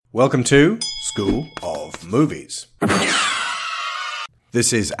Welcome to School of Movies.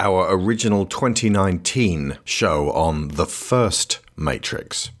 This is our original 2019 show on the first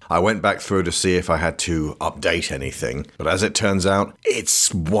Matrix. I went back through to see if I had to update anything, but as it turns out,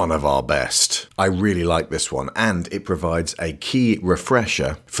 it's one of our best. I really like this one, and it provides a key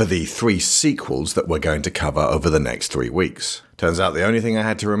refresher for the 3 sequels that we're going to cover over the next 3 weeks. Turns out the only thing I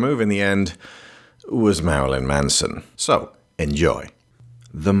had to remove in the end was Marilyn Manson. So, enjoy.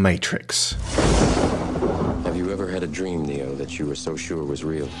 The Matrix. Have you ever had a dream, Neo, that you were so sure was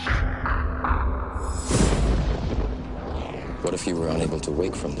real? What if you were unable to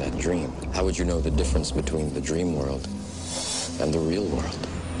wake from that dream? How would you know the difference between the dream world and the real world?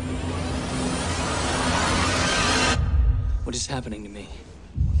 What is happening to me?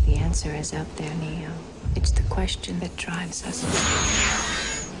 The answer is out there, Neo. It's the question that drives us.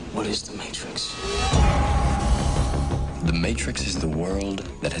 What is the Matrix? The Matrix is the world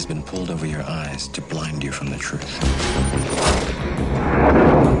that has been pulled over your eyes to blind you from the truth.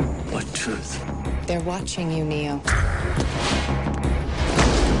 What truth? They're watching you, Neo.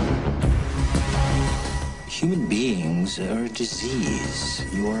 Human beings are a disease.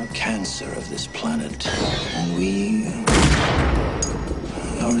 You are a cancer of this planet. And we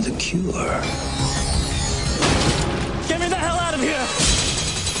are the cure. Get me the hell out of here!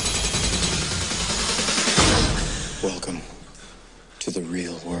 Welcome to the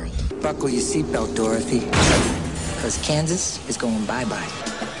real world. Buckle your seatbelt, Dorothy. Because Kansas is going bye-bye.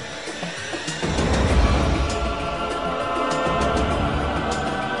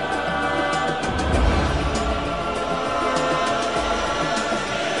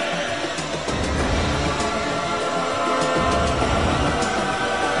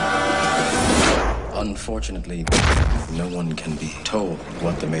 Unfortunately, no one can be told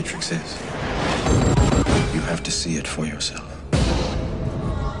what the Matrix is. You have to see it for yourself.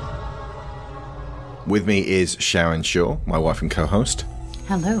 With me is Sharon Shaw, my wife and co-host.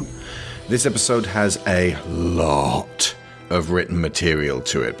 Hello. This episode has a lot of written material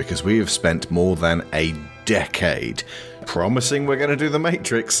to it because we have spent more than a decade promising we're going to do The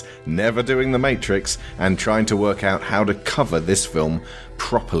Matrix, never doing The Matrix, and trying to work out how to cover this film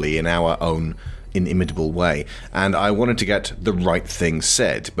properly in our own inimitable way. And I wanted to get the right thing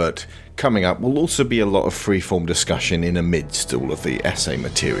said, but coming up will also be a lot of freeform discussion in amidst all of the essay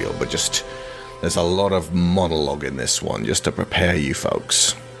material, but just there's a lot of monologue in this one, just to prepare you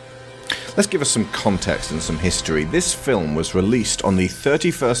folks. Let's give us some context and some history. This film was released on the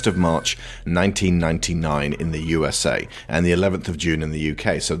 31st of March 1999 in the USA and the 11th of June in the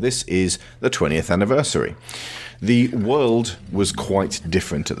UK, so this is the 20th anniversary. The world was quite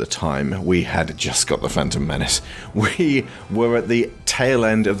different at the time. We had just got the Phantom Menace. We were at the tail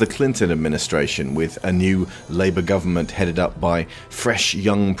end of the Clinton administration with a new Labour government headed up by fresh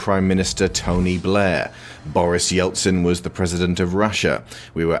young Prime Minister Tony Blair. Boris Yeltsin was the president of Russia.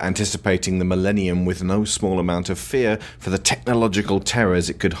 We were anticipating the millennium with no small amount of fear for the technological terrors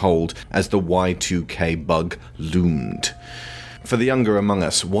it could hold as the Y2K bug loomed. For the younger among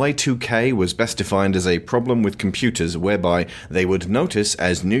us, Y2K was best defined as a problem with computers whereby they would notice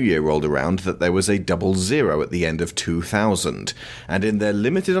as New Year rolled around that there was a 00 at the end of 2000, and in their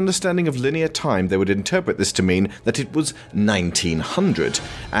limited understanding of linear time they would interpret this to mean that it was 1900,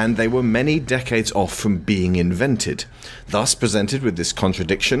 and they were many decades off from being invented. Thus, presented with this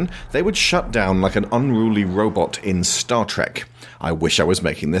contradiction, they would shut down like an unruly robot in Star Trek. I wish I was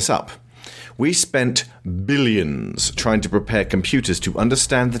making this up. We spent billions trying to prepare computers to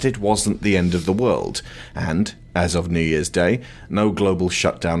understand that it wasn't the end of the world, and, as of New Year's Day, no global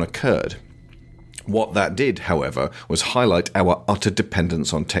shutdown occurred. What that did, however, was highlight our utter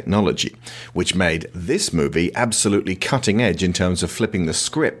dependence on technology, which made this movie absolutely cutting edge in terms of flipping the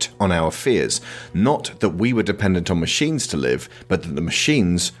script on our fears. Not that we were dependent on machines to live, but that the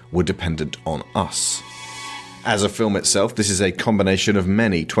machines were dependent on us. As a film itself, this is a combination of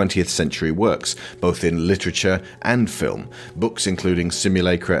many 20th century works, both in literature and film. Books including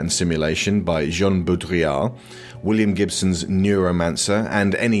Simulacra and Simulation by Jean Baudrillard, William Gibson's Neuromancer,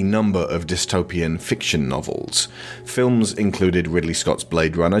 and any number of dystopian fiction novels. Films included Ridley Scott's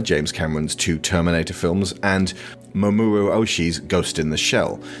Blade Runner, James Cameron's 2 Terminator films, and Mamoru Oshii's Ghost in the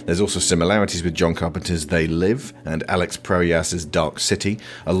Shell. There's also similarities with John Carpenter's They Live and Alex Proyas's Dark City,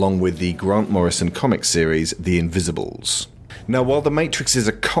 along with the Grant Morrison comic series The Invisibles. Now, while The Matrix is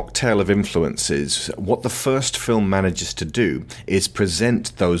a cocktail of influences, what the first film manages to do is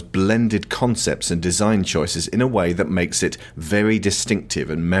present those blended concepts and design choices in a way that makes it very distinctive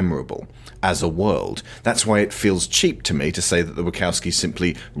and memorable as a world. That's why it feels cheap to me to say that the Wachowskis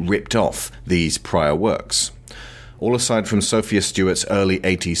simply ripped off these prior works. all aside from Sophia Stewart's early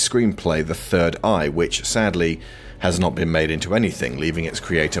 80s screenplay, The Third Eye, which, sadly, has not been made into anything, leaving its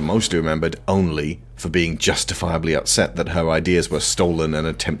creator mostly remembered only for being justifiably upset that her ideas were stolen and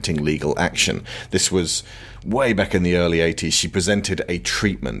attempting legal action. This was way back in the early 80s. She presented a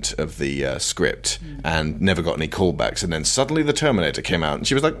treatment of the script and never got any callbacks, and then suddenly The Terminator came out, and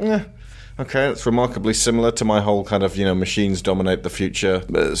she was like, okay, that's remarkably similar to my whole kind of, machines dominate the future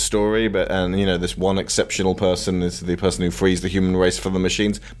story, and this one exceptional person is the person who frees the human race for the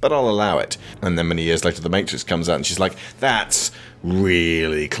machines, but I'll allow it. And then many years later, The Matrix comes out, and she's like, that's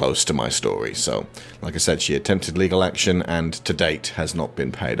really close to my story. So, like I said, she attempted legal action, and to date has not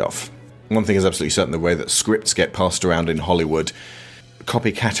been paid off. One thing is absolutely certain, the way that scripts get passed around in Hollywood,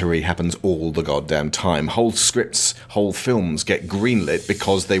 copycattery happens all the goddamn time. Whole scripts, whole films get greenlit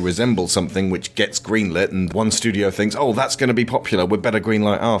because they resemble something which gets greenlit, and one studio thinks, oh, that's going to be popular, we'd better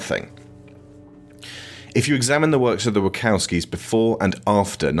greenlight our thing. If you examine the works of the Wachowskis before and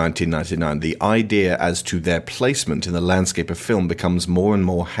after 1999, the idea as to their placement in the landscape of film becomes more and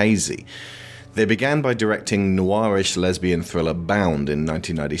more hazy. They began by directing noirish lesbian thriller Bound in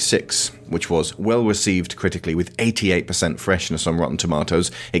 1996, which was well received critically with 88% freshness on Rotten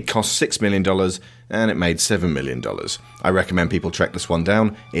Tomatoes. It cost $6 million and it made $7 million. I recommend people track this one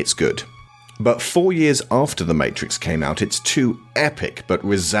down, it's good. But 4 years after The Matrix came out, its two epic but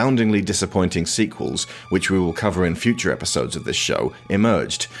resoundingly disappointing sequels, which we will cover in future episodes of this show,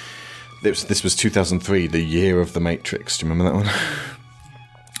 emerged. This was 2003, the year of The Matrix. Do you remember that one?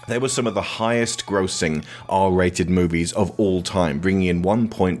 They were some of the highest grossing R-rated movies of all time, bringing in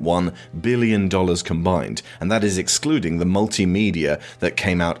 $1.1 billion combined, and that is excluding the multimedia that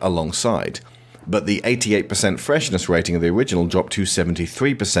came out alongside. But the 88% freshness rating of the original dropped to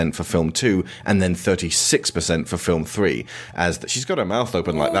 73% for film 2 and then 36% for film 3. She's got her mouth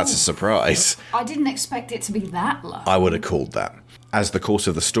open like that's a surprise. I didn't expect it to be that low. I would have called that. As the course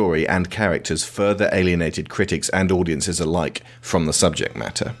of the story and characters further alienated critics and audiences alike from the subject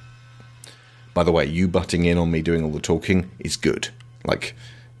matter. By the way, you butting in on me doing all the talking is good.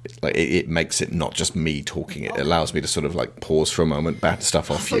 It makes it not just me talking. It allows me to sort of pause for a moment, bat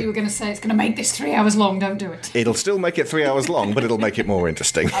stuff off I thought you were going to say it's going to make this 3 hours long, don't do it. It'll still make it 3 hours long, but it'll make it more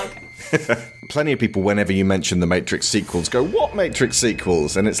interesting. Okay. Plenty of people, whenever you mention the Matrix sequels, go, what Matrix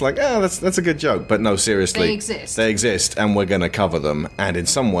sequels? And it's like, that's a good joke. But no, seriously. They exist. They exist, and we're going to cover them. And in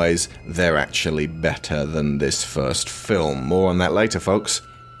some ways, they're actually better than this first film. More on that later, folks.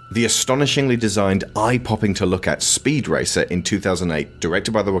 The astonishingly designed, eye-popping to look at Speed Racer in 2008,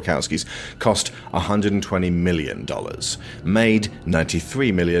 directed by the Wachowskis, cost $120 million, made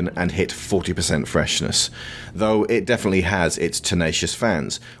 $93 million, and hit 40% freshness. Though it definitely has its tenacious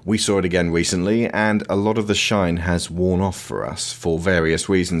fans. We saw it again recently, and a lot of the shine has worn off for us, for various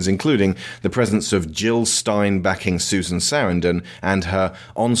reasons, including the presence of Jill Stein backing Susan Sarandon, and her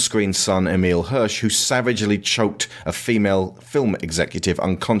on-screen son Emile Hirsch, who savagely choked a female film executive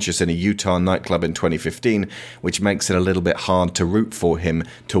unconscious in a Utah nightclub in 2015, which makes it a little bit hard to root for him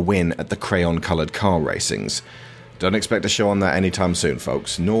to win at the crayon-coloured car racings. Don't expect a show on that anytime soon,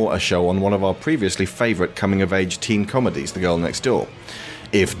 folks, nor a show on one of our previously favourite coming-of-age teen comedies, The Girl Next Door.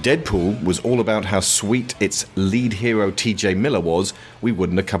 If Deadpool was all about how sweet its lead hero TJ Miller was, we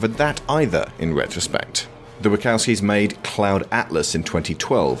wouldn't have covered that either, in retrospect. The Wachowskis made Cloud Atlas in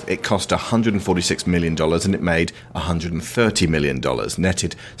 2012. It cost $146 million and it made $130 million,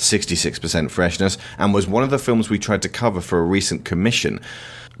 netted 66% freshness, and was one of the films we tried to cover for a recent commission.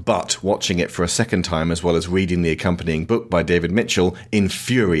 But watching it for a second time, as well as reading the accompanying book by David Mitchell,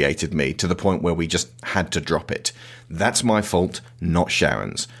 infuriated me to the point where we just had to drop it. That's my fault, not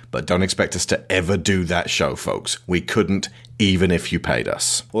Sharon's. But don't expect us to ever do that show, folks. We couldn't, even if you paid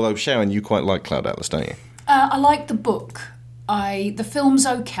us. Although, Sharon, you quite like Cloud Atlas, don't you? I like the book. The film's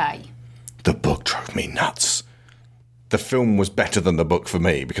okay. The book drove me nuts. The film was better than the book for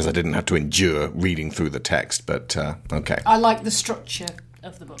me because I didn't have to endure reading through the text, but okay. I like the structure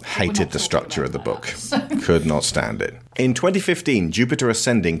of the book. Hated the structure of the book. Could not stand it. In 2015, Jupiter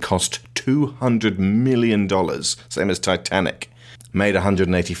Ascending cost $200 million, same as Titanic. Made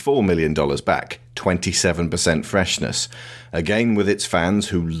 $184 million back, 27% freshness. Again with its fans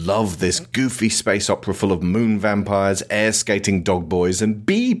who love this goofy space opera full of moon vampires, air-skating dog boys, and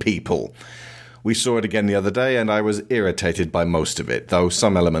bee people. We saw it again the other day, and I was irritated by most of it, though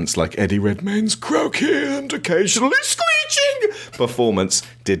some elements like Eddie Redmayne's croaky and occasionally screeching performance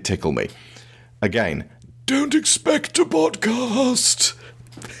did tickle me. Again, don't expect a podcast.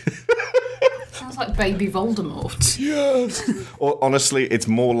 Sounds like Baby Voldemort. Yes. Or honestly, it's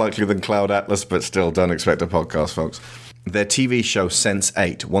more likely than Cloud Atlas, but still, don't expect a podcast, folks. Their TV show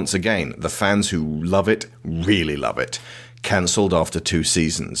Sense8, once again, the fans who love it really love it, cancelled after 2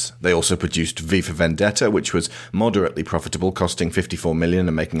 seasons. They also produced V for Vendetta, which was moderately profitable, costing 54 million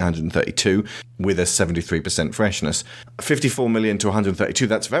and making 132, with a 73% freshness. 54 million to 132,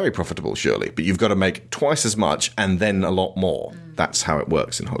 that's very profitable, surely, but you've got to make twice as much and then a lot more. That's how it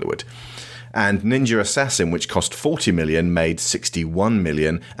works in Hollywood. And Ninja Assassin, which cost 40 million, made 61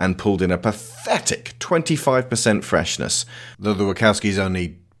 million and pulled in a pathetic 25% freshness, though the Wachowskis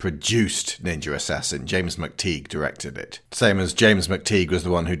only produced Ninja Assassin. James McTeague directed it. Same as James McTeague was the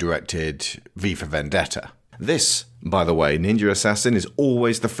one who directed V for Vendetta. This, by the way, Ninja Assassin, is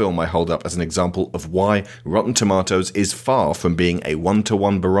always the film I hold up as an example of why Rotten Tomatoes is far from being a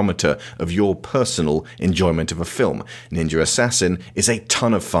one-to-one barometer of your personal enjoyment of a film. Ninja Assassin is a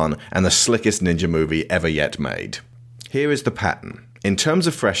ton of fun and the slickest ninja movie ever yet made. Here is the pattern. In terms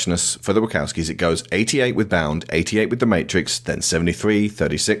of freshness, for the Wachowskis, it goes 88 with Bound, 88 with The Matrix, then 73,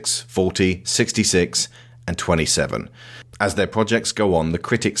 36, 40, 66, and 27. As their projects go on, the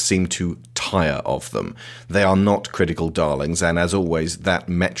critics seem to tire of them. They are not critical darlings, and as always, that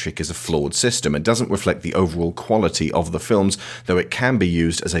metric is a flawed system. It doesn't reflect the overall quality of the films, though it can be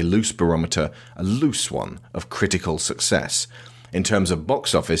used as a loose barometer, a loose one, of critical success. In terms of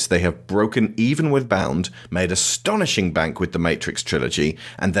box office, they have broken even with Bound, made astonishing bank with the Matrix trilogy,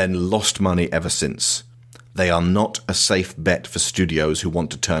 and then lost money ever since. They are not a safe bet for studios who want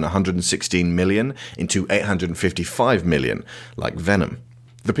to turn 116 million into 855 million, like Venom.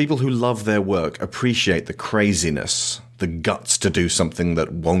 The people who love their work appreciate the craziness, the guts to do something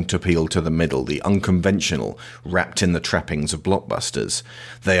that won't appeal to the middle, the unconventional, wrapped in the trappings of blockbusters.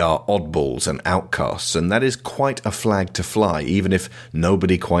 They are oddballs and outcasts, and that is quite a flag to fly, even if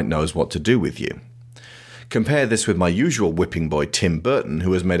nobody quite knows what to do with you. Compare this with my usual whipping boy Tim Burton,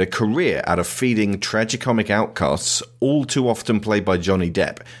 who has made a career out of feeding tragicomic outcasts, all too often played by Johnny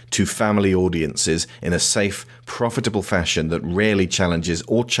Depp, to family audiences in a safe, profitable fashion that rarely challenges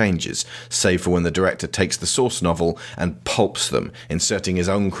or changes, save for when the director takes the source novel and pulps them, inserting his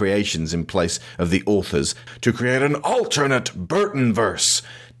own creations in place of the author's to create an alternate Burton-verse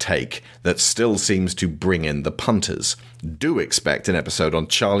take that still seems to bring in the punters. Do expect an episode on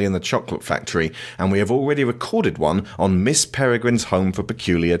Charlie and the Chocolate Factory, and we have already recorded one on Miss Peregrine's Home for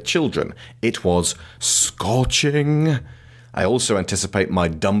Peculiar Children. It was scorching. I also anticipate my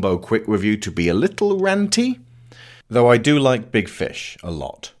Dumbo quick review to be a little ranty, though I do like Big Fish a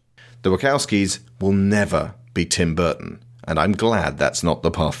lot. The Wachowskis will never be Tim Burton, and I'm glad that's not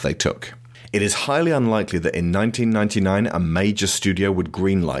the path they took. It is highly unlikely that in 1999 a major studio would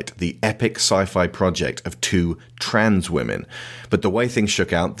greenlight the epic sci-fi project of 2 trans women. But the way things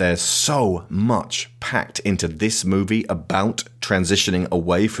shook out, there's so much packed into this movie about transitioning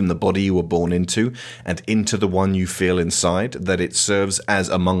away from the body you were born into and into the one you feel inside that it serves as,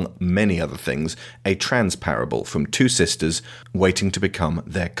 among many other things, a trans parable from 2 sisters waiting to become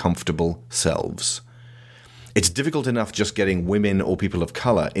their comfortable selves. It's difficult enough just getting women or people of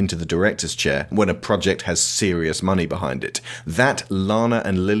colour into the director's chair when a project has serious money behind it. That Lana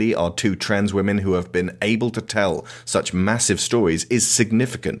and Lily are 2 trans women who have been able to tell such massive stories is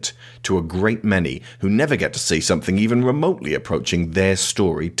significant to a great many who never get to see something even remotely approaching their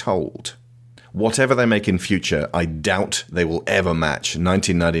story told. Whatever they make in future, I doubt they will ever match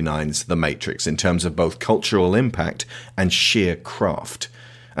 1999's The Matrix in terms of both cultural impact and sheer craft.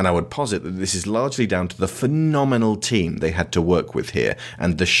 And I would posit that this is largely down to the phenomenal team they had to work with here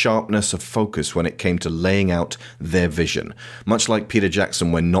and the sharpness of focus when it came to laying out their vision. Much like Peter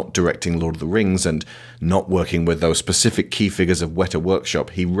Jackson when not directing Lord of the Rings and not working with those specific key figures of Weta Workshop,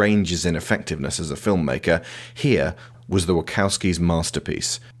 he ranges in effectiveness as a filmmaker. Here was the Wachowskis'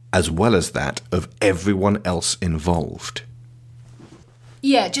 masterpiece, as well as that of everyone else involved.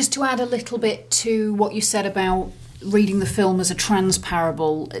 Yeah, just to add a little bit to what you said about reading the film as a trans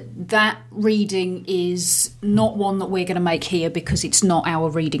parable, that reading is not one that we're going to make here because it's not our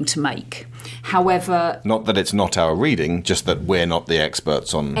reading to make. However... Not that it's not our reading, just that we're not the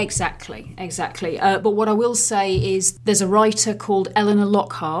experts on... Exactly. But what I will say is there's a writer called Eleanor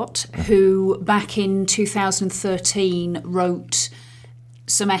Lockhart who back in 2013 wrote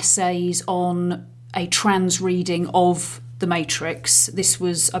some essays on a trans reading of The Matrix. This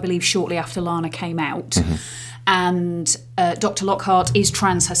was, I believe, shortly after Lana came out. Mm-hmm. And Dr. Lockhart is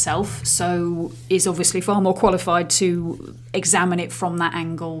trans herself, so is obviously far more qualified to examine it from that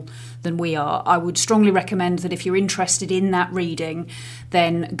angle than we are. I would strongly recommend that if you're interested in that reading,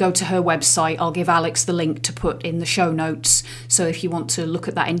 then go to her website. I'll give Alex the link to put in the show notes, so if you want to look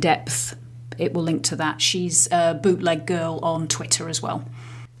at that in depth, it will link to that. She's a bootleg girl on Twitter as well.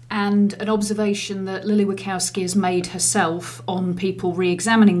 and an observation that Lily Wachowski has made herself on people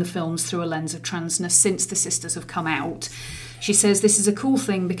re-examining the films through a lens of transness since the sisters have come out. She says this is a cool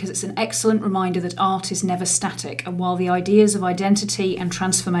thing because it's an excellent reminder that art is never static, and while the ideas of identity and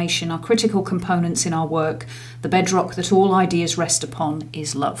transformation are critical components in our work, the bedrock that all ideas rest upon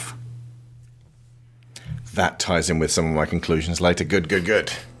is love. That ties in with some of my conclusions later.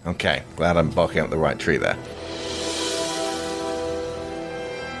 Good. Okay, glad I'm barking up the right tree there.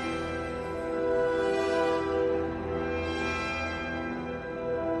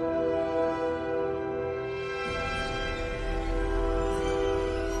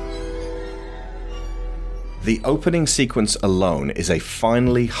 The opening sequence alone is a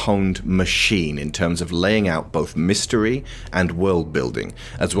finely honed machine in terms of laying out both mystery and world building,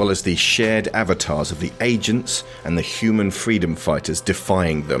 as well as the shared avatars of the agents and the human freedom fighters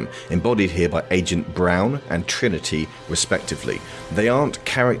defying them, embodied here by Agent Brown and Trinity, respectively. They aren't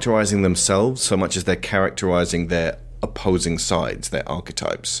characterizing themselves so much as they're characterizing their opposing sides, their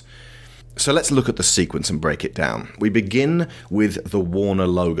archetypes. So let's look at the sequence and break it down. We begin with the Warner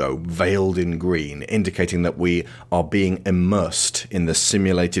logo, veiled in green, indicating that we are being immersed in the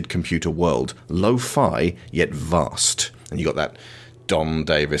simulated computer world, lo-fi yet vast. And you got that Don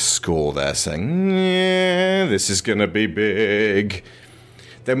Davis score there saying, yeah, this is gonna be big.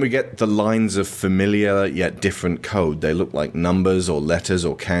 Then we get the lines of familiar yet different code. They look like numbers or letters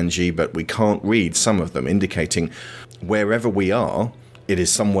or kanji, but we can't read some of them, indicating wherever we are, it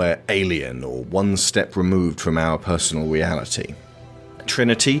is somewhere alien or one step removed from our personal reality.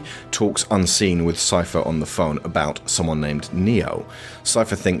 Trinity talks unseen with Cypher on the phone about someone named Neo.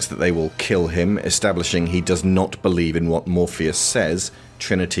 Cypher thinks that they will kill him, establishing he does not believe in what Morpheus says.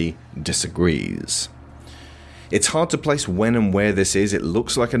 Trinity disagrees. It's hard to place when and where this is. It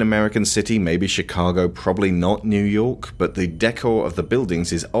looks like an American city, maybe Chicago, probably not New York, but the decor of the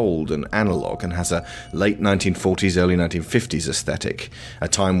buildings is old and analog and has a late 1940s, early 1950s aesthetic, a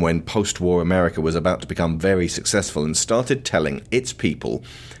time when post-war America was about to become very successful and started telling its people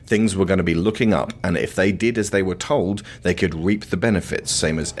things were going to be looking up, and if they did as they were told, they could reap the benefits,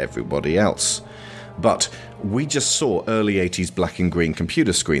 same as everybody else. But we just saw early 80s black and green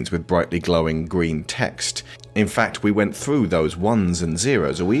computer screens with brightly glowing green text. In fact, we went through those ones and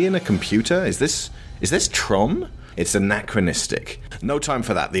zeros. Are we in a computer? Is this Tron? It's anachronistic. No time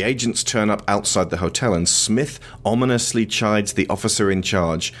for that. The agents turn up outside the hotel and Smith ominously chides the officer in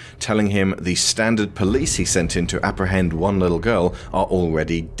charge, telling him the standard police he sent in to apprehend one little girl are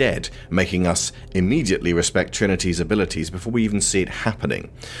already dead, making us immediately respect Trinity's abilities before we even see it happening.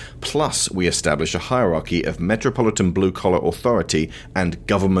 Plus, we establish a hierarchy of Metropolitan Blue-Collar Authority and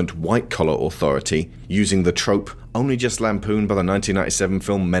Government White-Collar Authority, using the trope only just lampooned by the 1997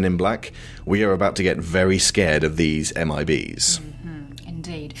 film Men in Black. We are about to get very scared of these MIBs. Mm-hmm,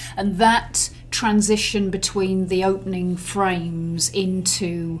 indeed. And that transition between the opening frames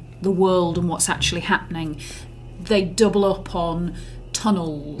into the world and what's actually happening, they double up on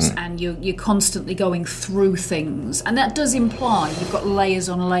tunnels and you're constantly going through things. And that does imply you've got layers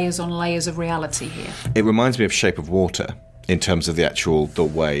on layers on layers of reality here. It reminds me of Shape of Water, in terms of the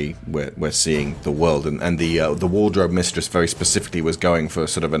way we're seeing the world, and the wardrobe mistress very specifically was going for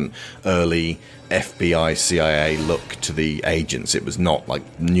sort of an early FBI CIA look to the agents. It was not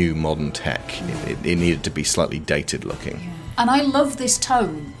like new modern tech. It needed to be slightly dated looking. Yeah. And I love this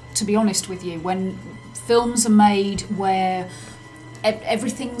tone, to be honest with you, when films are made where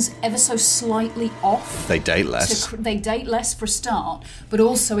everything's ever so slightly off. They date less. They date less for a start, but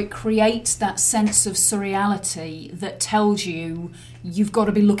also it creates that sense of surreality that tells you you've got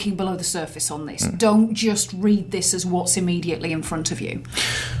to be looking below the surface on this. Don't just read this as what's immediately in front of you.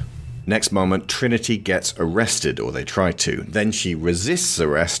 Next moment, Trinity gets arrested, or they try to. Then she resists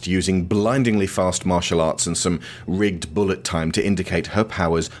arrest using blindingly fast martial arts and some rigged bullet time to indicate her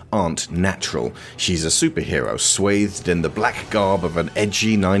powers aren't natural. She's a superhero, swathed in the black garb of an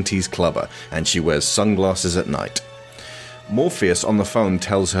edgy 90s clubber, and she wears sunglasses at night. Morpheus on the phone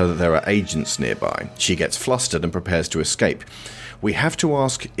tells her that there are agents nearby. She gets flustered and prepares to escape. We have to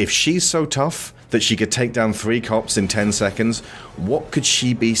ask, if she's so tough that she could take down 3 cops in 10 seconds, what could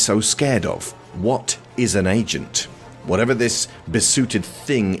she be so scared of? What is an agent? Whatever this besuited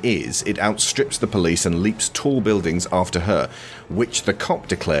thing is, it outstrips the police and leaps tall buildings after her, which the cop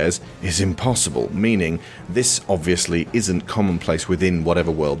declares is impossible, meaning this obviously isn't commonplace within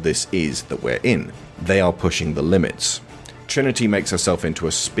whatever world this is that we're in. They are pushing the limits. Trinity makes herself into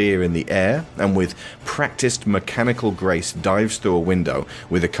a spear in the air, and with practiced mechanical grace dives through a window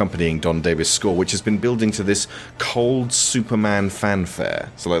with accompanying Don Davis score, which has been building to this cold Superman fanfare.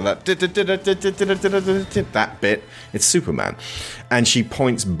 So like that bit, it's Superman. And she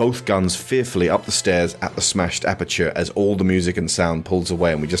points both guns fearfully up the stairs at the smashed aperture as all the music and sound pulls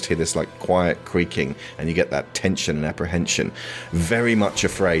away, and we just hear this like quiet creaking, and you get that tension and apprehension, very much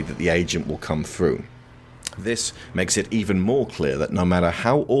afraid that the agent will come through. This makes it even more clear that no matter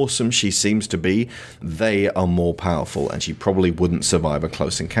how awesome she seems to be, they are more powerful, and she probably wouldn't survive a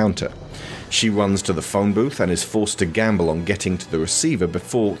close encounter. She runs to the phone booth and is forced to gamble on getting to the receiver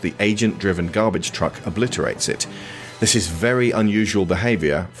before the agent-driven garbage truck obliterates it. This is very unusual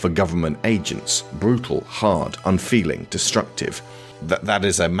behavior for government agents. Brutal, hard, unfeeling, destructive. That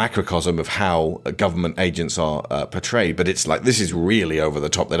is a macrocosm of how government agents are portrayed, but it's like, this is really over the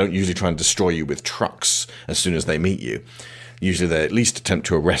top. They don't usually try and destroy you with trucks as soon as they meet you. Usually they at least attempt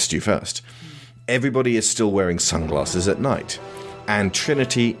to arrest you first. Everybody is still wearing sunglasses at night, and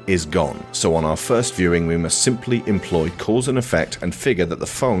Trinity is gone. So on our first viewing, we must simply employ cause and effect and figure that the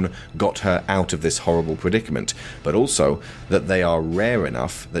phone got her out of this horrible predicament, but also that they are rare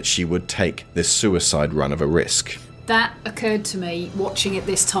enough that she would take this suicide run of a risk. That occurred to me watching it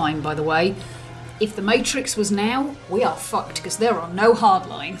this time, by the way. If The Matrix was now, we are fucked because there are no hard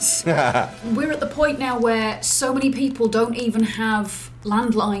lines. We're at the point now where so many people don't even have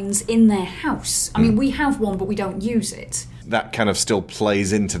landlines in their house. I mean, we have one, but we don't use it. That kind of still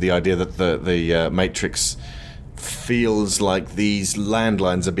plays into the idea that the Matrix feels like these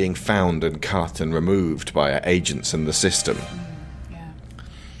landlines are being found and cut and removed by agents in the system.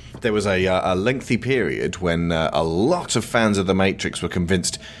 There was a lengthy period when a lot of fans of The Matrix were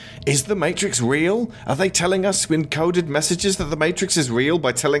convinced, is The Matrix real? Are they telling us in coded messages that The Matrix is real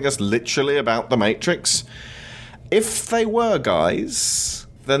by telling us literally about The Matrix? If they were, guys,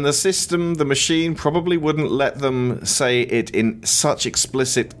 then the system, the machine, probably wouldn't let them say it in such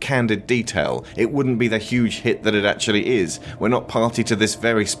explicit, candid detail. It wouldn't be the huge hit that it actually is. We're not party to this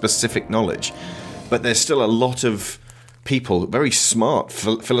very specific knowledge. But there's still a lot of people, very smart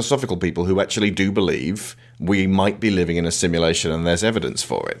philosophical people, who actually do believe we might be living in a simulation and there's evidence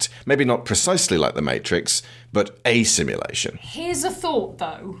for it. Maybe not precisely like The Matrix, but a simulation. Here's a thought,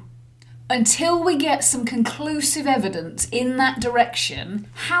 though. Until we get some conclusive evidence in that direction,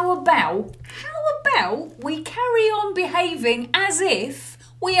 how about we carry on behaving as if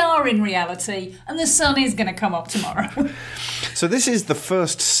we are in reality and the sun is going to come up tomorrow? So this is the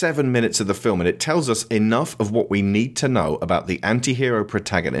first 7 minutes of the film, and it tells us enough of what we need to know about the anti-hero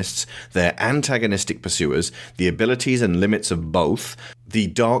protagonists, their antagonistic pursuers, the abilities and limits of both, the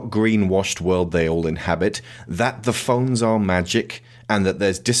dark green-washed world they all inhabit, that the phones are magic, and that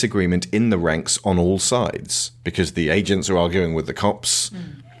there's disagreement in the ranks on all sides, because the agents are arguing with the cops,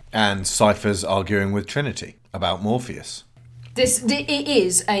 and Cypher's arguing with Trinity about Morpheus. It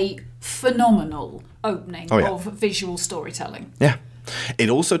is a phenomenal opening of visual storytelling. Yeah. It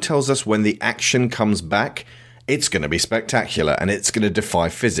also tells us when the action comes back, it's going to be spectacular and it's going to defy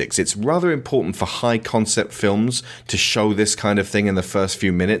physics. It's rather important for high-concept films to show this kind of thing in the first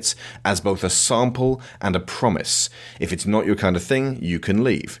few minutes as both a sample and a promise. If it's not your kind of thing, you can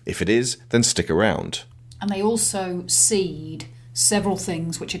leave. If it is, then stick around. And they also seed several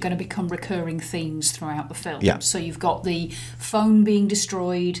things which are going to become recurring themes throughout the film. Yeah. So you've got the phone being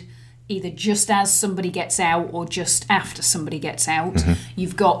destroyed either just as somebody gets out or just after somebody gets out. Mm-hmm.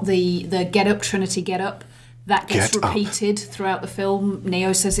 You've got the get up, Trinity, get up. That gets repeated throughout the film.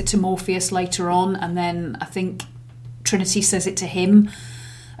 Neo says it to Morpheus later on, and then I think Trinity says it to him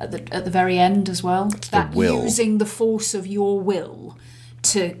at the very end as well. It's that using the force of your will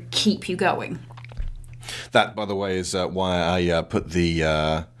to keep you going. That, by the way, is why I put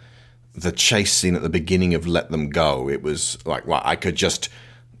the chase scene at the beginning of Let Them Go. It was like, well, I could just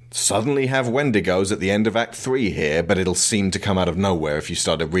suddenly have Wendigos at the end of Act 3 here, but it'll seem to come out of nowhere if you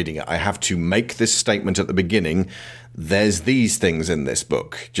started reading it. I have to make this statement at the beginning. There's these things in this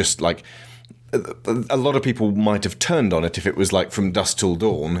book. Just like a lot of people might have turned on it if it was like From Dusk Till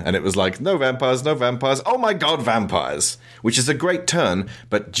Dawn, and it was like, no vampires, oh my god, vampires! Which is a great turn,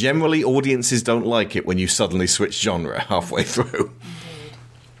 but generally audiences don't like it when you suddenly switch genre halfway through.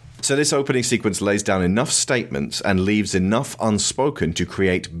 So this opening sequence lays down enough statements and leaves enough unspoken to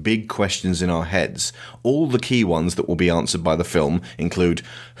create big questions in our heads. All the key ones that will be answered by the film include: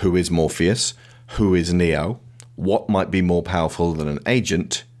 who is Morpheus? Who is Neo? What might be more powerful than an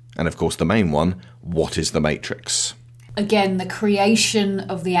agent? And of course the main one, what is the Matrix? Again, the creation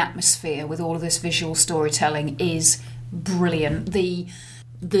of the atmosphere with all of this visual storytelling is brilliant. The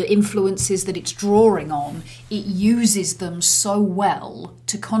the influences that it's drawing on, it uses them so well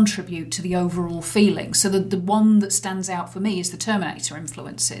to contribute to the overall feeling. So the one that stands out for me is the Terminator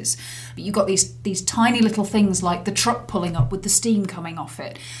influences. But you've got these tiny little things like the truck pulling up with the steam coming off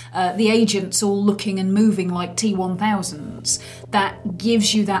it, the agents all looking and moving like T-1000s. That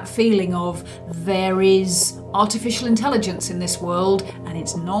gives you that feeling of there is artificial intelligence in this world and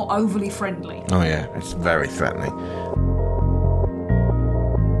it's not overly friendly. Oh yeah, it's very threatening.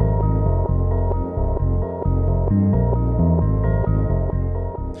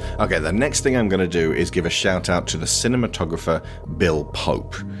 Okay, the next thing I'm going to do is give a shout out to the cinematographer Bill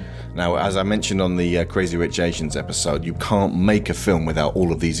Pope. Now, as I mentioned on the Crazy Rich Asians episode, you can't make a film without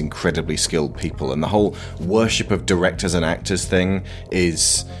all of these incredibly skilled people, and the whole worship of directors and actors thing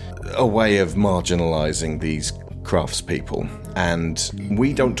is a way of marginalising these craftspeople. And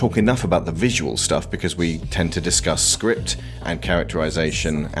we don't talk enough about the visual stuff because we tend to discuss script and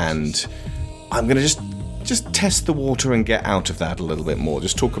characterization, and I'm going to just test the water and get out of that a little bit more.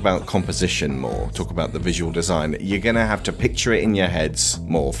 Just talk about composition more, talk about the visual design. You're going to have to picture it in your heads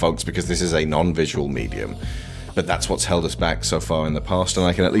more, folks, because this is a non-visual medium. But that's what's held us back so far in the past, and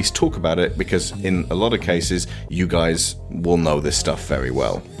I can at least talk about it because in a lot of cases, you guys will know this stuff very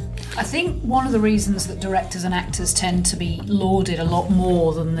well. I think one of the reasons that directors and actors tend to be lauded a lot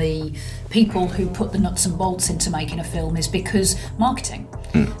more than the people who put the nuts and bolts into making a film is because marketing.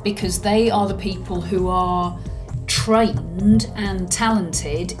 Because they are the people who are trained and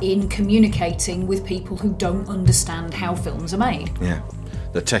talented in communicating with people who don't understand how films are made. Yeah.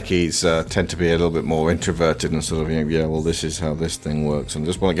 The techies tend to be a little bit more introverted and sort of, yeah, well, this is how this thing works, and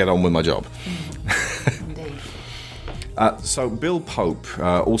just want to get on with my job. Indeed. So Bill Pope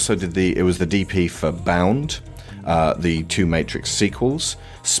also did it was the DP for Bound, the two Matrix sequels,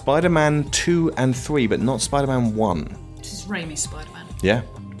 Spider-Man 2 and 3, but not Spider-Man 1. Which is Raimi's Spider-Man. Yeah.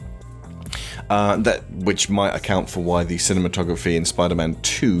 Which might account for why the cinematography in Spider-Man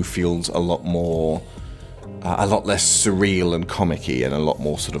 2 feels a lot less surreal and comic-y and a lot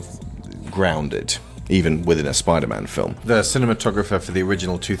more sort of grounded, even within a Spider-Man film. The cinematographer for the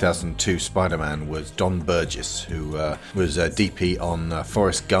original 2002 Spider-Man was Don Burgess, who was DP on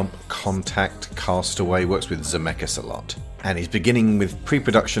Forrest Gump, Contact, Castaway, works with Zemeckis a lot. And he's beginning with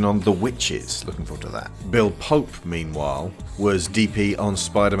pre-production on The Witches. Looking forward to that. Bill Pope, meanwhile, was DP on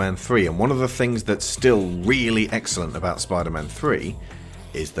Spider-Man 3. And one of the things that's still really excellent about Spider-Man 3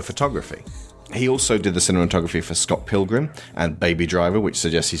 is the photography. He also did the cinematography for Scott Pilgrim and Baby Driver, which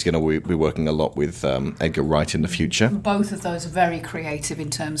suggests he's going to be working a lot with Edgar Wright in the future. Both of those are very creative in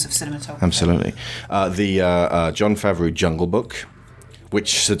terms of cinematography. Absolutely. The Jon Favreau Jungle Book,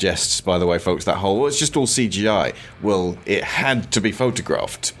 which suggests, by the way, folks, that whole, it's just all CGI. Well, it had to be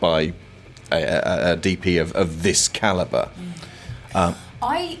photographed by a DP of this caliber.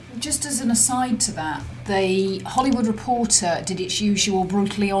 Just as an aside to that, the Hollywood Reporter did its usual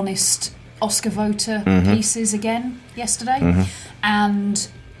brutally honest Oscar voter pieces again yesterday. And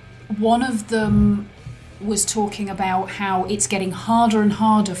one of them was talking about how it's getting harder and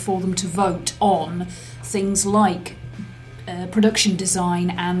harder for them to vote on things like production design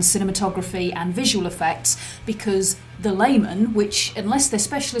and cinematography and visual effects, because the layman, which unless they're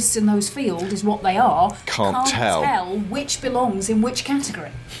specialists in those fields is what they are, can't tell which belongs in which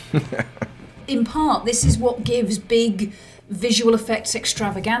category. In part, this is what gives big visual effects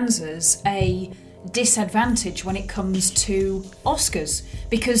extravaganzas a disadvantage when it comes to Oscars,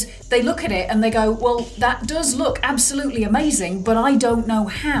 because they look at it and they go, well, that does look absolutely amazing, but I don't know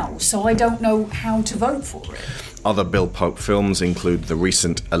how, so I don't know how to vote for it. Other Bill Pope films include the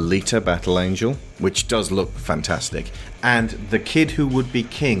recent Alita Battle Angel, which does look fantastic, and The Kid Who Would Be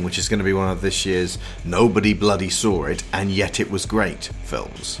King, which is going to be one of this year's Nobody Bloody Saw It, and Yet It Was Great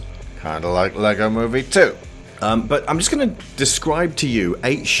films. Kind of like Lego Movie 2. But I'm just going to describe to you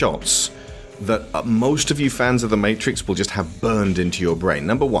 8 shots that most of you fans of The Matrix will just have burned into your brain.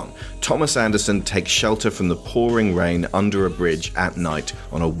 Number 1, Thomas Anderson takes shelter from the pouring rain under a bridge at night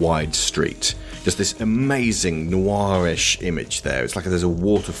on a wide street. Just this amazing noirish image there. It's like there's a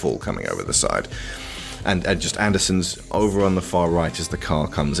waterfall coming over the side. And just Anderson's over on the far right as the car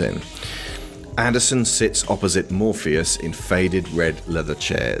comes in. Anderson sits opposite Morpheus in faded red leather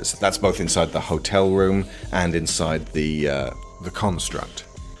chairs. That's both inside the hotel room and inside the construct.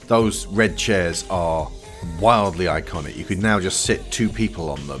 Those red chairs are wildly iconic. You could now just sit 2 people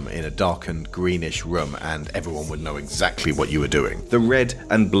on them in a darkened greenish room and everyone would know exactly what you were doing. The red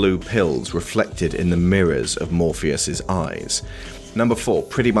and blue pills reflected in the mirrors of Morpheus's eyes. Number 4,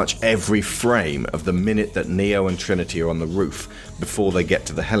 pretty much every frame of the minute that Neo and Trinity are on the roof before they get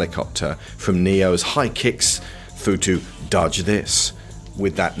to the helicopter, from Neo's high kicks through to dodge this,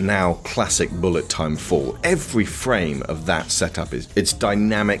 with that now classic bullet time fall. Every frame of that setup it's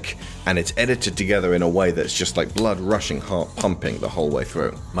dynamic and it's edited together in a way that's just like blood rushing, heart pumping the whole way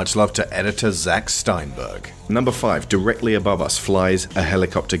through. Much love to editor Zack Steinberg. Number 5, directly above us flies a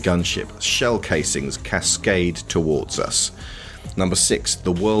helicopter gunship. Shell casings cascade towards us. Number 6,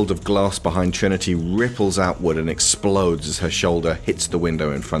 the world of glass behind Trinity ripples outward and explodes as her shoulder hits the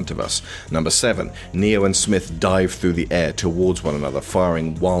window in front of us. Number 7, Neo and Smith dive through the air towards one another,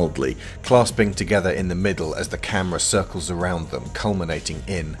 firing wildly, clasping together in the middle as the camera circles around them, culminating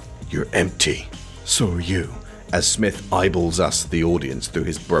in, "You're empty. So are you," as Smith eyeballs us, the audience, through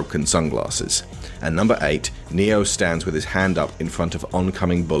his broken sunglasses. And number 8, Neo stands with his hand up in front of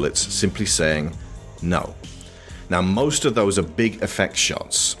oncoming bullets, simply saying, "No." Now, most of those are big effect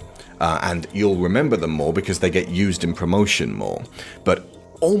shots, and you'll remember them more because they get used in promotion more. But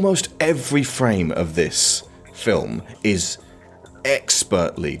almost every frame of this film is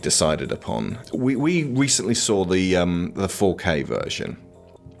expertly decided upon. We recently saw the 4K version,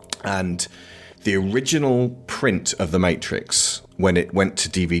 and the original print of The Matrix, when it went to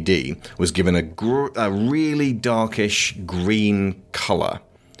DVD, was given a really darkish green colour.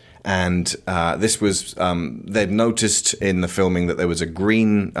 And this was, they'd noticed in the filming that there was a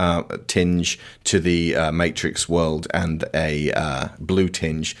green tinge to the Matrix world and a blue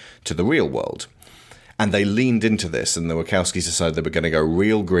tinge to the real world. And they leaned into this, and the Wachowskis decided they were going to go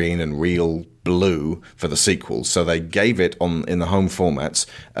real green and real blue for the sequels. So they gave it, in the home formats,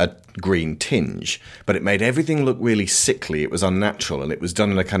 a green tinge. But it made everything look really sickly. It was unnatural, and it was done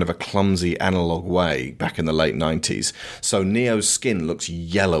in a kind of a clumsy analog way back in the late 90s. So Neo's skin looks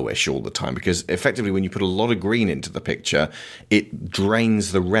yellowish all the time, because effectively when you put a lot of green into the picture, it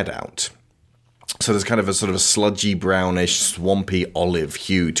drains the red out. So there's kind of a sort of a sludgy, brownish, swampy olive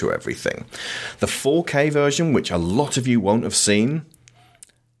hue to everything. The 4K version, which a lot of you won't have seen,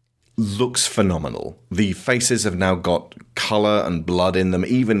 looks phenomenal. The faces have now got colour and blood in them,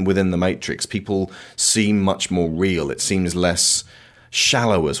 even within the Matrix. People seem much more real. It seems less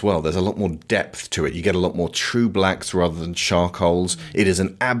shallow as well. There's a lot more depth to it. You get a lot more true blacks rather than charcoals. It is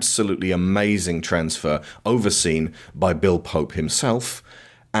an absolutely amazing transfer, overseen by Bill Pope himself.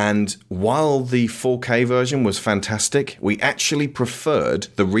 And while the 4K version was fantastic, we actually preferred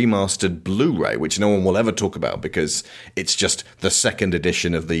the remastered Blu-ray, which no one will ever talk about because it's just the second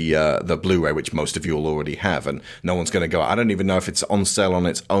edition of the Blu-ray, which most of you will already have, and no one's going to go. I don't even know if it's on sale on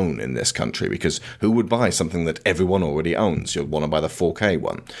its own in this country, because who would buy something that everyone already owns? You'll want to buy the 4K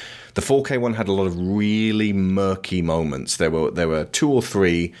one. The 4K one had a lot of really murky moments. There were 2 or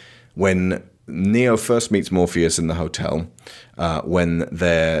 3 when Neo first meets Morpheus in the hotel, when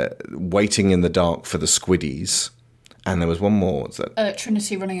they're waiting in the dark for the squiddies, and there was one more. What's that?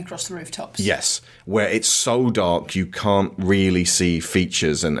 Trinity running across the rooftops. Yes, where it's so dark you can't really see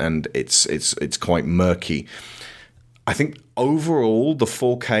features, and it's quite murky. I think overall the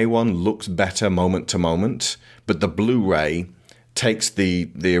 4K one looks better moment to moment, but the Blu-ray takes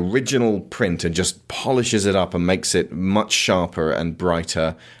the original print and just polishes it up and makes it much sharper and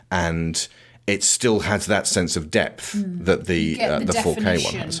brighter, and it still has that sense of depth that the 4K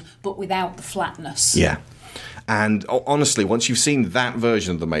one has. But without the flatness. Yeah. And honestly, once you've seen that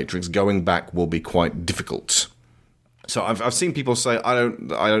version of The Matrix, going back will be quite difficult. So I've seen people say, I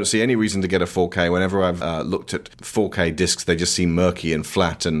don't see any reason to get a 4K. Whenever I've looked at 4K discs, they just seem murky and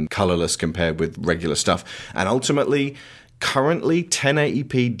flat and colourless compared with regular stuff. And ultimately, currently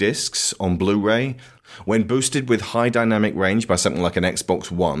 1080p discs on Blu-ray, when boosted with high dynamic range by something like an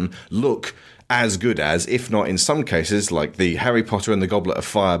Xbox One, look as good as, if not in some cases, like the Harry Potter and the Goblet of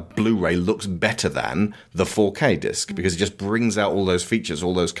Fire Blu-ray looks better than the 4K disc, because it just brings out all those features,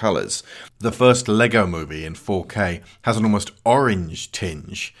 all those colours. The first Lego movie in 4K has an almost orange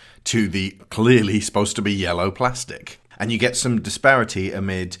tinge to the clearly supposed to be yellow plastic. And you get some disparity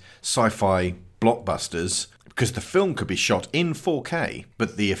amid sci-fi blockbusters, because the film could be shot in 4K,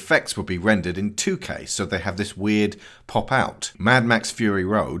 but the effects would be rendered in 2K, so they have this weird pop-out. Mad Max Fury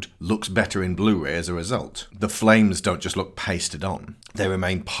Road looks better in Blu-ray as a result. The flames don't just look pasted on. They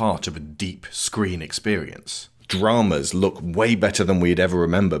remain part of a deep screen experience. Dramas look way better than we'd ever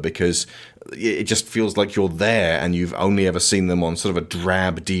remember, because it just feels like you're there and you've only ever seen them on sort of a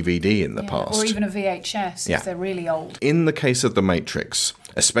drab DVD in the past. Or even a VHS if they're really old. In the case of The Matrix,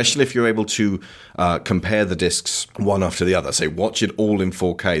 especially if you're able to compare the discs one after the other, say watch it all in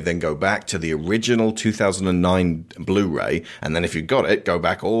 4K, then go back to the original 2009 Blu-ray, and then if you got it, go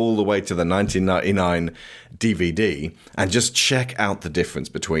back all the way to the 1999 DVD and just check out the difference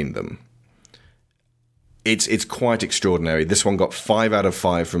between them. It's quite extraordinary. This one got 5 out of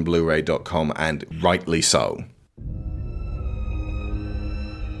 5 from Blu-ray.com, and rightly so.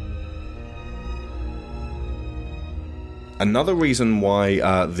 Another reason why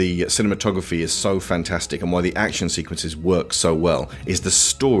the cinematography is so fantastic and why the action sequences work so well is the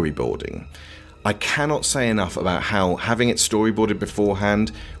storyboarding. I cannot say enough about how having it storyboarded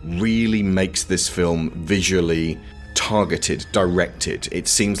beforehand really makes this film visually targeted, directed. It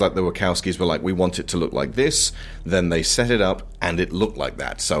seems like the Wachowskis were like, we want it to look like this, then they set it up and it looked like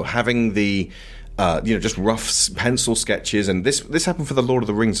that. So having the just rough pencil sketches, and this happened for the Lord of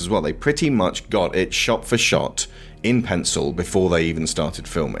the Rings as well. They pretty much got it shot for shot in pencil before they even started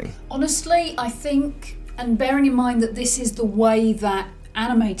filming. Honestly, I think, and bearing in mind that this is the way that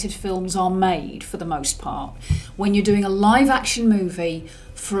animated films are made for the most part, when you're doing a live action movie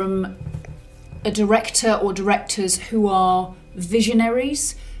from a director or directors who are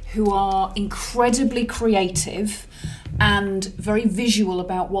visionaries, who are incredibly creative and very visual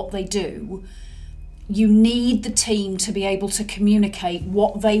about what they do, you need the team to be able to communicate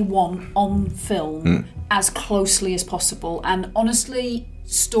what they want on film as closely as possible. And honestly,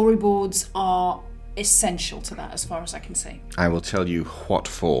 storyboards are essential to that as far as I can see. I will tell you what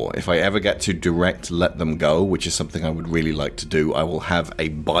for. If I ever get to direct Let Them Go, which is something I would really like to do, I will have a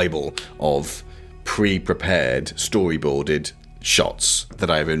Bible of pre-prepared, storyboarded shots that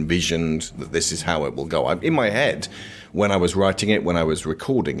I've envisioned that this is how it will go. In my head, when I was writing it, when I was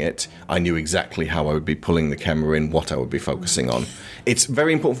recording it, I knew exactly how I would be pulling the camera in, what I would be focusing on. It's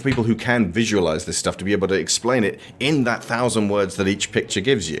very important for people who can visualize this stuff to be able to explain it in that 1,000 words that each picture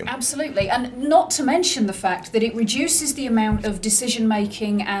gives you. Absolutely, and not to mention the fact that it reduces the amount of decision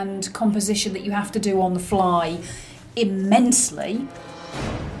making and composition that you have to do on the fly immensely,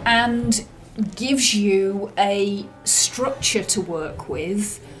 and gives you a structure to work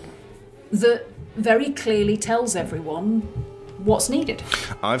with that very clearly tells everyone what's needed.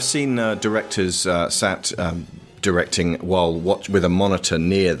 I've seen directors sat directing while with a monitor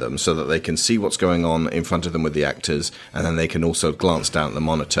near them so that they can see what's going on in front of them with the actors, and then they can also glance down at the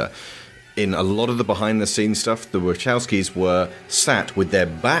monitor. In a lot of the behind-the-scenes stuff, the Wachowskis were sat with their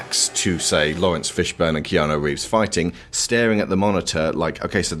backs to, say, Lawrence Fishburne and Keanu Reeves fighting, staring at the monitor like,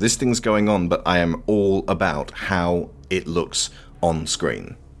 okay, so this thing's going on, but I am all about how it looks on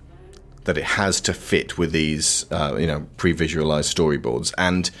screen. That it has to fit with these, pre-visualized storyboards.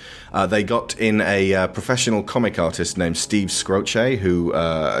 And they got in a professional comic artist named Steve Scroce, who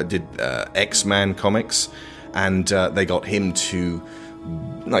did X-Men comics, and they got him to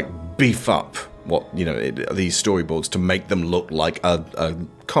beef up these storyboards to make them look like a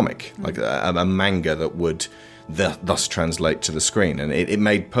comic, like a manga that would thus translate to the screen. And it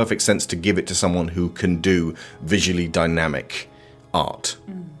made perfect sense to give it to someone who can do visually dynamic art.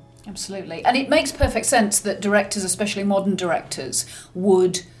 Absolutely. And it makes perfect sense that directors, especially modern directors,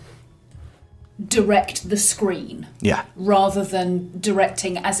 would direct the screen rather than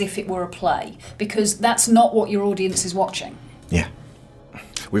directing as if it were a play, because that's not what your audience is watching. Yeah.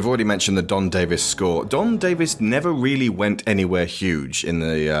 We've already mentioned the Don Davis score. Don Davis never really went anywhere huge in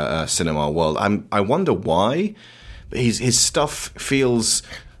the cinema world. I wonder why. His stuff feels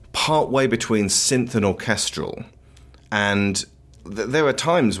partway between synth and orchestral. And there are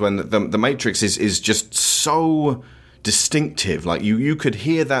times when the Matrix is just so distinctive. Like you could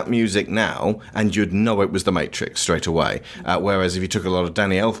hear that music now and you'd know it was the Matrix straight away. Whereas if you took a lot of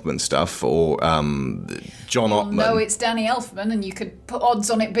Danny Elfman stuff or John Ottman, no, it's Danny Elfman, and you could put odds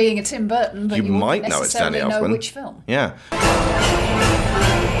on it being a Tim Burton, but you might wouldn't know it's Danny necessarily Elfman. know which film. Yeah.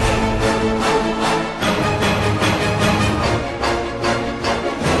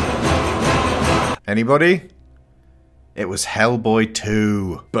 Anybody? It was Hellboy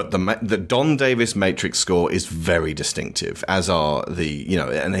 2. But the Don Davis Matrix score is very distinctive, as are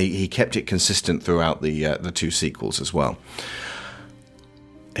and he kept it consistent throughout the two sequels as well.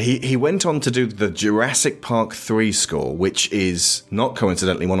 He went on to do the Jurassic Park 3 score, which is, not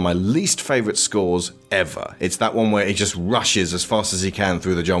coincidentally, one of my least favourite scores ever. It's that one where he just rushes as fast as he can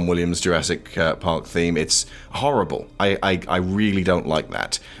through the John Williams Jurassic Park theme. It's horrible. I really don't like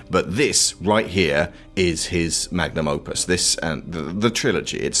that. But this, right here, is his magnum opus. This and the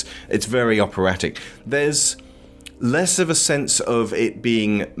trilogy. It's very operatic. There's less of a sense of it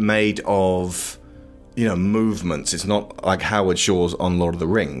being made of movements. It's not like Howard Shore's on Lord of the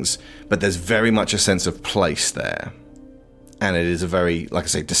Rings, but there's very much a sense of place there. And it is a very, like I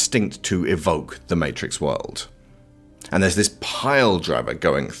say, distinct to evoke the Matrix world. And there's this pile driver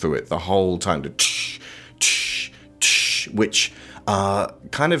going through it the whole time, which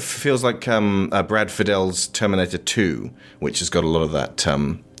kind of feels like Brad Fiddel's Terminator 2, which has got a lot of that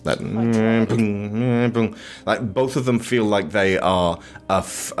like both of them feel like they are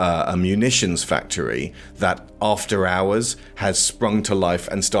a munitions factory that after hours has sprung to life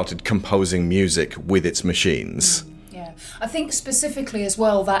and started composing music with its machines. Yeah, I think specifically as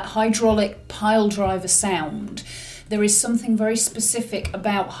well, that hydraulic pile driver sound, there is something very specific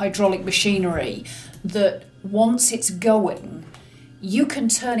about hydraulic machinery that once it's going, you can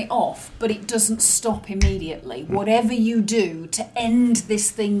turn it off, but it doesn't stop immediately. Whatever you do to end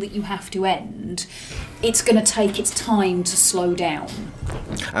this thing that you have to end, it's going to take its time to slow down.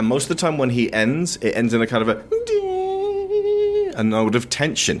 And most of the time when he ends, it ends in a kind of a note of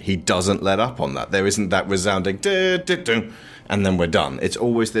tension. He doesn't let up on that. There isn't that resounding and then we're done. It's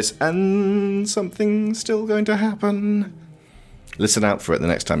always this, and something's still going to happen. Listen out for it the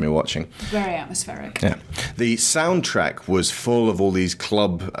next time you're watching. Very atmospheric. Yeah. The soundtrack was full of all these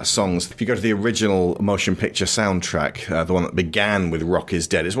club songs. If you go to the original motion picture soundtrack, the one that began with Rock is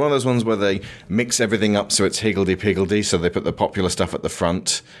Dead, it's one of those ones where they mix everything up so it's higgledy-piggledy, so they put the popular stuff at the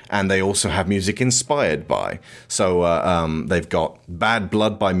front, and they also have music inspired by. So they've got Bad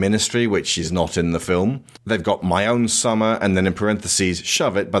Blood by Ministry, which is not in the film. They've got My Own Summer, and then in parentheses,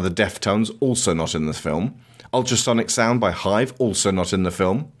 Shove It by the Deftones, also not in the film. Ultrasonic Sound by Hive, also not in the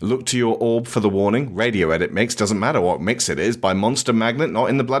film. Look to Your Orb for the Warning, radio edit mix, doesn't matter what mix it is, by Monster Magnet, not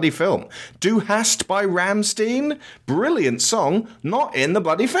in the bloody film. Du Hast by Rammstein, brilliant song, not in the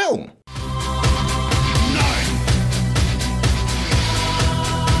bloody film.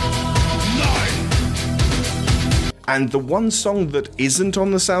 And the one song that isn't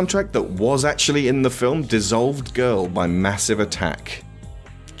on the soundtrack that was actually in the film, Dissolved Girl by Massive Attack.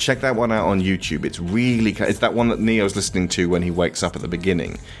 Check that one out on YouTube. It's that one that Neo's listening to when he wakes up at the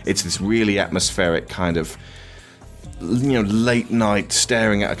beginning. It's this really atmospheric kind of, late night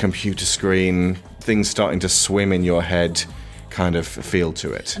staring at a computer screen, things starting to swim in your head kind of feel to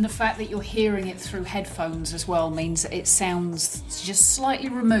it. And the fact that you're hearing it through headphones as well means that it sounds just slightly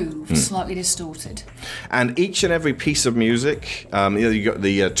removed, slightly distorted. And each and every piece of music, you got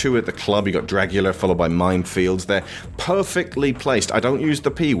the two at the club, you got Dragula followed by Minefields, they're perfectly placed. I don't use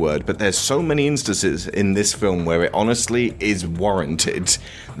the P word, but there's so many instances in this film where it honestly is warranted.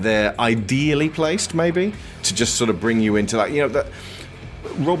 They're ideally placed, maybe, to just sort of bring you into that,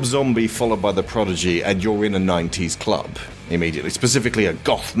 Rob Zombie followed by The Prodigy, and you're in a 90s club immediately, specifically a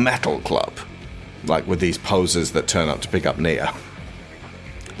goth metal club, like with these posers that turn up to pick up Neo.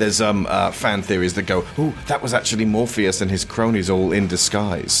 There's fan theories that go, "Ooh, that was actually Morpheus and his cronies all in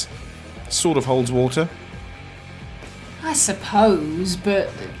disguise." Sort of holds water. I suppose, but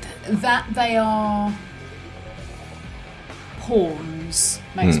that they are pawns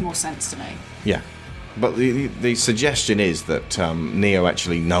makes more sense to me. Yeah. But the suggestion is that Neo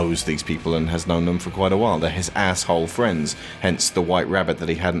actually knows these people and has known them for quite a while. They're his asshole friends, hence the white rabbit that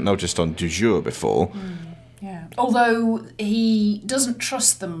he hadn't noticed on Du Jour before. Yeah. Although he doesn't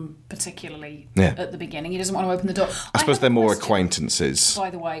trust them particularly at the beginning. He doesn't want to open the door. I suppose they're more acquaintances. By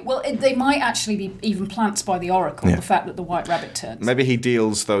the way. Well, they might actually be even plants by the Oracle, the fact that the white rabbit turns. Maybe he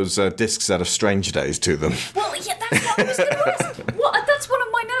deals those discs out of Stranger Days to them. Well, yeah, that's what I was going to ask. That's one of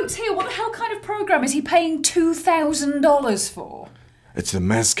my notes here. What the hell kind of program is he paying $2,000 for? It's the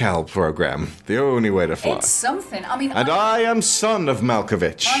Mezcal program. The only way to fly. It's something. I mean, I am son of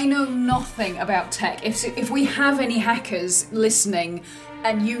Malkovich. I know nothing about tech. If we have any hackers listening,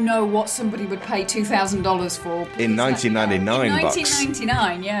 and you know what somebody would pay $2,000 for in 1999 bucks.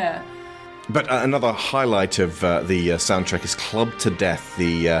 1999, yeah. But another highlight of the soundtrack is Club to Death,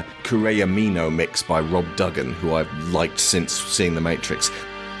 the Kureyamino mix by Rob Duggan, who I've liked since seeing The Matrix.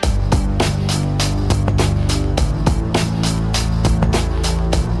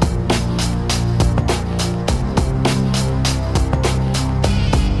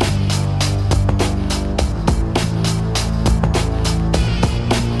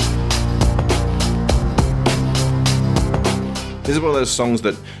 This is one of those songs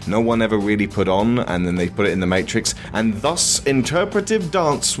that no one ever really put on, and then they put it in The Matrix, and thus interpretive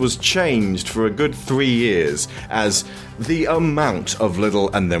dance was changed for a good 3 years as the amount of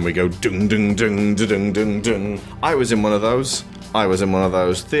little, and then we go dung dung dung dung dung dung. I was in one of those.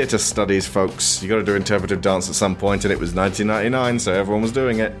 Theatre studies, folks. You got to do interpretive dance at some point, and it was 1999, so everyone was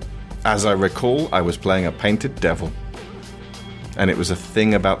doing it. As I recall, I was playing a painted devil, and it was a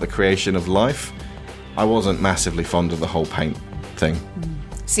thing about the creation of life. I wasn't massively fond of the whole paint thing.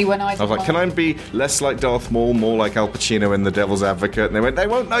 See, when I was like, can I be less like Darth Maul, more like Al Pacino in The Devil's Advocate? And they went, they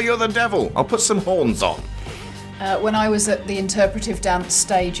won't know you're the devil. I'll put some horns on. When I was at the interpretive dance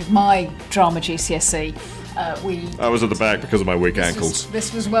stage of my drama GCSE, I was at the back because of my weak ankles.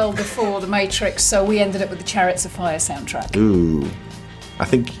 This was well before The Matrix, so we ended up with the Chariots of Fire soundtrack. Ooh. I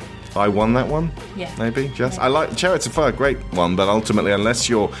think I won that one. Yeah. Maybe, Jess. Yeah. I like Chariots of Fire, great one, but ultimately, unless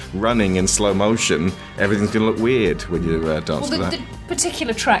you're running in slow motion, everything's going to look weird when you dance to that. The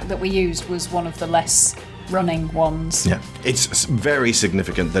particular track that we used was one of the less running ones. Yeah, it's very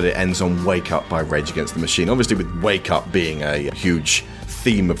significant that it ends on Wake Up by Rage Against the Machine. Obviously, with Wake Up being a huge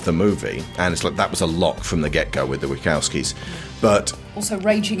theme of the movie, and it's like that was a lock from the get-go with the Wachowskis. But also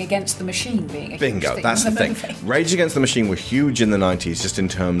Raging Against the Machine being a bingo, huge thing that's the thing. movie. Rage Against the Machine were huge in the 90s, just in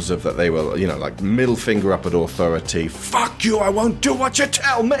terms of that they were, like middle finger up at authority. Fuck you, I won't do what you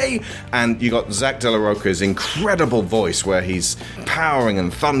tell me! And you got Zach De La Rocha's incredible voice where he's powering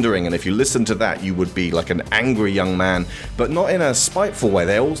and thundering, and if you listen to that, you would be like an angry young man, but not in a spiteful way.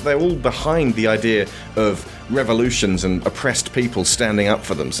 They're all behind the idea of revolutions and oppressed people standing up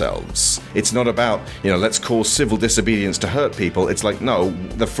for themselves. It's not about, let's cause civil disobedience to hurt people. It's like, no,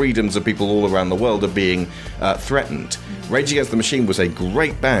 the freedoms of people all around the world are being threatened. Rage Against the Machine was a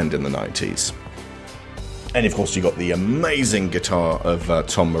great band in the 90s. And of course you got the amazing guitar of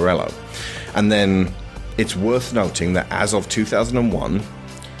Tom Morello. And then it's worth noting that as of 2001,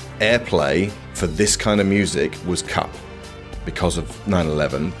 airplay for this kind of music was cut. Because of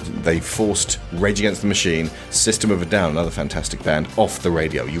 9/11, they forced Rage Against the Machine, System of a Down, another fantastic band, off the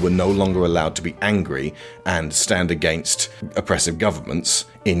radio. You were no longer allowed to be angry and stand against oppressive governments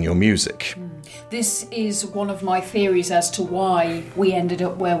in your music. This is one of my theories as to why we ended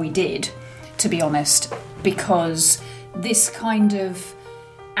up where we did, to be honest, because this kind of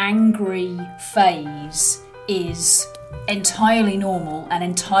angry phase is entirely normal and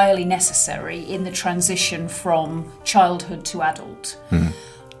entirely necessary in the transition from childhood to adult.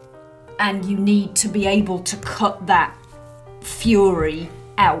 And you need to be able to cut that fury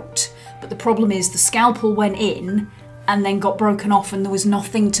out. But the problem is the scalpel went in and then got broken off, and there was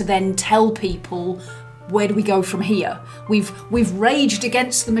nothing to then tell people, where do we go from here? We've raged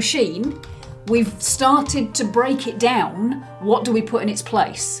against the machine, we've started to break it down, what do we put in its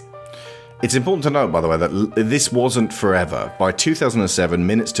place? It's important to note, by the way, that this wasn't forever. By 2007,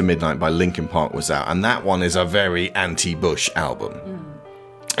 Minutes to Midnight by Linkin Park was out, and that one is a very anti-Bush album.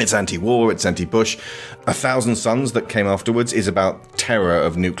 It's anti-war, it's anti-Bush. 1,000 Suns that came afterwards is about terror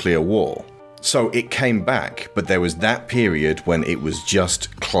of nuclear war. So it came back, but there was that period when it was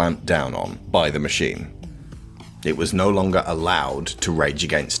just clamped down on by the machine. It was no longer allowed to rage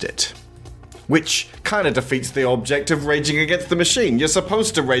against it. Which kind of defeats the object of raging against the machine. You're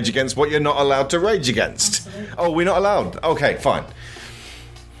supposed to rage against what you're not allowed to rage against. Absolutely. Oh, we're not allowed? Okay, fine.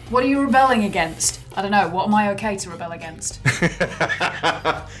 What are you rebelling against? I don't know. What am I okay to rebel against?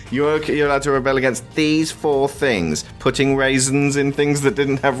 You're allowed to rebel against these 4 things. Putting raisins in things that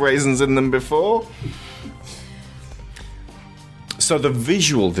didn't have raisins in them before. So the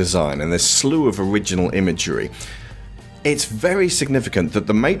visual design and this slew of original imagery, it's very significant that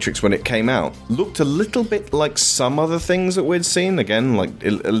The Matrix, when it came out, looked a little bit like some other things that we'd seen. Again, like a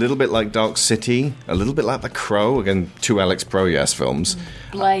little bit like Dark City, a little bit like The Crow. Again, 2 Alex Proyas films.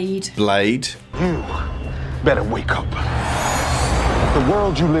 Blade. You better wake up. The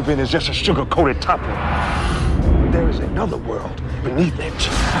world you live in is just a sugar-coated topping. There is another world beneath it.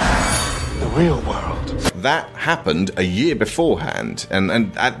 The real world. That happened a year beforehand,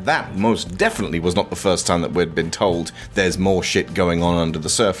 and that most definitely was not the first time that we'd been told there's more shit going on under the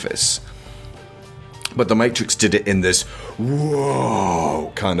surface. But The Matrix did it in this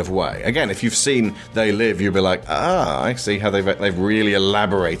whoa kind of way. Again, if you've seen They Live, you'll be like, I see how they've really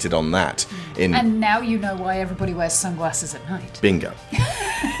elaborated on that. And now you know why everybody wears sunglasses at night. Bingo.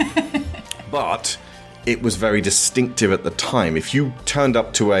 But it was very distinctive at the time. If you turned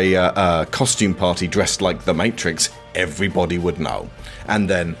up to a costume party dressed like The Matrix, everybody would know. And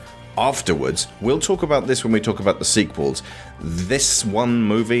then afterwards, we'll talk about this when we talk about the sequels, this one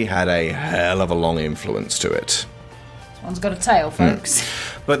movie had a hell of a long influence to it. This one's got a tail, folks.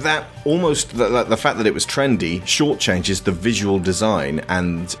 But that almost, the fact that it was trendy, shortchanges the visual design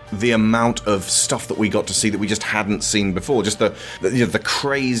and the amount of stuff that we got to see that we just hadn't seen before. Just the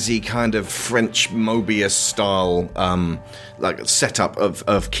crazy kind of French Mobius style setup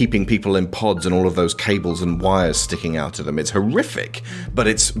of keeping people in pods and all of those cables and wires sticking out of them. It's horrific, but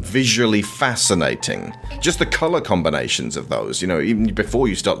it's visually fascinating. Just the color combinations of those, even before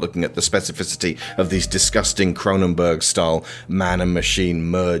you start looking at the specificity of these disgusting Cronenberg style man and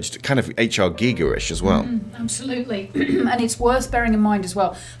machine merged, kind of H.R. Giger-ish as well. Absolutely. And it's worth bearing in mind as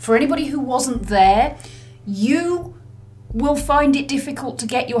well, for anybody who wasn't there, you will find it difficult to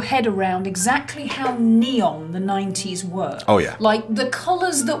get your head around exactly how neon the 90s were. Oh, yeah. Like, the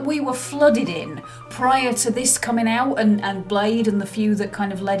colours that we were flooded in prior to this coming out, and Blade and the few that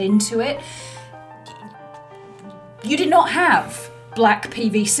kind of led into it, you did not have black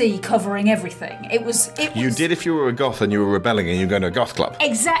PVC covering everything. It was. You did if you were a goth and you were rebelling and you were going to a goth club.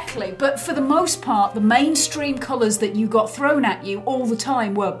 Exactly, but for the most part, the mainstream colours that you got thrown at you all the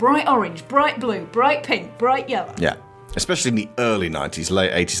time were bright orange, bright blue, bright pink, bright yellow. Yeah. Especially in the early 90s,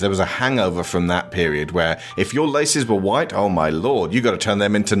 late 80s, there was a hangover from that period where if your laces were white, oh my lord, you got to turn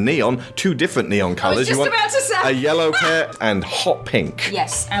them into neon, 2 different neon colours. I was just about to say. A yellow pair and hot pink.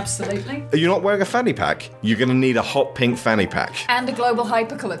 Yes, absolutely. Are you not wearing a fanny pack? You're going to need a hot pink fanny pack. And a Global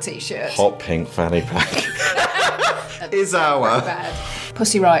Hypercolour t-shirt. Hot pink fanny pack. Is our... Bad.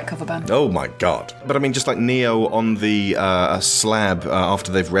 Pussy Riot cover band. Oh my god. But I mean, just like Neo on the slab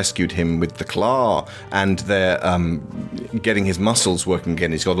after they've rescued him with the claw and they're getting his muscles working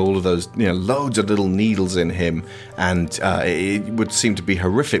again. He's got all of those, loads of little needles in him, and it would seem to be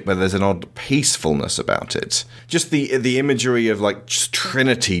horrific, but there's an odd peacefulness about it. Just the imagery of like just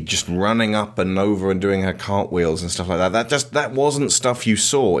Trinity just running up and over and doing her cartwheels and stuff like that. That wasn't stuff you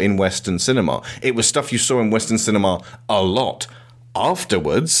saw in Western cinema. It was stuff you saw in Western cinema a lot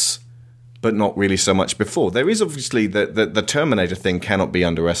afterwards, but not really so much before. There is obviously the Terminator thing cannot be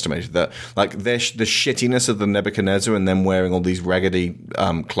underestimated. That like the shittiness of the Nebuchadnezzar and them wearing all these raggedy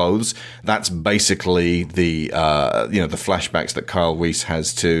clothes. That's basically the flashbacks that Kyle Reese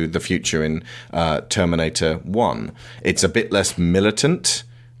has to the future in Terminator 1. It's a bit less militant,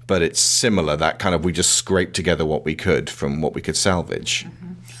 but it's similar. That kind of we just scraped together what we could from what we could salvage. Mm-hmm.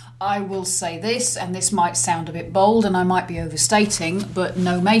 I will say this, and this might sound a bit bold and I might be overstating, but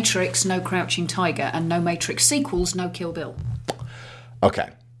no Matrix, no Crouching Tiger, and no Matrix sequels, no Kill Bill. Okay.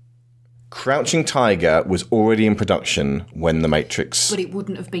 Crouching Tiger was already in production when The Matrix... But it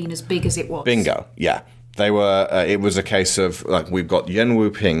wouldn't have been as big as it was. Bingo, yeah. They were. It was a case of like we've got Yuen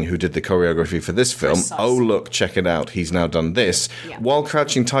Woo-ping who did the choreography for this film. Precisely. Oh look, check it out! He's now done this. Yeah. While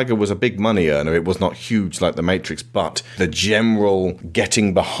Crouching Tiger was a big money earner, it was not huge like The Matrix, but the general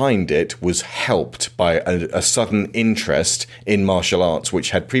getting behind it was helped by a sudden interest in martial arts,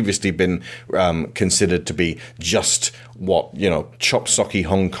 which had previously been considered to be just what chop socky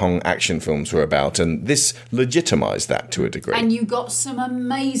Hong Kong action films were about, and this legitimized that to a degree. And you got some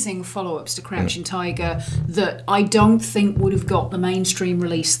amazing follow-ups to Crouching Tiger that I don't think would have got the mainstream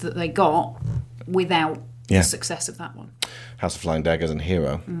release that they got without the success of that one. House of Flying Daggers and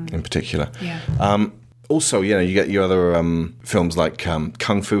Hero in particular. Yeah. Also, you get your other films like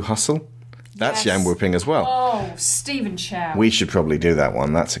Kung Fu Hustle. That's Yuen Woo-ping as well. Oh, Stephen Chow. We should probably do that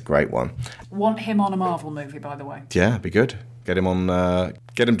one. That's a great one. Want him on a Marvel movie, by the way. Yeah, be good. Get him on.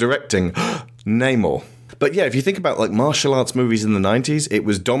 Get him directing Namor. But yeah, if you think about like martial arts movies in the 90s, it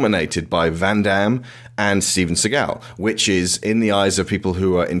was dominated by Van Damme and Steven Seagal, which is, in the eyes of people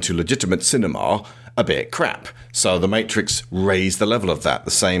who are into legitimate cinema, a bit crap. So The Matrix raised the level of that,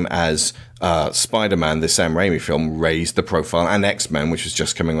 the same as Spider-Man, the Sam Raimi film, raised the profile, and X-Men, which was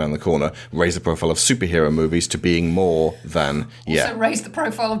just coming around the corner, raised the profile of superhero movies to being more than, Also raised the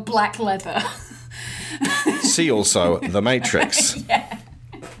profile of black leather. See also The Matrix. Yeah.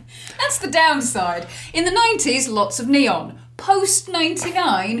 That's the downside. In the 90s, lots of neon.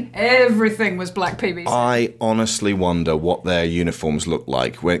 Post-99, everything was black PVC. I honestly wonder what their uniforms look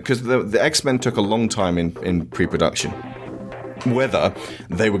like, because the X-Men took a long time in pre-production. Whether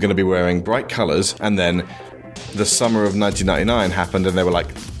they were going to be wearing bright colours, and then the summer of 1999 happened and they were like,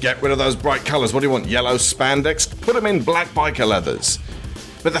 get rid of those bright colours, what do you want, yellow spandex? Put them in black biker leathers.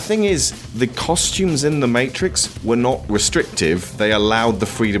 But the thing is, the costumes in The Matrix were not restrictive. They allowed the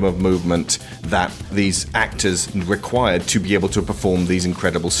freedom of movement that these actors required to be able to perform these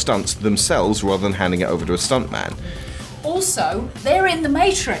incredible stunts themselves rather than handing it over to a stuntman. Also, they're in The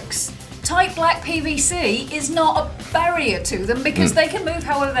Matrix. Tight black PVC is not a barrier to them because they can move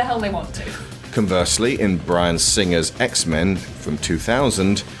however the hell they want to. Conversely, in Bryan Singer's X-Men from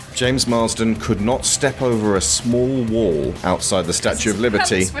 2000, James Marsden could not step over a small wall outside the Statue of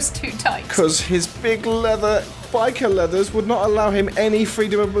Liberty His pants was too tight. because his big leather biker leathers would not allow him any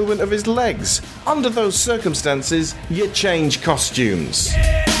freedom of movement of his legs. Under those circumstances, you change costumes.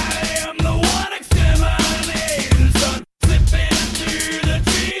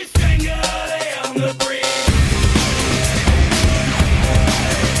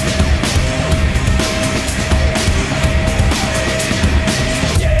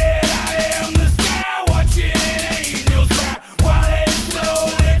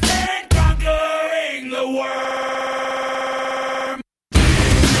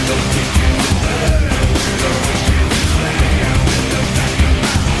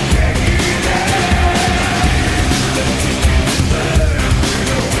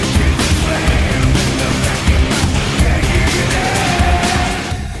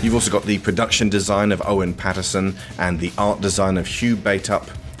 You've also got the production design of Owen Patterson and the art design of Hugh Batup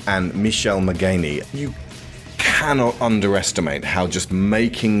and Michelle Maganey. You cannot underestimate how just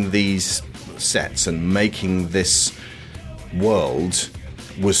making these sets and making this world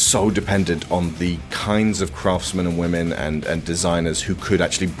was so dependent on the kinds of craftsmen and women and designers who could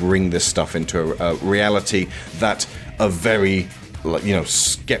actually bring this stuff into a reality that a very,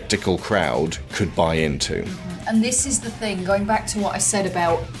 skeptical crowd could buy into. And this is the thing, going back to what I said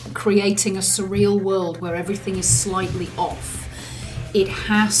about creating a surreal world where everything is slightly off, it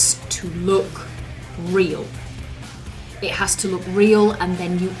has to look real. It has to look real, and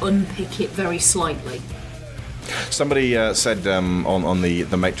then you unpick it very slightly. Somebody said on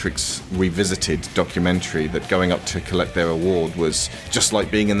the Matrix Revisited documentary that going up to collect their award was just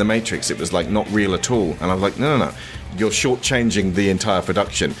like being in the Matrix. It was like not real at all. And I was like, no. You're shortchanging the entire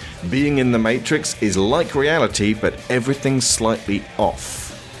production. Being in the Matrix is like reality, but everything's slightly off.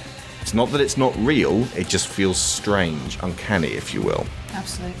 It's not that it's not real, it just feels strange, uncanny, if you will.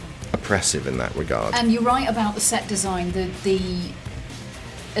 Absolutely. Oppressive in that regard. And you're right about the set design, the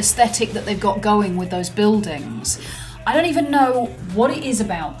aesthetic that they've got going with those buildings. I don't even know what it is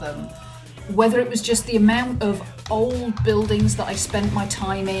about them. Whether it was just the amount of old buildings that I spent my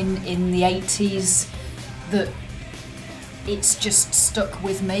time in the 80s, that it's just stuck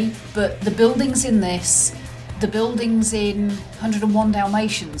with me. But the buildings in this, the buildings in 101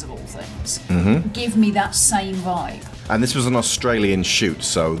 Dalmatians of all things, give me that same vibe. And this was an Australian shoot,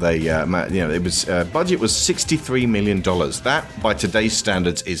 so they, it was budget was $63 million. That, by today's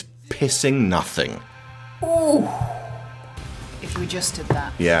standards, is pissing nothing. Ooh, if you adjusted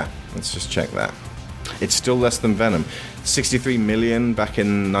that. Yeah, let's just check that. It's still less than Venom. 63 million back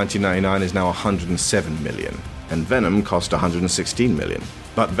in 1999 is now 107 million, and Venom cost 116 million.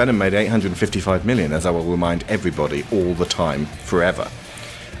 But Venom made 855 million, as I will remind everybody all the time, forever.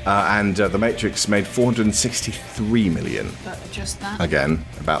 And The Matrix made 463 million. But just that. Again,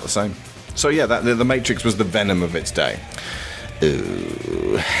 about the same. So yeah, The Matrix was the Venom of its day.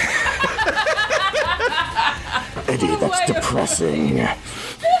 Ooh. Eddie, that's depressing.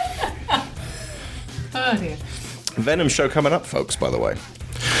 Oh dear. Venom show coming up, folks, by the way.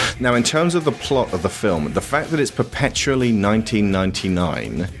 Now, in terms of the plot of the film, the fact that it's perpetually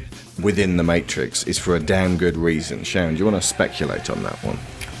 1999 within The Matrix is for a damn good reason. Sharon, do you want to speculate on that one?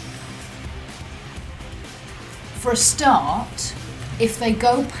 For a start, if they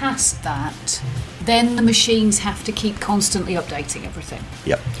go past that, then the machines have to keep constantly updating everything.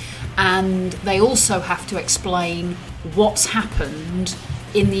 Yep. And they also have to explain what's happened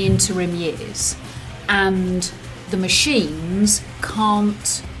in the interim years. And the machines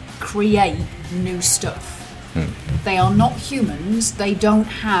can't create new stuff. They are not humans. They don't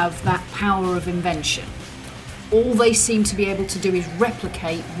have that power of invention. All they seem to be able to do is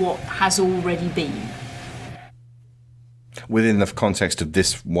replicate what has already been. Within the context of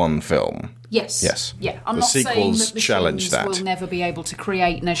this one film. Yes. Yeah. I'm The not saying sequels that challenge machines that. will never be able to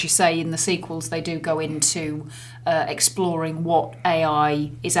create, and as you say, in the sequels they do go into exploring what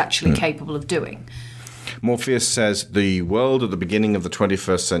AI is actually capable of doing. Morpheus says, the world at the beginning of the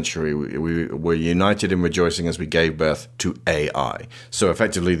 21st century, we were united in rejoicing as we gave birth to AI. So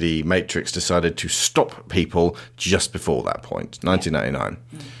effectively the Matrix decided to stop people just before that point, 1999.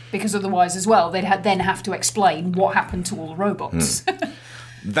 Because otherwise as well, they'd then have to explain what happened to all the robots.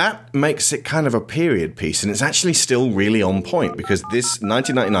 That makes it kind of a period piece, and it's actually still really on point, because this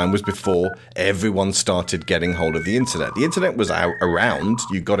 1999 was before everyone started getting hold of the internet. The internet was around.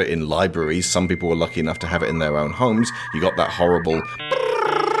 You got it in libraries. Some people were lucky enough to have it in their own homes. You got that horrible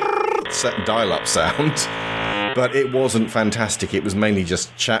dial-up sound. But it wasn't fantastic. It was mainly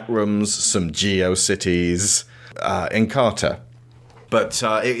just chat rooms, some GeoCities, Encarta. But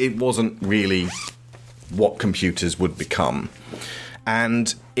it wasn't really what computers would become.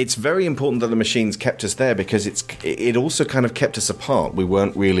 And it's very important that the machines kept us there, because it also kind of kept us apart. We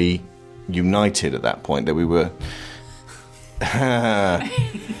weren't really united at that point. That we were...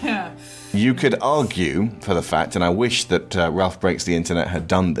 You could argue for the fact, and I wish that Ralph Breaks the Internet had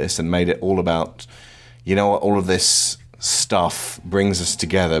done this and made it all about, all of this stuff brings us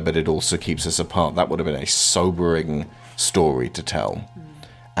together, but it also keeps us apart. That would have been a sobering story to tell.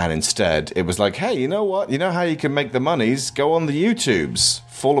 And instead, it was like, hey, you know what? You know how you can make the monies? Go on the YouTubes,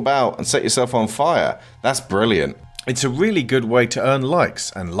 fall about and set yourself on fire. That's brilliant. It's a really good way to earn likes,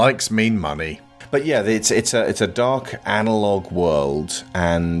 and likes mean money. But yeah, it's a dark analog world,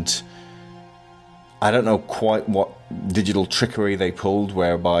 and I don't know quite what digital trickery they pulled,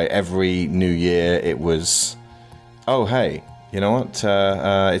 whereby every new year it was, oh, hey, you know what?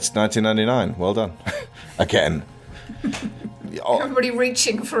 It's 1999. Well done. Again. Everybody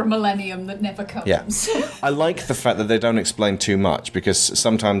reaching for a millennium that never comes. Yeah. I like the fact that they don't explain too much, because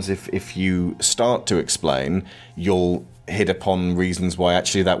sometimes if you start to explain, you'll hit upon reasons why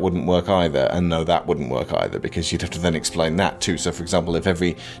actually that wouldn't work either, and no, that wouldn't work either, because you'd have to then explain that too. So, for example, if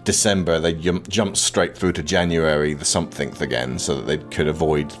every December they jump straight through to January the something again, so that they could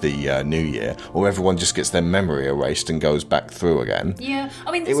avoid the New Year, or everyone just gets their memory erased and goes back through again. Yeah,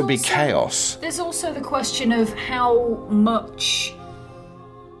 I mean, it would be chaos. There's also the question of how much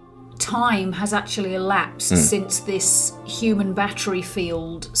time has actually elapsed since this human battery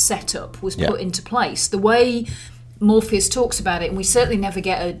field setup was put into place. The way Morpheus talks about it, and we certainly never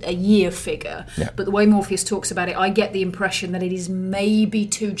get a year figure, but the way Morpheus talks about it, I get the impression that it is maybe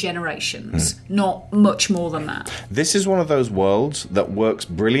 2 generations, not much more than that. This is one of those worlds that works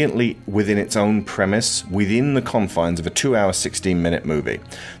brilliantly within its own premise, within the confines of a 2-hour, 16-minute movie.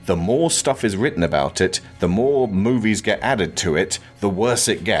 The more stuff is written about it, the more movies get added to it, the worse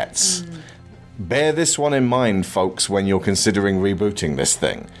it gets. Bear this one in mind, folks, when you're considering rebooting this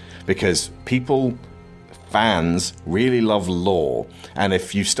thing, because fans really love lore, and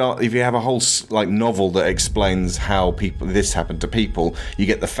if you have a whole novel that explains how this happened to people, you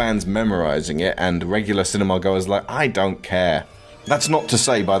get the fans memorizing it, and regular cinema goers like, I don't care. That's not to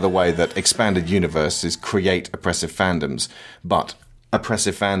say, by the way, that expanded universes create oppressive fandoms, but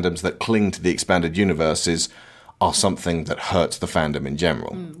oppressive fandoms that cling to the expanded universes are something that hurts the fandom in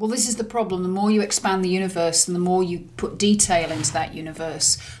general. Well, this is the problem. The more you expand the universe and the more you put detail into that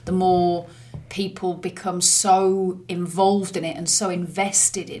universe, the more people become so involved in it and so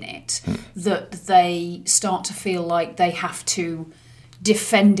invested in it that they start to feel like they have to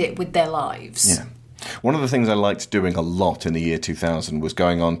defend it with their lives. Yeah. One of the things I liked doing a lot in the year 2000 was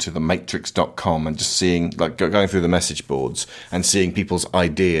going on to thematrix.com and just seeing, going through the message boards and seeing people's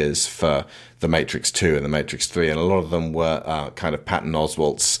ideas for The Matrix 2 and The Matrix 3, and a lot of them were kind of Patton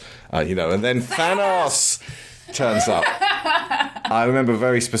Oswalt's, and then Thanos turns up. I remember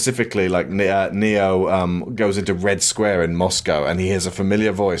very specifically, Neo goes into Red Square in Moscow, and he hears a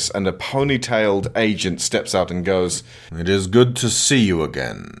familiar voice, and a ponytailed agent steps out and goes, "It is good to see you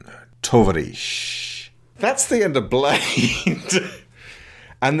again, Tovarish." That's the end of Blade.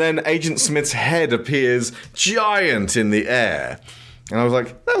 And then Agent Smith's head appears giant in the air. And I was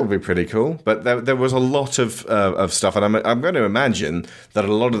like, that would be pretty cool. But there was a lot of stuff. And I'm going to imagine that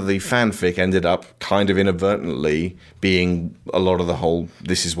a lot of the fanfic ended up kind of inadvertently being a lot of the whole,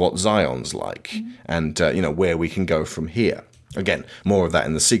 this is what Zion's like. And, where we can go from here. Again, more of that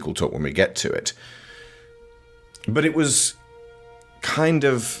in the sequel talk when we get to it. But it was kind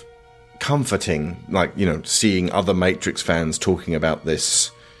of comforting, seeing other Matrix fans talking about this,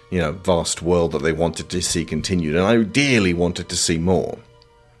 vast world that they wanted to see continued, and I ideally wanted to see more.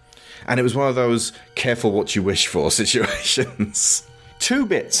 And it was one of those careful what you wish for situations. 2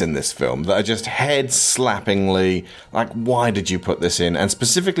 bits in this film that are just head-slappingly, why did you put this in? And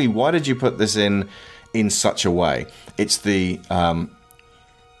specifically, why did you put this in such a way? It's the,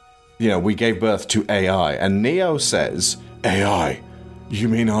 we gave birth to AI, and Neo says, AI? You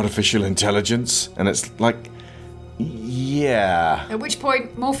mean artificial intelligence? And it's like, yeah. At which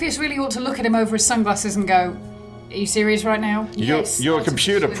point, Morpheus really ought to look at him over his sunglasses and go, are you serious right now? You're a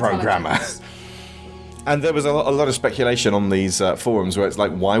computer programmer. And there was a lot of speculation on these forums where it's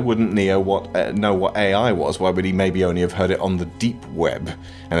like, why wouldn't Neo know what AI was? Why would he maybe only have heard it on the deep web?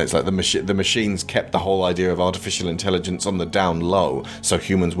 And it's like the machines kept the whole idea of artificial intelligence on the down low, so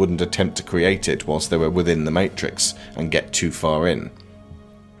humans wouldn't attempt to create it whilst they were within the Matrix and get too far in.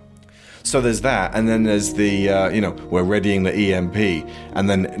 So there's that, and then there's the, we're readying the EMP, and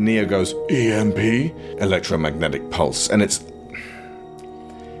then Neo goes, EMP? Electromagnetic pulse, and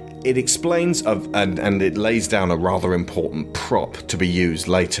it explains and it lays down a rather important prop to be used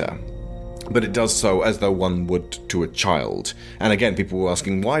later. But it does so as though one would to a child. And again, people were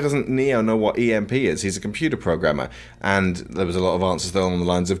asking, why doesn't Neo know what EMP is? He's a computer programmer. And there was a lot of answers there on the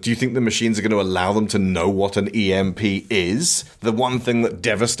lines of, do you think the machines are going to allow them to know what an EMP is? The one thing that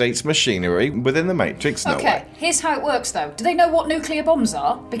devastates machinery within the Matrix? No way. Here's how it works, though. Do they know what nuclear bombs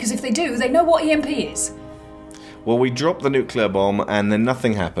are? Because if they do, they know what EMP is. Well, we dropped the nuclear bomb, and then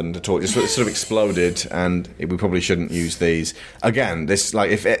nothing happened at all. It just sort of exploded, and we probably shouldn't use these. Again, this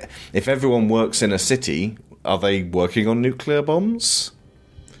if everyone works in a city, are they working on nuclear bombs?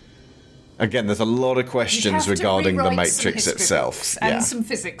 Again, there's a lot of questions regarding the Matrix itself. And some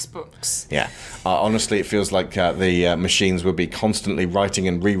physics books. Yeah. Honestly, it feels like the machines would be constantly writing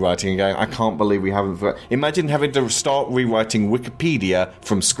and rewriting and going, I can't believe we haven't... Imagine having to start rewriting Wikipedia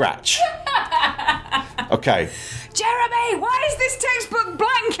from scratch. Okay. Jeremy, why is this textbook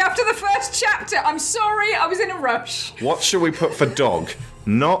blank after the first chapter? I'm sorry, I was in a rush. What should we put for dog?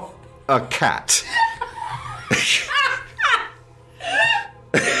 Not a cat.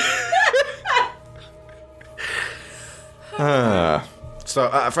 So,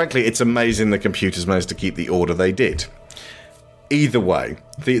 frankly, it's amazing the computers managed to keep the order they did. Either way,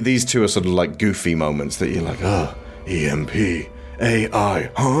 these two are sort of like goofy moments that you're like, oh, EMP,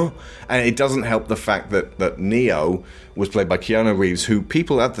 AI, huh? And it doesn't help the fact that Neo was played by Keanu Reeves, who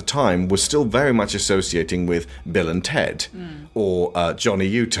people at the time were still very much associating with Bill and Ted, or Johnny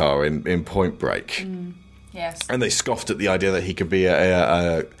Utah in Point Break. Yes. And they scoffed at the idea that he could be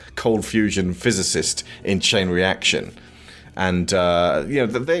a cold fusion physicist in Chain Reaction. And,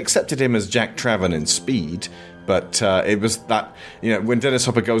 they accepted him as Jack Traven in Speed, but it was that, when Dennis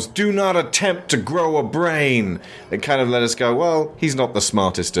Hopper goes, do not attempt to grow a brain, it kind of let us go, well, he's not the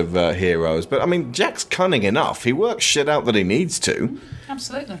smartest of heroes. But, I mean, Jack's cunning enough. He works shit out that he needs to.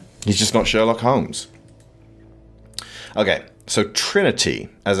 Absolutely. He's just not Sherlock Holmes. Okay, so Trinity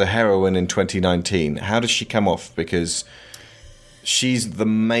as a heroine in 2019, how does she come off? Because she's the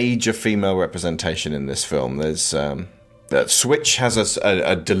major female representation in this film. There's... Switch has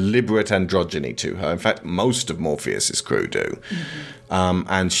a deliberate androgyny to her. In fact, most of Morpheus's crew do.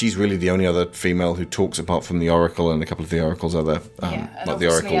 And she's really the only other female who talks apart from the Oracle and a couple of the Oracle's other... not the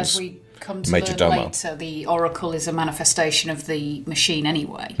Oracle's as we come to major learn domo. later, the Oracle is a manifestation of the machine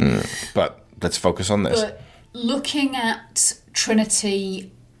anyway. But let's focus on this. But looking at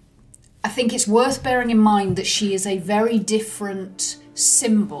Trinity, I think it's worth bearing in mind that she is a very different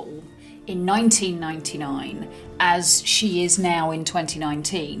symbol in 1999 as she is now in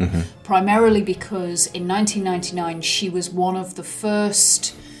 2019, primarily because in 1999 she was one of the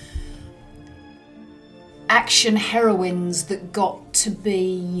first action heroines that got to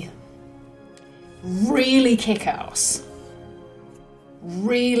be really kick-ass,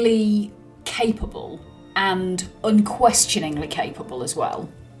 really capable, and unquestioningly capable as well.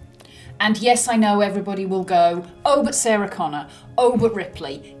 And yes, I know everybody will go, oh, but Sarah Connor, oh, but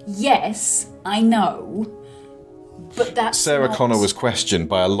Ripley. Yes, I know, but that's Sarah not... Connor was questioned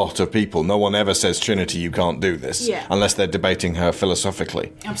by a lot of people. No one ever says, Trinity, you can't do this, unless they're debating her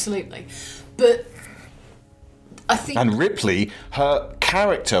philosophically. Absolutely. But I think... And Ripley, her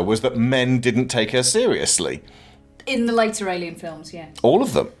character was that men didn't take her seriously. In the later Alien films, yeah. All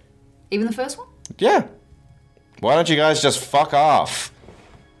of them. Even the first one? Yeah. Why don't you guys just fuck off?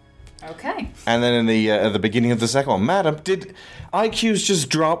 Okay. And then in the at the beginning of the second one, Madam, did IQs just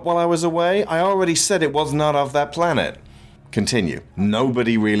drop while I was away? I already said it was not of that planet. Continue.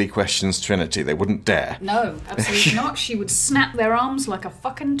 Nobody really questions Trinity. They wouldn't dare. No, absolutely not. She would snap their arms like a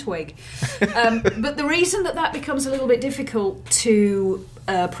fucking twig. But the reason that becomes a little bit difficult to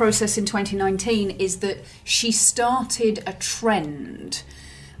process in 2019 is that she started a trend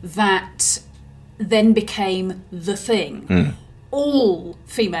that then became the thing. All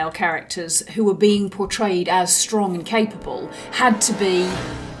female characters who were being portrayed as strong and capable had to be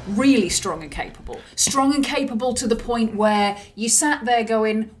really strong and capable. Strong and capable to the point where you sat there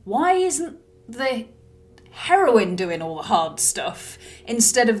going, why isn't the heroine doing all the hard stuff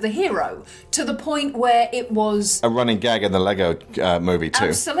instead of the hero? To the point where it was... a running gag in the Lego movie too.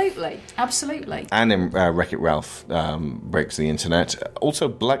 Absolutely, absolutely. And in Wreck-It Ralph Breaks the Internet. Also,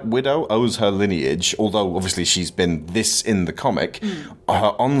 Black Widow owes her lineage, although obviously she's been this in the comic.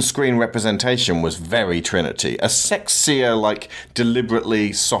 Her on-screen representation was very Trinity. A sexier, like,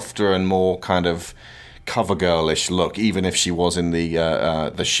 deliberately softer and more kind of covergirlish look, even if she was in the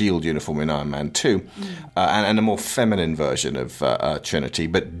S.H.I.E.L.D. uniform in Iron Man 2, and a more feminine version of Trinity,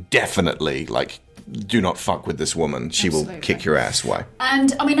 but definitely, like, do not fuck with this woman. She will kick your ass. Why?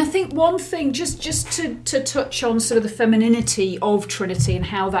 And, I mean, I think one thing, just to touch on sort of the femininity of Trinity and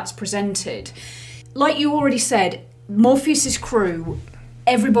how that's presented, like you already said, Morpheus's crew,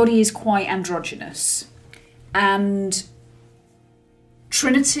 everybody is quite androgynous, and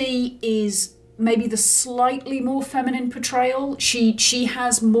Trinity is maybe the slightly more feminine portrayal. She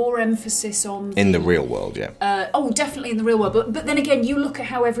has more emphasis on... in the real world, yeah. Definitely in the real world. But then again, you look at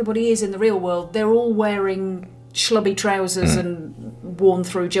how everybody is in the real world. They're all wearing schlubby trousers and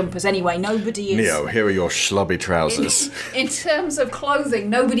worn-through jumpers anyway. Nobody is... Neo, here are your schlubby trousers. In terms of clothing,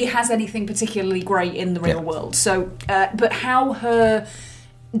 nobody has anything particularly great in the real world. So, but how her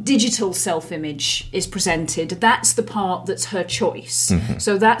digital self-image is presented, that's the part that's her choice.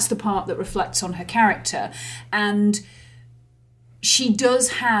 So that's the part that reflects on her character. And she does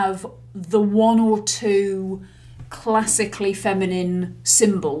have the one or two classically feminine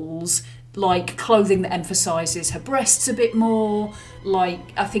symbols like clothing that emphasises her breasts a bit more, like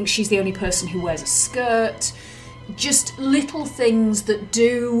I think she's the only person who wears a skirt. Just little things that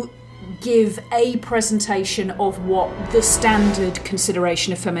do give a presentation of what the standard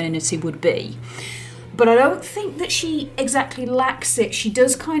consideration of femininity would be. But I don't think that she exactly lacks it. She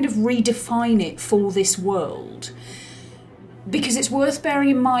does kind of redefine it for this world. Because it's worth bearing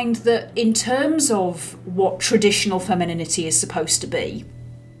in mind that in terms of what traditional femininity is supposed to be,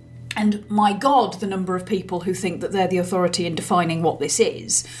 and my God, the number of people who think that they're the authority in defining what this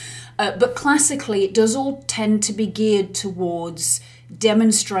is, but classically it does all tend to be geared towards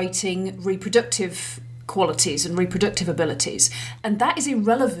demonstrating reproductive qualities and reproductive abilities, and that is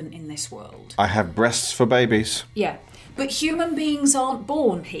irrelevant in this world. I have breasts for babies. Yeah, but human beings aren't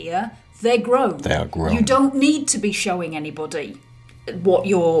born here, they're grown. They are grown. You don't need to be showing anybody what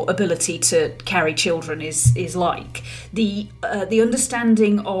your ability to carry children is like. The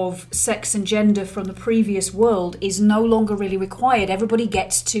understanding of sex and gender from the previous world is no longer really required. Everybody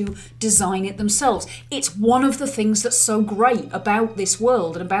gets to design it themselves. It's one of the things that's so great about this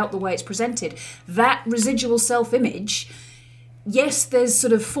world and about the way it's presented. That residual self-image, yes, there's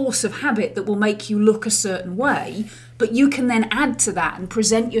sort of force of habit that will make you look a certain way, but you can then add to that and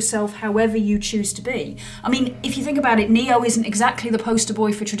present yourself however you choose to be. I mean, if you think about it, Neo isn't exactly the poster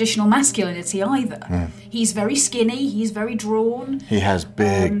boy for traditional masculinity either. He's very skinny, he's very drawn. He has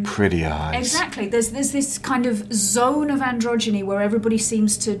big, pretty eyes. Exactly. There's this kind of zone of androgyny where everybody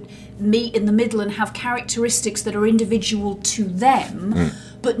seems to meet in the middle and have characteristics that are individual to them,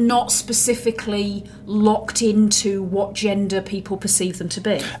 but not specifically locked into what gender people perceive them to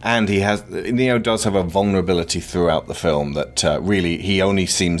be. And Neo does have a vulnerability throughout the film that really he only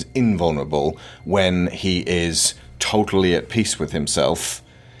seems invulnerable when he is totally at peace with himself,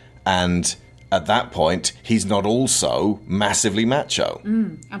 and at that point he's not also massively macho.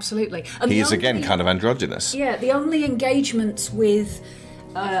 Absolutely. And he is again kind of androgynous. Yeah, the only engagements with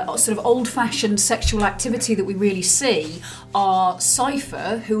sort of old-fashioned sexual activity that we really see are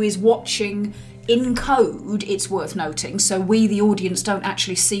Cypher, who is watching in code, it's worth noting, so we, the audience, don't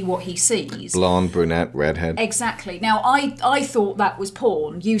actually see what he sees. Blonde, brunette, redhead. Exactly. Now, I thought that was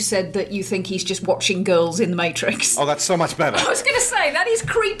porn. You said that you think he's just watching girls in the Matrix. Oh, that's so much better. I was going to say, that is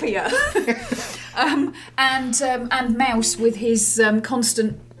creepier. And Mouse with his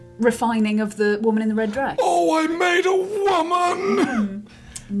constant refining of the woman in the red dress. Oh, I made a woman!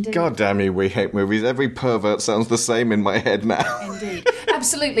 Indeed. God damn you, we hate movies. Every pervert sounds the same in my head now. Indeed.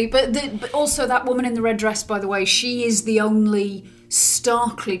 Absolutely. But also that woman in the red dress, by the way, she is the only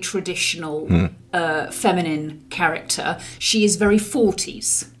starkly traditional feminine character. She is very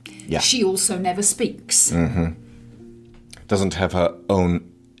 40s. Yeah. She also never speaks. Doesn't have her own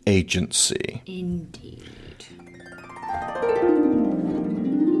agency. Indeed.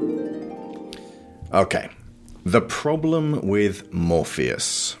 Okay. The problem with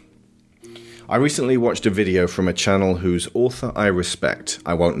Morpheus. I recently watched a video from a channel whose author I respect.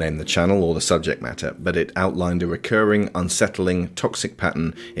 I won't name the channel or the subject matter, but it outlined a recurring, unsettling, toxic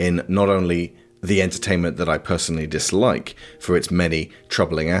pattern in not only the entertainment that I personally dislike for its many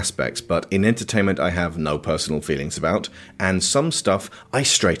troubling aspects, but in entertainment I have no personal feelings about, and some stuff I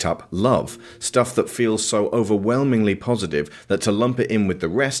straight up love. Stuff that feels so overwhelmingly positive that to lump it in with the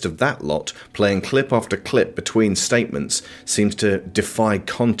rest of that lot, playing clip after clip between statements, seems to defy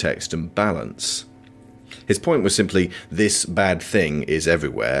context and balance. His point was simply, this bad thing is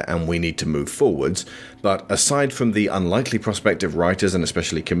everywhere and we need to move forwards, but aside from the unlikely prospect of writers and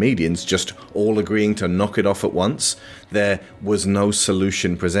especially comedians just all agreeing to knock it off at once, there was no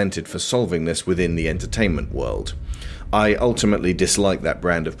solution presented for solving this within the entertainment world. I ultimately dislike that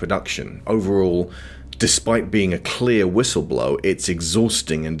brand of production. Overall, despite being a clear whistleblow, it's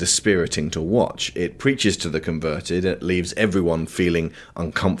exhausting and dispiriting to watch. It preaches to the converted, it leaves everyone feeling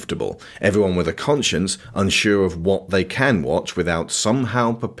uncomfortable. Everyone with a conscience unsure of what they can watch without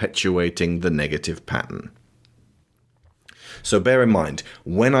somehow perpetuating the negative pattern. So bear in mind,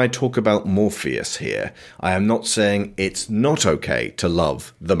 when I talk about Morpheus here, I am not saying it's not okay to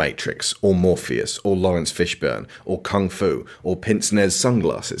love The Matrix, or Morpheus, or Lawrence Fishburne, or Kung Fu, or pince-nez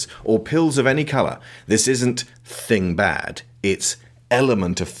sunglasses, or pills of any colour. This isn't thing bad, it's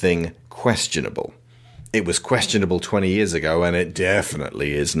element of thing questionable. It was questionable 20 years ago, and it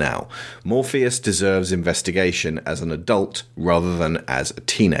definitely is now. Morpheus deserves investigation as an adult rather than as a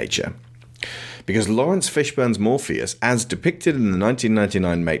teenager. Because Lawrence Fishburne's Morpheus, as depicted in the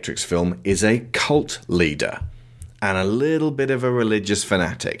 1999 Matrix film, is a cult leader and a little bit of a religious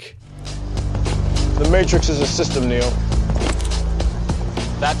fanatic. The Matrix is a system, Neo.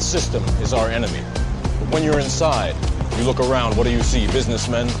 That system is our enemy. But when you're inside, You look around, what do you see?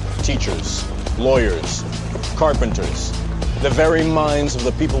 Businessmen, teachers, lawyers, carpenters, the very minds of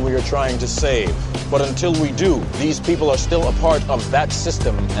the people we are trying to save. But until we do, these people are still a part of that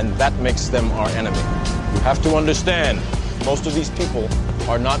system, and that makes them our enemy. You have to understand, most of these people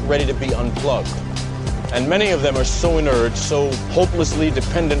are not ready to be unplugged. And many of them are so inert, so hopelessly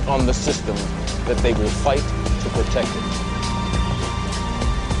dependent on the system, that they will fight to protect it.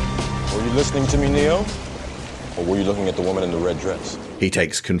 Were you listening to me, Neo? Or were you looking at the woman in the red dress? He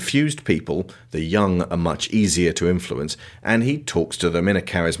takes confused people, the young are much easier to influence, and he talks to them in a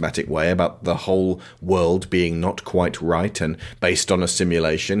charismatic way about the whole world being not quite right and based on a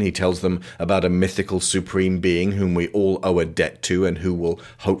simulation. He tells them about a mythical supreme being whom we all owe a debt to and who will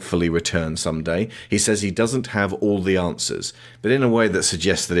hopefully return someday. He says he doesn't have all the answers, but in a way that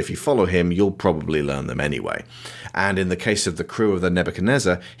suggests that if you follow him, you'll probably learn them anyway. And in the case of the crew of the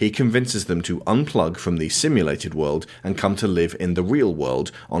Nebuchadnezzar, he convinces them to unplug from the simulated world and come to live in the real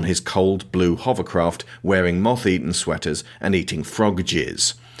world on his cold blue hovercraft, wearing moth-eaten sweaters and eating frog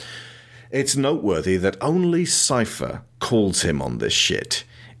jizz. It's noteworthy that only Cypher calls him on this shit.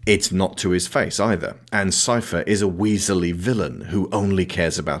 It's not to his face either, and Cypher is a weaselly villain who only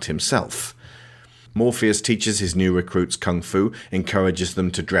cares about himself. Morpheus teaches his new recruits kung fu, encourages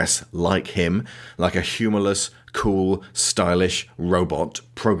them to dress like him, like a humorless, cool, stylish robot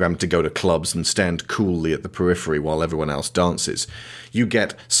programmed to go to clubs and stand coolly at the periphery while everyone else dances. You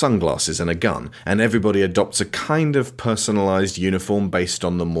get sunglasses and a gun, and everybody adopts a kind of personalized uniform based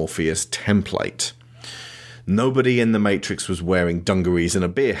on the Morpheus template. Nobody in the Matrix was wearing dungarees and a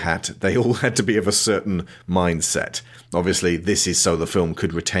beer hat. They all had to be of a certain mindset. Obviously, this is so the film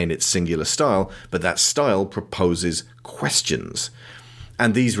could retain its singular style, but that style proposes questions.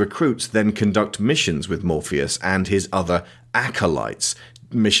 And these recruits then conduct missions with Morpheus and his other acolytes,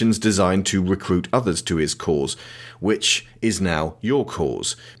 missions designed to recruit others to his cause, which is now your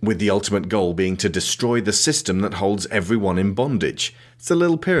cause, with the ultimate goal being to destroy the system that holds everyone in bondage. It's a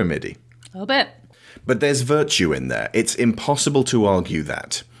little pyramid-y. A little bit. But there's virtue in there. It's impossible to argue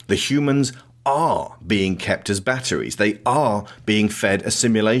that. The humans are being kept as batteries. They are being fed a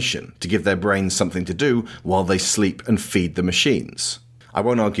simulation to give their brains something to do while they sleep and feed the machines. I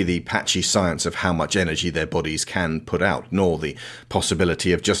won't argue the patchy science of how much energy their bodies can put out, nor the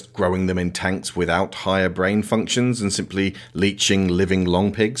possibility of just growing them in tanks without higher brain functions and simply leeching living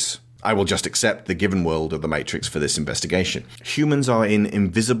long pigs. I will just accept the given world of the Matrix for this investigation. Humans are in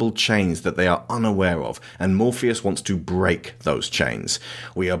invisible chains that they are unaware of, and Morpheus wants to break those chains.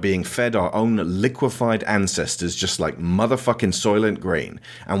 We are being fed our own liquefied ancestors just like motherfucking Soylent Green,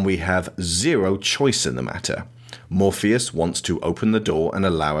 and we have zero choice in the matter. Morpheus wants to open the door and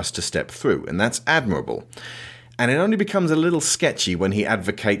allow us to step through, and that's admirable. And it only becomes a little sketchy when he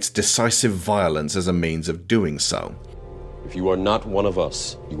advocates decisive violence as a means of doing so. If you are not one of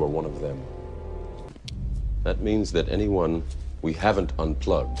us, you are one of them. That means that anyone we haven't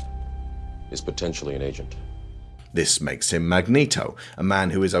unplugged is potentially an agent. This makes him Magneto, a man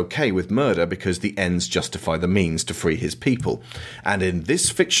who is okay with murder because the ends justify the means to free his people. And in this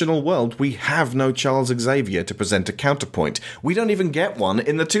fictional world, we have no Charles Xavier to present a counterpoint. We don't even get one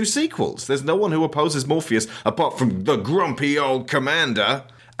in the two sequels. There's no one who opposes Morpheus apart from the grumpy old commander.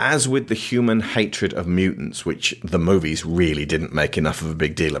 As with the human hatred of mutants, which the movies really didn't make enough of a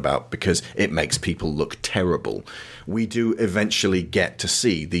big deal about because it makes people look terrible, we do eventually get to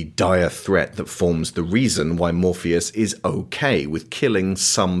see the dire threat that forms the reason why Morpheus is okay with killing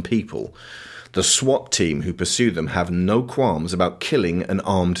some people. The SWAT team who pursue them have no qualms about killing an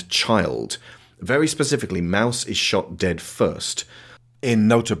armed child. Very specifically, Mouse is shot dead first, in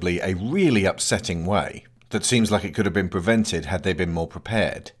notably a really upsetting way that seems like it could have been prevented had they been more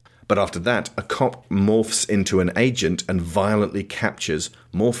prepared. But after that, a cop morphs into an agent and violently captures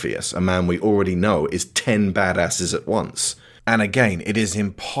Morpheus, a man we already know is 10 badasses at once. And again, it is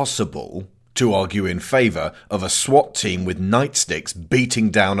impossible to argue in favour of a SWAT team with nightsticks beating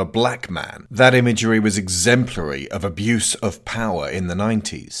down a black man. That imagery was exemplary of abuse of power in the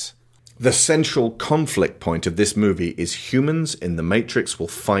 90s. The central conflict point of this movie is humans in the Matrix will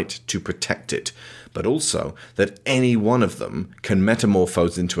fight to protect it, but also that any one of them can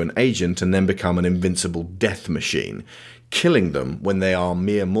metamorphose into an agent and then become an invincible death machine. Killing them when they are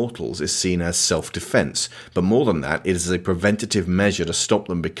mere mortals is seen as self-defense, but more than that, it is a preventative measure to stop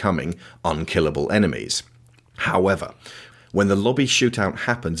them becoming unkillable enemies. However, When the lobby shootout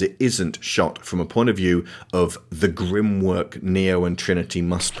happens, it isn't shot from a point of view of the grim work Neo and Trinity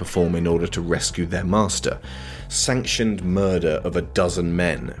must perform in order to rescue their master. Sanctioned murder of a dozen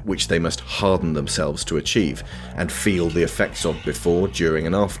men, which they must harden themselves to achieve, and feel the effects of before, during,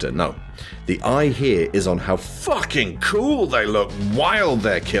 and after. No. The eye here is on how fucking cool they look while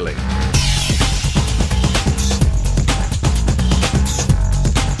they're killing.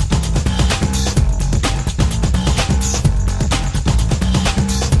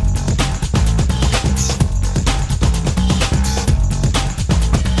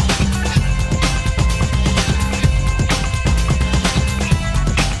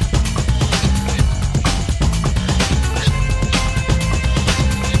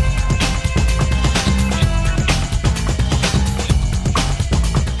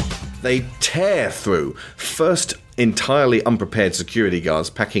 They tear through first entirely unprepared security guards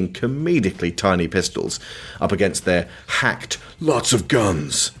packing comedically tiny pistols up against their hacked lots of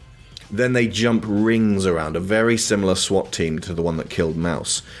guns. Then they jump rings around a very similar SWAT team to the one that killed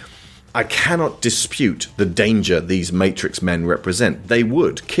Mouse. I cannot dispute the danger these Matrix men represent. They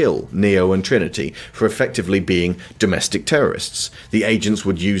would kill Neo and Trinity for effectively being domestic terrorists. The agents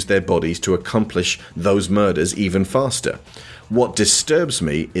would use their bodies to accomplish those murders even faster. What disturbs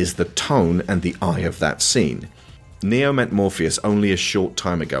me is the tone and the eye of that scene. Neo met Morpheus only a short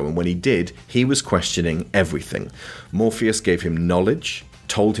time ago, and when he did, he was questioning everything. Morpheus gave him knowledge,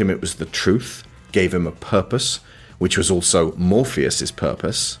 told him it was the truth, gave him a purpose, which was also Morpheus's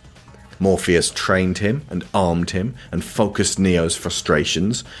purpose. Morpheus trained him and armed him and focused Neo's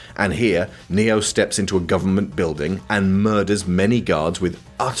frustrations, and here Neo steps into a government building and murders many guards with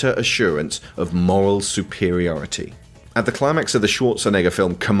utter assurance of moral superiority. At the climax of the Schwarzenegger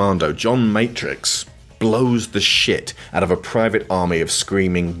film Commando, John Matrix blows the shit out of a private army of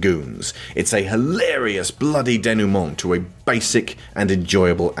screaming goons. It's a hilarious, bloody denouement to a basic and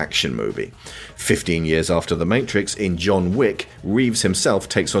enjoyable action movie. 15 years after The Matrix, in John Wick, Reeves himself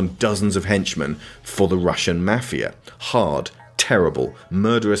takes on dozens of henchmen for the Russian mafia. Hard, terrible,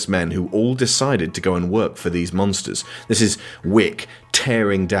 murderous men who all decided to go and work for these monsters. This is Wick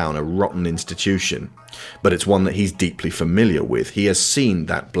tearing down a rotten institution. But it's one that he's deeply familiar with. He has seen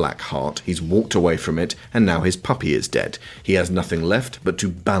that black heart, he's walked away from it, and now his puppy is dead. He has nothing left but to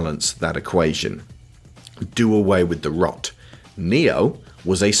balance that equation. Do away with the rot. Neo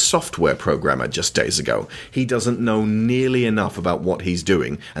was a software programmer just days ago. He doesn't know nearly enough about what he's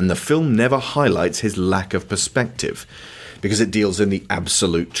doing, and the film never highlights his lack of perspective, because it deals in the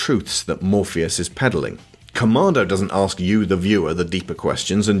absolute truths that Morpheus is peddling. Commando doesn't ask you, the viewer, the deeper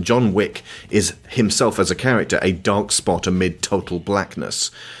questions, and John Wick is himself as a character a dark spot amid total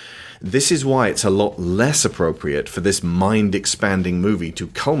blackness. This is why it's a lot less appropriate for this mind-expanding movie to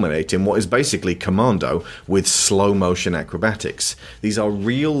culminate in what is basically Commando with slow-motion acrobatics. These are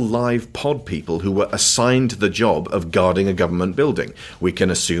real live pod people who were assigned the job of guarding a government building. We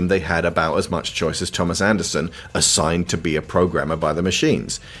can assume they had about as much choice as Thomas Anderson, assigned to be a programmer by the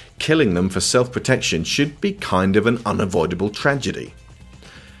machines. Killing them for self-protection should be kind of an unavoidable tragedy.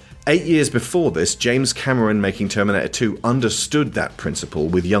 8 years before this, James Cameron, making Terminator 2, understood that principle,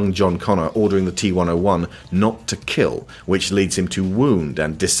 with young John Connor ordering the T-101 not to kill, which leads him to wound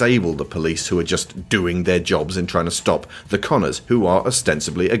and disable the police who are just doing their jobs in trying to stop the Connors, who are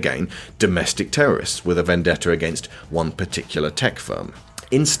ostensibly, again, domestic terrorists with a vendetta against one particular tech firm.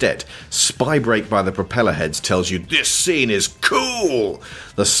 Instead, Spy Break by the Propeller Heads tells you this scene is cool!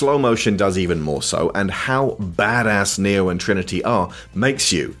 The slow motion does even more so, and how badass Neo and Trinity are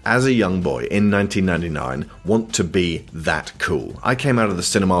makes you, as a young boy in 1999, want to be that cool. I came out of the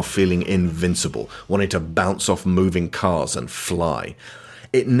cinema feeling invincible, wanting to bounce off moving cars and fly.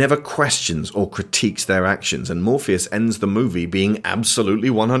 It never questions or critiques their actions, and Morpheus ends the movie being absolutely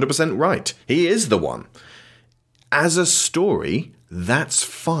 100% right. He is the one. As a story, that's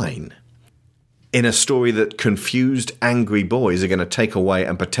fine. In a story that confused, angry boys are going to take away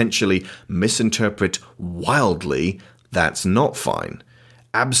and potentially misinterpret wildly, that's not fine.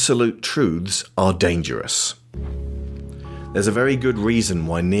 Absolute truths are dangerous. There's a very good reason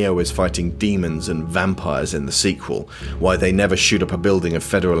why Neo is fighting demons and vampires in the sequel, why they never shoot up a building of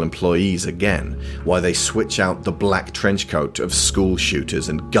federal employees again, why they switch out the black trench coat of school shooters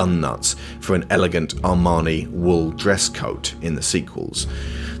and gun nuts for an elegant Armani wool dress coat in the sequels.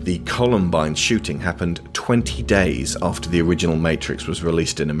 The Columbine shooting happened 20 days after the original Matrix was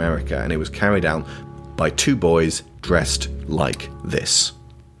released in America, and it was carried out by two boys dressed like this.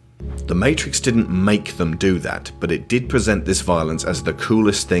 The Matrix didn't make them do that, but it did present this violence as the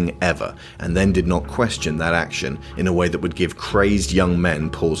coolest thing ever, and then did not question that action in a way that would give crazed young men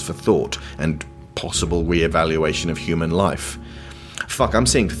pause for thought, and possible re-evaluation of human life. Fuck, I'm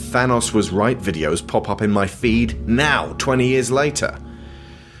seeing Thanos was right videos pop up in my feed now, 20 years later.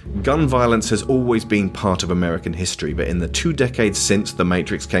 Gun violence has always been part of American history, but in the 2 decades since The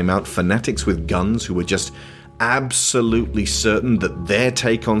Matrix came out, fanatics with guns who were just absolutely certain that their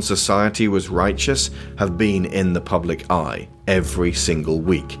take on society was righteous have been in the public eye every single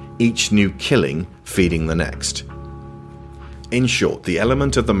week, each new killing feeding the next. In short, the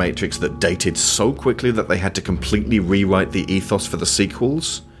element of The Matrix that dated so quickly that they had to completely rewrite the ethos for the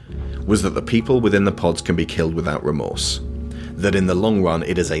sequels was that the people within the pods can be killed without remorse. That in the long run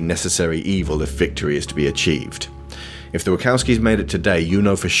it is a necessary evil if victory is to be achieved. If the Wachowskis made it today, you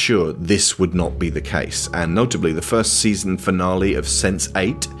know for sure this would not be the case, and notably the first season finale of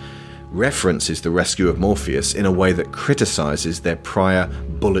Sense8 references the rescue of Morpheus in a way that criticises their prior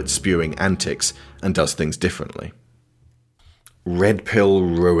bullet-spewing antics and does things differently. Red Pill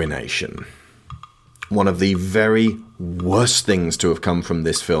ruination. One of the very worst things to have come from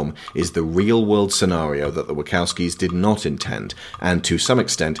this film is the real-world scenario that the Wachowskis did not intend, and to some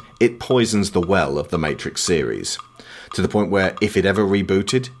extent, it poisons the well of the Matrix series. To the point where, if it ever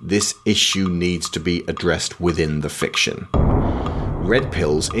rebooted, this issue needs to be addressed within the fiction. Red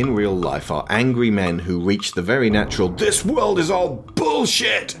pills in real life are angry men who reach the very natural "this world is all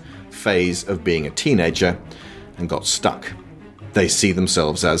bullshit" phase of being a teenager and got stuck. They see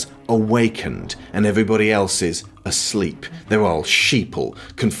themselves as awakened and everybody else is asleep. They're all sheeple,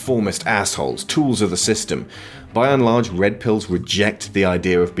 conformist assholes, tools of the system. By and large, red pills reject the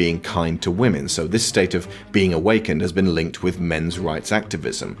idea of being kind to women, so this state of being awakened has been linked with men's rights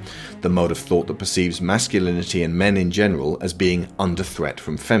activism, the mode of thought that perceives masculinity and men in general as being under threat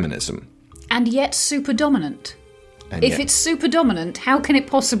from feminism. And yet super dominant. If it's super dominant, how can it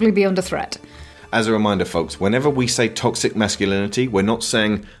possibly be under threat? As a reminder, folks, whenever we say toxic masculinity, we're not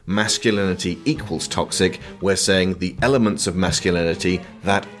saying masculinity equals toxic, we're saying the elements of masculinity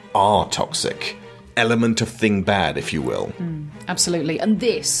that are toxic. Element of thing bad, if you will. Absolutely. And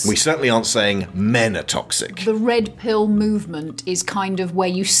this... We certainly aren't saying men are toxic. The red pill movement is kind of where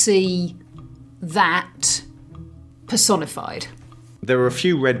you see that personified. There are a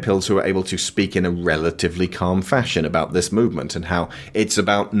few red pills who are able to speak in a relatively calm fashion about this movement and how it's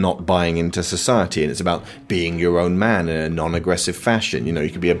about not buying into society and it's about being your own man in a non-aggressive fashion. You know, you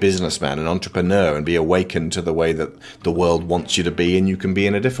can be a businessman, an entrepreneur, and be awakened to the way that the world wants you to be, and you can be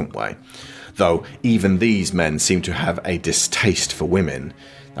in a different way. Though even these men seem to have a distaste for women.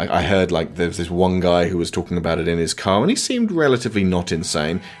 I heard, there's this one guy who was talking about it in his car, and he seemed relatively not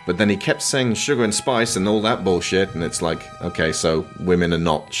insane, but then he kept saying sugar and spice and all that bullshit, and it's like, okay, so women are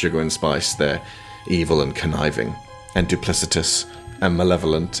not sugar and spice, they're evil and conniving, and duplicitous, and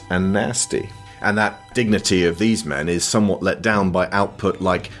malevolent, and nasty. And that dignity of these men is somewhat let down by output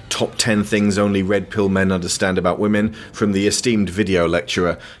like top 10 things only red pill men understand about women from the esteemed video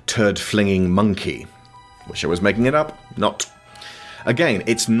lecturer Turd Flinging Monkey. Wish I was making it up. Not. Again,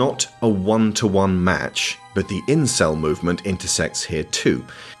 it's not a one-to-one match, but the incel movement intersects here too.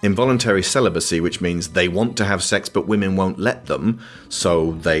 Involuntary celibacy, which means they want to have sex but women won't let them,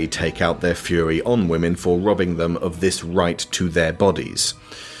 so they take out their fury on women for robbing them of this right to their bodies.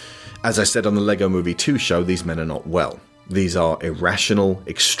 As I said on the Lego Movie 2 show, these men are not well. These are irrational,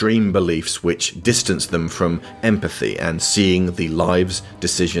 extreme beliefs which distance them from empathy and seeing the lives,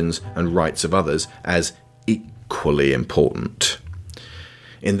 decisions, and rights of others as equally important.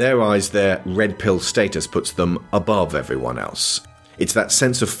 In their eyes, their red pill status puts them above everyone else. It's that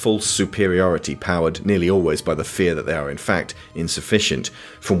sense of false superiority powered nearly always by the fear that they are in fact insufficient,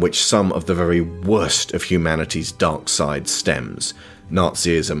 from which some of the very worst of humanity's dark side stems.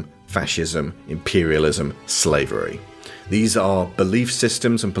 Nazism, fascism, imperialism, slavery. These are belief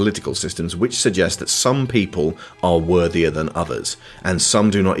systems and political systems which suggest that some people are worthier than others, and some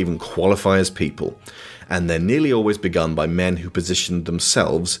do not even qualify as people, and they're nearly always begun by men who position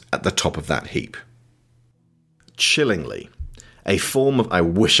themselves at the top of that heap. Chillingly, a form of... I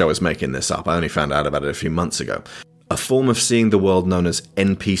wish I was making this up, I only found out about it a few months ago. A form of seeing the world known as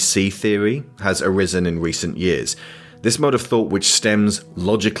NPC theory has arisen in recent years. This mode of thought, which stems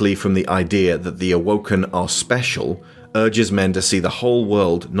logically from the idea that the awoken are special, urges men to see the whole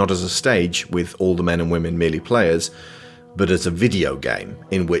world not as a stage with all the men and women merely players, but as a video game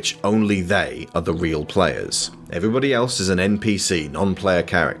in which only they are the real players. Everybody else is an NPC, non-player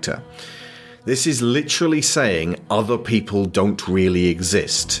character. This is literally saying other people don't really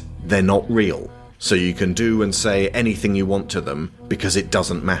exist. They're not real. So you can do and say anything you want to them because it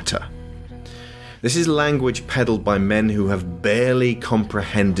doesn't matter. This is language peddled by men who have barely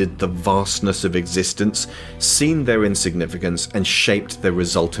comprehended the vastness of existence, seen their insignificance, and shaped their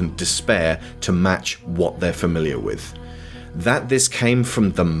resultant despair to match what they're familiar with. That this came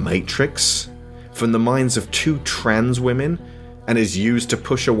from The Matrix, from the minds of 2 trans women, and is used to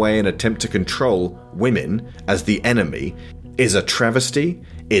push away and attempt to control women as the enemy, is a travesty,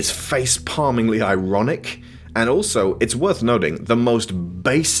 is face-palmingly ironic, and also, it's worth noting, the most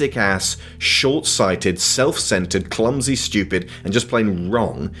basic-ass, short-sighted, self-centered, clumsy, stupid, and just plain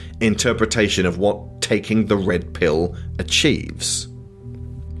wrong interpretation of what taking the red pill achieves.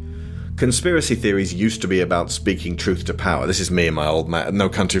 Conspiracy theories used to be about speaking truth to power. This is me and my old man, No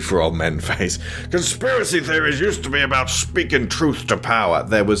Country for Old Men face. Conspiracy theories used to be about speaking truth to power.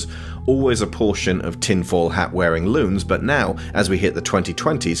 There was always a portion of tinfoil hat-wearing loons, but now, as we hit the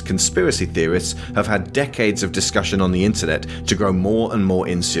 2020s, conspiracy theorists have had decades of discussion on the internet to grow more and more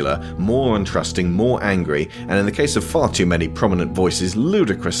insular, more untrusting, more angry, and in the case of far too many prominent voices,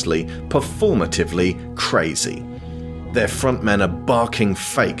 ludicrously, performatively crazy. Their frontmen are barking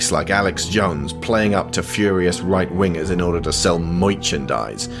fakes like Alex Jones, playing up to furious right-wingers in order to sell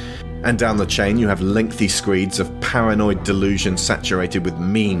merchandise. And down the chain you have lengthy screeds of paranoid delusion saturated with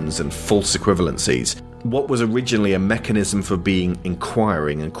memes and false equivalencies. What was originally a mechanism for being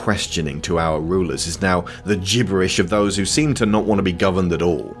inquiring and questioning to our rulers is now the gibberish of those who seem to not want to be governed at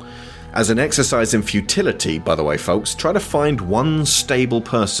all. As an exercise in futility, by the way, folks, try to find one stable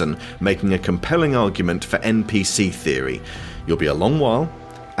person making a compelling argument for NPC theory. You'll be a long while,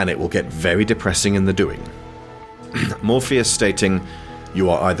 and it will get very depressing in the doing. Morpheus stating, "You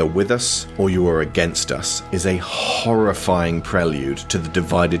are either with us or you are against us," is a horrifying prelude to the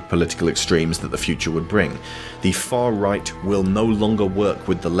divided political extremes that the future would bring. The far right will no longer work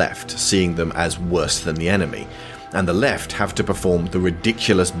with the left, seeing them as worse than the enemy. And the left have to perform the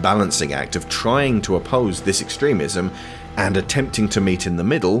ridiculous balancing act of trying to oppose this extremism and attempting to meet in the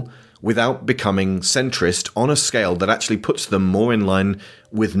middle without becoming centrist on a scale that actually puts them more in line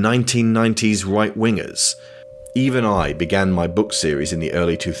with 1990s right-wingers. Even I began my book series in the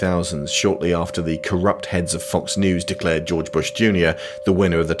early 2000s, shortly after the corrupt heads of Fox News declared George Bush Jr. the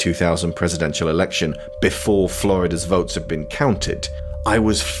winner of the 2000 presidential election before Florida's votes had been counted. I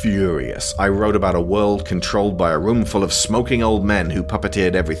was furious. I wrote about a world controlled by a room full of smoking old men who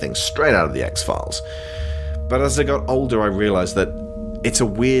puppeteered everything straight out of the X-Files. But as I got older, I realized that it's a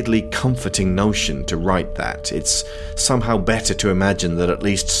weirdly comforting notion to write that. It's somehow better to imagine that at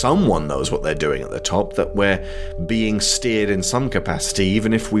least someone knows what they're doing at the top, that we're being steered in some capacity,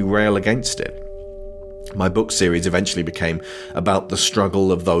 even if we rail against it. My book series eventually became about the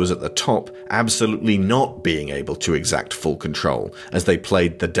struggle of those at the top absolutely not being able to exact full control, as they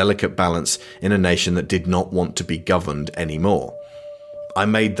played the delicate balance in a nation that did not want to be governed anymore. I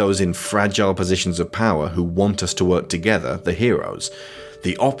made those in fragile positions of power who want us to work together the heroes,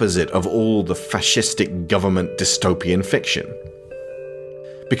 the opposite of all the fascistic government dystopian fiction.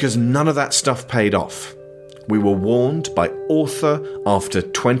 Because none of that stuff paid off. We were warned by author after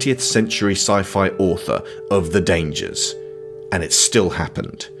 20th century sci-fi author of the dangers, and it still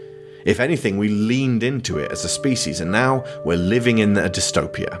happened. If anything, we leaned into it as a species, and now we're living in a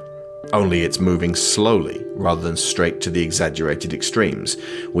dystopia. Only it's moving slowly rather than straight to the exaggerated extremes.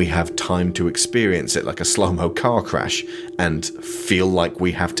 We have time to experience it like a slow-mo car crash and feel like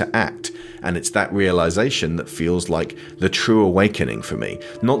we have to act. And it's that realization that feels like the true awakening for me.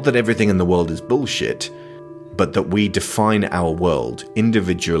 Not that everything in the world is bullshit, but that we define our world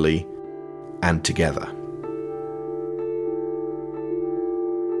individually and together.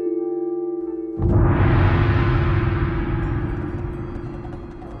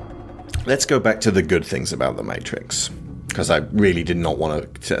 Let's go back to the good things about The Matrix, because I really did not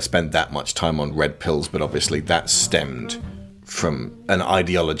want to spend that much time on red pills, but obviously that stemmed from an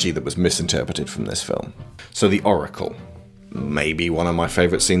ideology that was misinterpreted from this film. So the Oracle, maybe one of my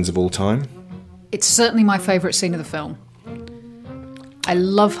favourite scenes of all time. It's certainly my favourite scene of the film. I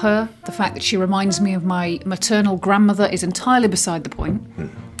love her. The fact that she reminds me of my maternal grandmother is entirely beside the point.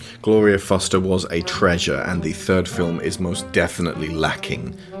 Gloria Foster was a treasure, and the third film is most definitely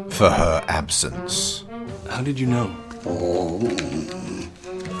lacking for her absence. How did you know? Oh,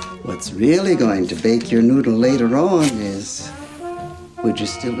 what's really going to bake your noodle later on is, would you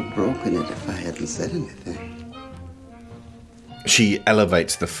still have broken it if I hadn't said anything? She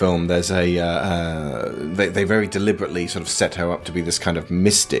elevates the film. There's they very deliberately sort of set her up to be this kind of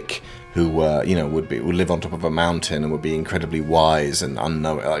mystic who would live on top of a mountain and would be incredibly wise and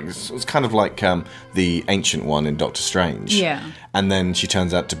unknown. Like, it was kind of like the Ancient One in Doctor Strange. Yeah. And then she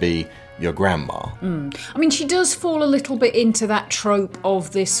turns out to be your grandma. I mean, she does fall a little bit into that trope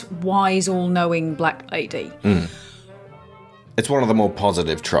of this wise, all-knowing black lady. It's one of the more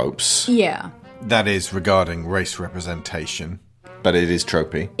positive tropes. Yeah. That is regarding race representation, but it is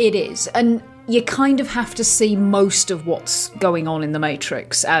tropey. It is, and you kind of have to see most of what's going on in The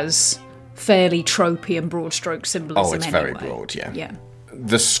Matrix as fairly tropey and broad stroke symbolism. Oh, it's anyway. very broad, yeah. Yeah.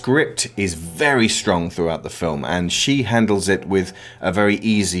 The script is very strong throughout the film, and she handles it with a very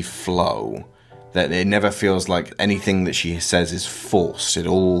easy flow. That it never feels like anything that she says is forced. It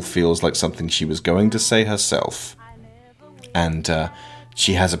all feels like something she was going to say herself. And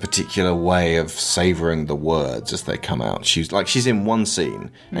she has a particular way of savouring the words as they come out. She's in one scene,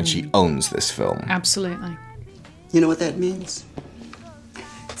 and she owns this film. Absolutely. You know what that means?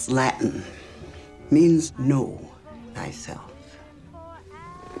 It's Latin. Means know thyself.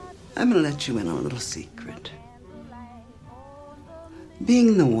 I'm gonna let you in on a little secret.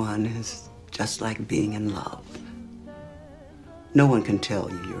 Being the one is just like being in love. No one can tell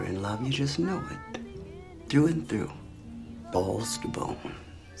you you're in love, you just know it. Through and through. Balls to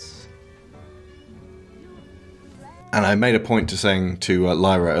bones. And I made a point to saying to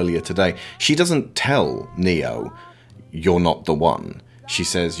Lyra earlier today, she doesn't tell Neo, you're not the one. She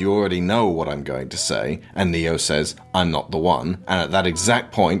says, you already know what I'm going to say, and Neo says, I'm not the one, and at that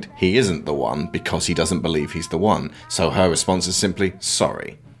exact point, he isn't the one because he doesn't believe he's the one. So her response is simply,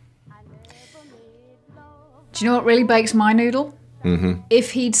 sorry. Do you know what really bakes my noodle?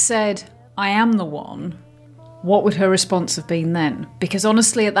 If he'd said, I am the one, what would her response have been then? Because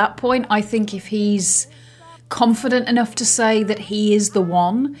honestly, at that point, I think if he's confident enough to say that he is the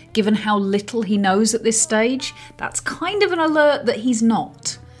one, given how little he knows at this stage, that's kind of an alert that he's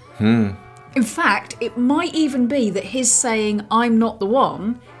not. In fact, it might even be that his saying, I'm not the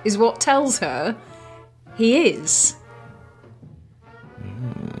one, is what tells her he is.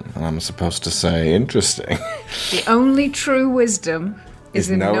 And I'm supposed to say, interesting. The only true wisdom is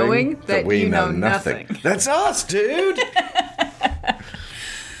in knowing that we you know nothing. nothing. That's us, dude!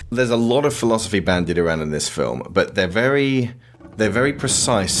 There's a lot of philosophy bandied around in this film, but they're very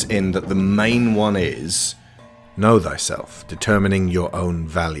precise in that the main one is know thyself, determining your own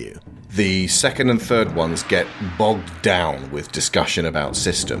value. The second and third ones get bogged down with discussion about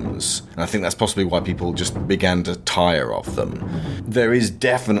systems, and I think that's possibly why people just began to tire of them. There is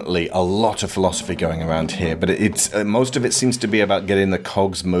definitely a lot of philosophy going around here, but it's most of it seems to be about getting the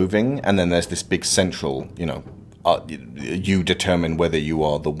cogs moving, and then there's this big central, you determine whether you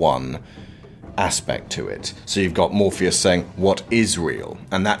are the one aspect to it. So you've got Morpheus saying, what is real?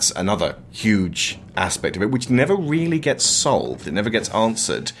 And that's another huge aspect of it, which never really gets solved. It never gets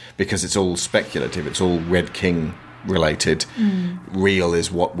answered because it's all speculative. It's all Red King related. Real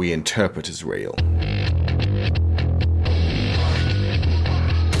is what we interpret as real.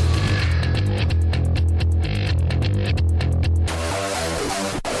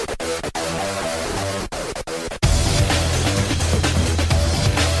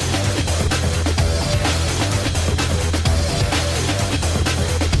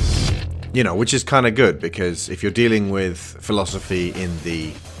 Which is kind of good, because if you're dealing with philosophy in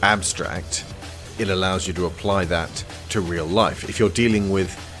the abstract, it allows you to apply that to real life. If you're dealing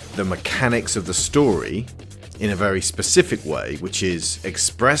with the mechanics of the story in a very specific way, which is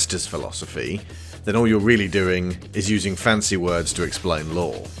expressed as philosophy, then all you're really doing is using fancy words to explain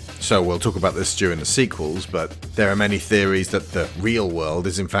law. So we'll talk about this during the sequels, but there are many theories that the real world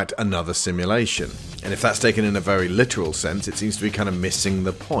is in fact another simulation. And if that's taken in a very literal sense, it seems to be kind of missing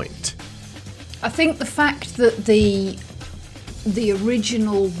the point. I think the fact that the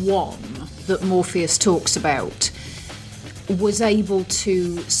original one that Morpheus talks about was able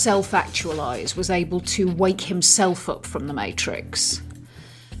to self-actualize, was able to wake himself up from the Matrix,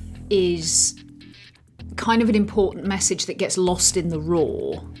 is kind of an important message that gets lost in the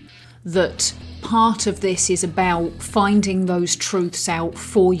raw, that part of this is about finding those truths out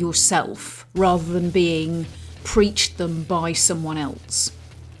for yourself rather than being preached them by someone else.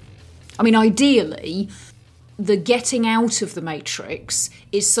 I mean, ideally, the getting out of the Matrix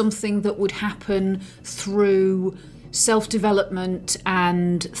is something that would happen through self-development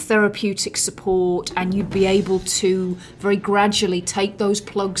and therapeutic support, and you'd be able to very gradually take those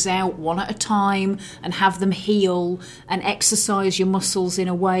plugs out one at a time and have them heal and exercise your muscles in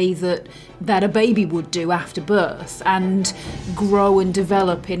a way that a baby would do after birth, and grow and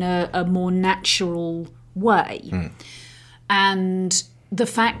develop in a more natural way. And the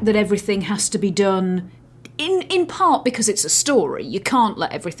fact that everything has to be done In part because it's a story, you can't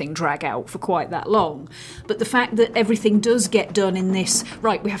let everything drag out for quite that long. But the fact that everything does get done in this,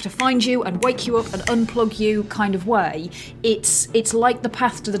 right, we have to find you and wake you up and unplug you kind of way, it's like the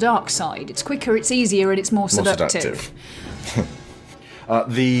path to the dark side. It's quicker, it's easier, and it's more seductive.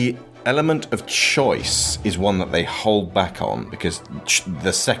 The element of choice is one that they hold back on, because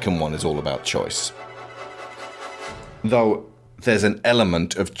the second one is all about choice. Though there's an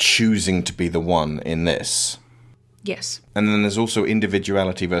element of choosing to be the one in this. Yes. And then there's also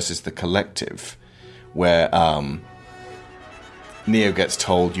individuality versus the collective, where Neo gets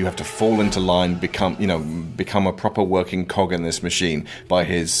told you have to fall into line, become a proper working cog in this machine by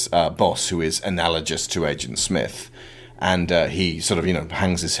his boss, who is analogous to Agent Smith. And he sort of,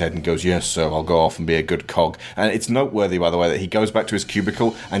 hangs his head and goes, yes, sir, I'll go off and be a good cog. And it's noteworthy, by the way, that he goes back to his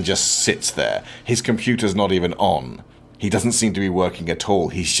cubicle and just sits there. His computer's not even on. He doesn't seem to be working at all.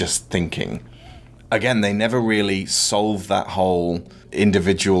 He's just thinking. Again, they never really solve that whole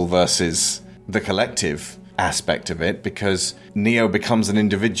individual versus the collective aspect of it, because Neo becomes an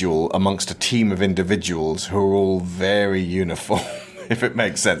individual amongst a team of individuals who are all very uniform, if it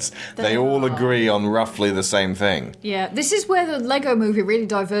makes sense. They all agree on roughly the same thing. Yeah, this is where the Lego movie really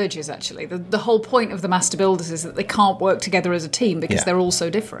diverges, actually. The whole point of the Master Builders is that they can't work together as a team because they're all so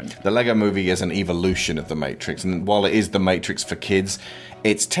different. The Lego movie is an evolution of the Matrix, and while it is the Matrix for kids,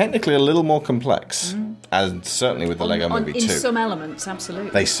 it's technically a little more complex, and certainly with the Lego movie too. In some elements,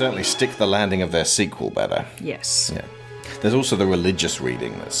 absolutely. They certainly stick the landing of their sequel better. Yes. Yeah. There's also the religious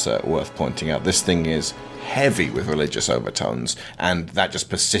reading that's worth pointing out. This thing is heavy with religious overtones, and that just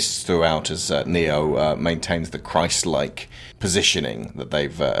persists throughout as Neo maintains the Christ-like positioning that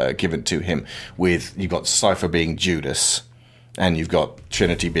they've given to him. With, you've got Cypher being Judas, and you've got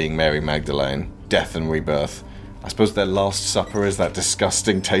Trinity being Mary Magdalene, death and rebirth. I suppose their last supper is that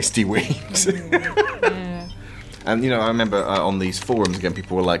disgusting tasty wheat. And, I remember on these forums, again,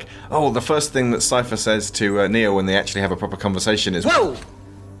 people were like, oh, the first thing that Cypher says to Neo when they actually have a proper conversation is, whoa!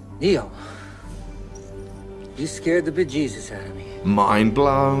 Neo, you scared the bejesus out of me. Mind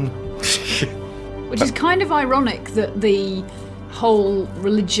blown. Which is kind of ironic that the whole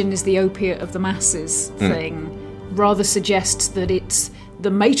religion is the opiate of the masses thing rather suggests that it's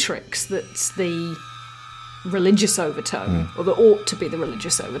the Matrix that's the religious overtone, or that ought to be the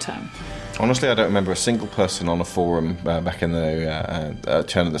religious overtone. Honestly, I don't remember a single person on a forum back in the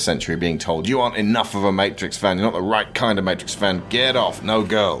turn of the century being told, you aren't enough of a Matrix fan, you're not the right kind of Matrix fan, get off, no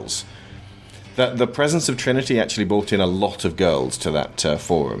girls. The presence of Trinity actually brought in a lot of girls to that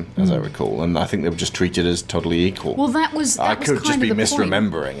forum, as I recall, and I think they were just treated as totally equal. Well, that was I was could kind just of be the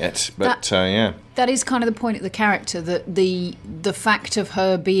misremembering point. it, but yeah. That is kind of the point of the character, that the fact of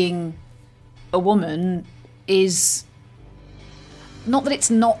her being a woman is not that it's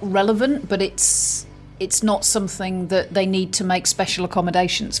not relevant, but it's not something that they need to make special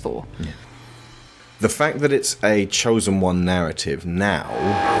accommodations for. Yeah. The fact that it's a chosen one narrative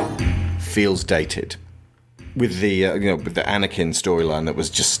now feels dated. With the with the Anakin storyline that was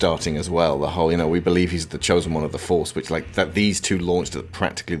just starting as well, the whole we believe he's the chosen one of the Force, which that these two launched at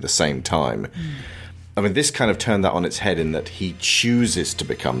practically the same time. I mean, this kind of turned that on its head in that he chooses to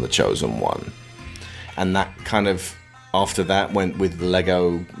become the chosen one. And that kind of, after that, went with the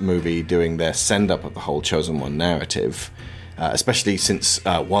Lego movie doing their send-up of the whole Chosen One narrative, especially since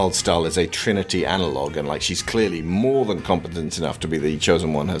Wildstar is a Trinity analogue, and she's clearly more than competent enough to be the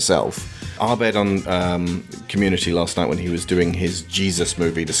Chosen One herself. Abed on Community last night, when he was doing his Jesus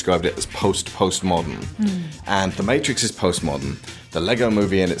movie, described it as postmodern. And The Matrix is postmodern. The Lego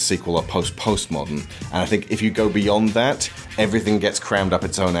movie and its sequel are postmodern, and I think if you go beyond that, everything gets crammed up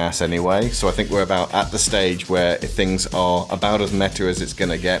its own ass anyway. So I think we're about at the stage where things are about as meta as it's going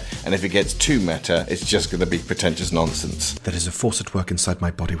to get, and if it gets too meta, it's just going to be pretentious nonsense. There is a force at work inside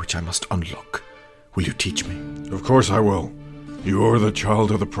my body which I must unlock. Will you teach me? Of course I will. You're the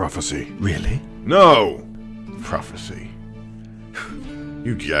child of the prophecy. Really? No! Prophecy.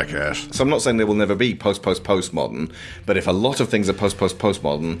 You jackass. So I'm not saying they will never be postmodern, but if a lot of things are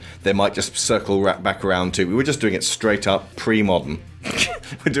postmodern, they might just circle back around to, we were just doing it straight up pre-modern.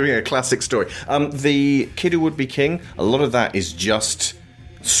 We're doing a classic story. The Kid Who Would Be King, a lot of that is just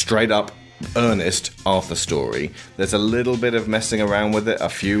straight up earnest Arthur story. There's a little bit of messing around with it, a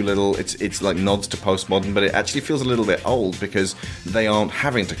few little, it's like nods to postmodern, but it actually feels a little bit old because they aren't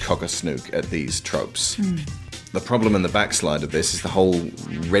having to cock a snook at these tropes. The problem and the backslide of this is the whole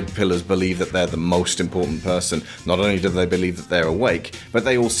red pillars believe that they're the most important person. Not only do they believe that they're awake, but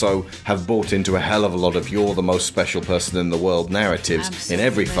they also have bought into a hell of a lot of you're the most special person in the world narratives. Absolutely. In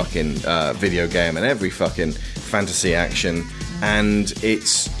every fucking video game and every fucking fantasy action. And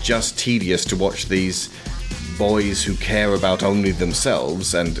it's just tedious to watch these boys who care about only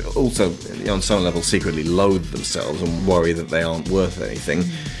themselves and also, on some level, secretly loathe themselves and worry that they aren't worth anything,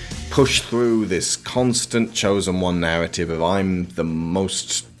 push through this constant chosen one narrative of I'm the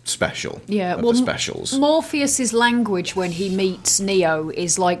most special of the specials. Morpheus's language when he meets Neo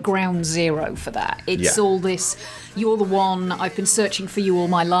is like ground zero for that. It's all this, you're the one, I've been searching for you all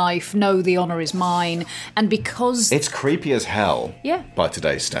my life, no, the honour is mine. And because... It's creepy as hell by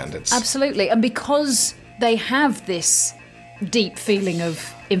today's standards. Absolutely. And because they have this deep feeling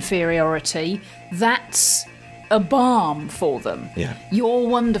of inferiority, that's a balm for them. Yeah. You're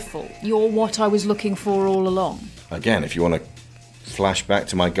wonderful. You're what I was looking for all along. Again, if you want to flash back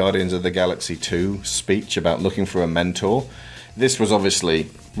to my Guardians of the Galaxy 2 speech about looking for a mentor, this was obviously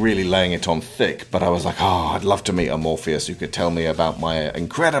really laying it on thick, but I was like, I'd love to meet a Morpheus who could tell me about my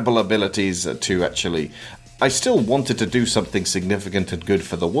incredible abilities to actually... I still wanted to do something significant and good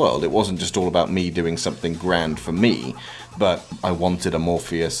for the world. It wasn't just all about me doing something grand for me, but I wanted a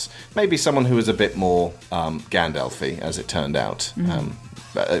Morpheus, maybe someone who was a bit more Gandalf-y, as it turned out.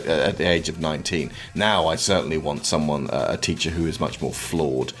 At the age of 19. Now I certainly want someone, a teacher who is much more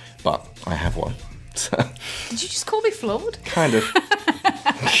flawed, but I have one. So. Did you just call me flawed? Kind of.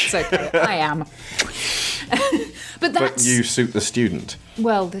 It's okay, I am. But you suit the student.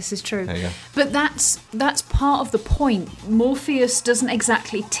 Well, this is true. There you go. But that's part of the point. Morpheus doesn't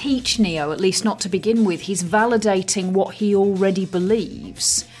exactly teach Neo, at least not to begin with. He's validating what he already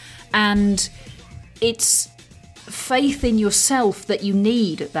believes. And it's faith in yourself that you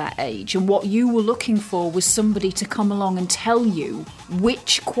need at that age, and what you were looking for was somebody to come along and tell you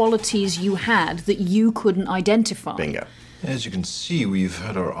which qualities you had that you couldn't identify. Bingo. As you can see, we've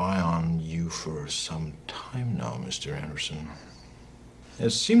had our eye on you for some time now, Mr. Anderson.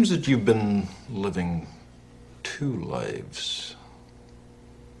 It seems that you've been living two lives.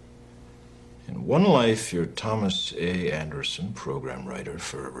 In one life, you're Thomas A. Anderson, program writer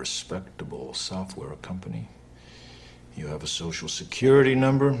for a respectable software company. You have a social security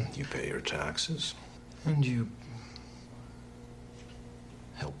number, you pay your taxes, and you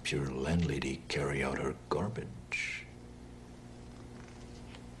help your landlady carry out her garbage.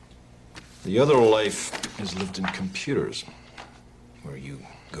 The other life is lived in computers, where you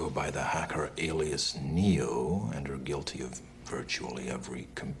go by the hacker alias Neo and are guilty of virtually every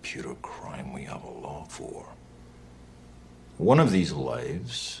computer crime we have a law for. One of these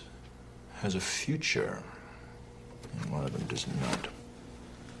lives has a future, and one of them does not.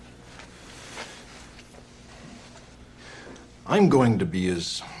 I'm going to be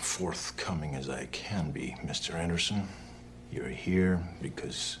as forthcoming as I can be, Mr. Anderson. You're here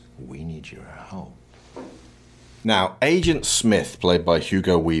because we need your help. Now, Agent Smith, played by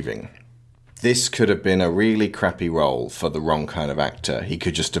Hugo Weaving. This could have been a really crappy role for the wrong kind of actor. He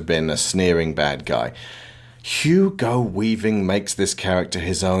could just have been a sneering bad guy. Hugo Weaving makes this character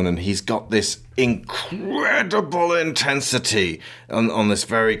his own, and he's got this incredible intensity on this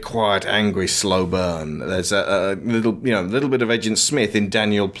very quiet, angry, slow burn. There's a little bit of Agent Smith in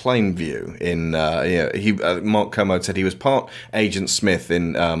Daniel Plainview. Mark Kermode said he was part Agent Smith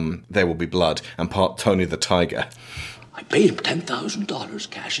in There Will Be Blood and part Tony the Tiger. I paid him $10,000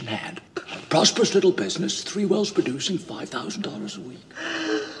 cash in hand. Prosperous little business, 3 wells producing $5,000 a week.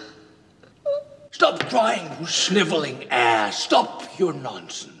 Stop crying, you sniveling ass. Stop your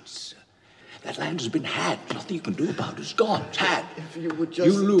nonsense. That land has been had. Nothing you can do about it. It's gone. It's had. If you would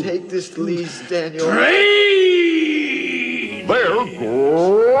just take this lease, Daniel. Drainage!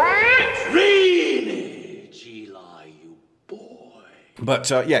 Drainage, Eli, you boy. But,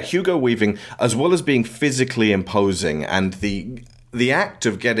 Hugo Weaving, as well as being physically imposing and the act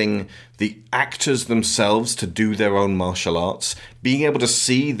of getting the actors themselves to do their own martial arts, being able to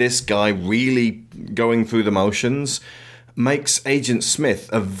see this guy really going through the motions, makes Agent Smith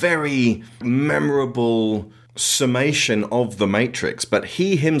a very memorable summation of the Matrix. But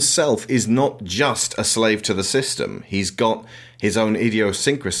he himself is not just a slave to the system. He's got his own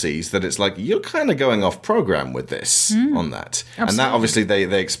idiosyncrasies that it's like, you're kind of going off program with this on that. Absolutely. And that, obviously,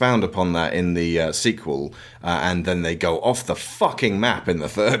 they expound upon that in the sequel, and then they go off the fucking map in the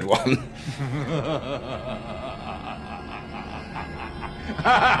third one.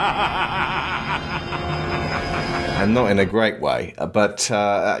 And not in a great way. But,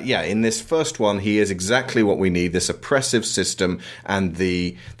 in this first one, he is exactly what we need, this oppressive system, and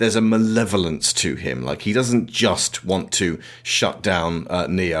there's a malevolence to him. Like, he doesn't just want to shut down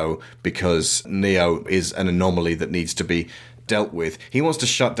Neo because Neo is an anomaly that needs to be dealt with. He wants to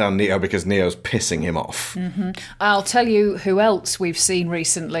shut down Neo because Neo's pissing him off. Mm-hmm. I'll tell you who else we've seen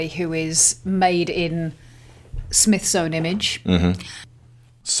recently who is made in Smith's own image. Mm-hmm.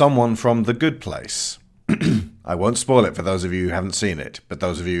 Someone from The Good Place. I won't spoil it for those of you who haven't seen it, but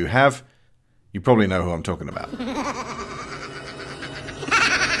those of you who have, you probably know who I'm talking about.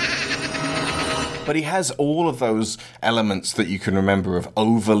 But he has all of those elements that you can remember of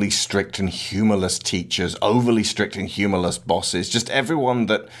overly strict and humorless teachers, overly strict and humorless bosses, just everyone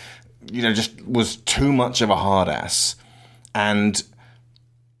that, just was too much of a hard ass. And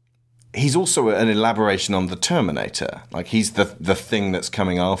he's also an elaboration on the Terminator. Like, he's the thing that's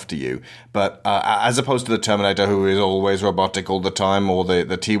coming after you. But as opposed to the Terminator, who is always robotic all the time, or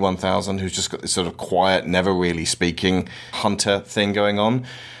the T-1000, who's just got this sort of quiet, never really speaking hunter thing going on,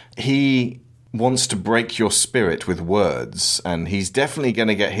 he wants to break your spirit with words, and he's definitely going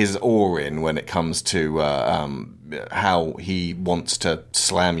to get his oar in when it comes to how he wants to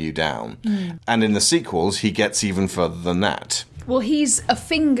slam you down. And in the sequels, he gets even further than that. Well, he's a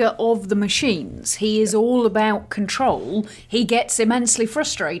finger of the machines. He is all about control. He gets immensely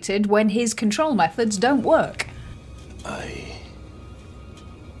frustrated when his control methods don't work. I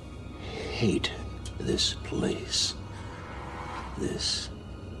hate this place. This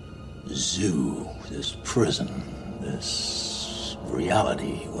zoo, this prison, this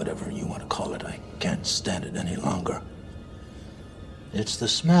reality, whatever you want to call it. I can't stand it any longer. It's the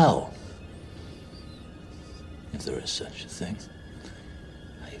smell, if there is such a thing.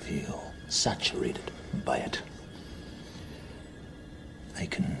 I feel saturated by it. I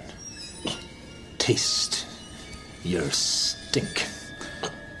can taste your stink.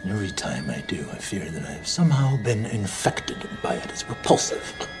 Every time I do, I fear that I've somehow been infected by it. It's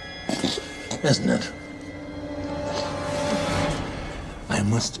repulsive, isn't it? I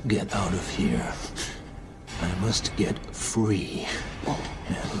must get out of here. I must get free.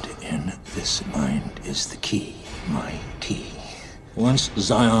 And in this mind is the key, my key. Once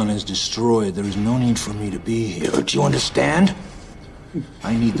Zion is destroyed, there is no need for me to be here. Do you understand?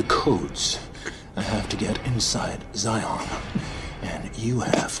 I need the codes. I have to get inside Zion. And you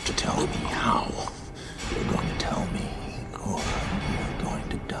have to tell me how. You're going to tell me, or you're going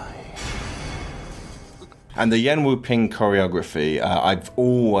to die. And the Yen Wu-ping choreography, I've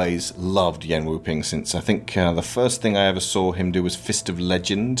always loved Yen Wu-ping since I think the first thing I ever saw him do was Fist of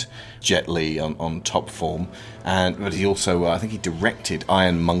Legend, Jet Li on top form. But he also, I think he directed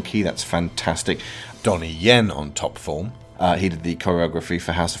Iron Monkey, that's fantastic. Donnie Yen on top form. He did the choreography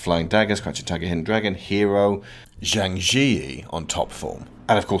for House of Flying Daggers, Crouching Tiger, Hidden Dragon, Hero, Zhang Ziyi on top form.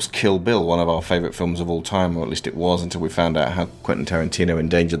 And of course Kill Bill, one of our favourite films of all time, or at least it was until we found out how Quentin Tarantino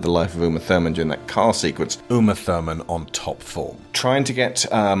endangered the life of Uma Thurman during that car sequence. Uma Thurman on top form. Trying to get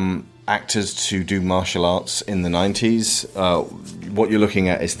actors to do martial arts in the 90s, what you're looking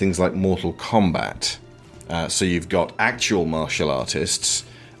at is things like Mortal Kombat. So you've got actual martial artists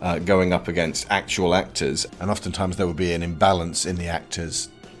going up against actual actors, and oftentimes there would be an imbalance in the actors'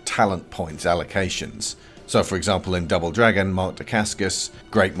 talent points allocations. So, for example, in Double Dragon, Mark Dacascos,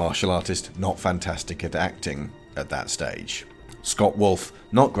 great martial artist, not fantastic at acting at that stage. Scott Wolf,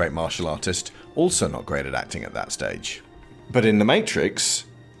 not great martial artist, also not great at acting at that stage. But in The Matrix,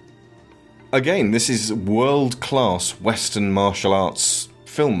 again, this is world-class Western martial arts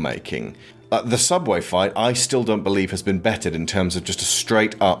filmmaking. The subway fight, I still don't believe has been bettered in terms of just a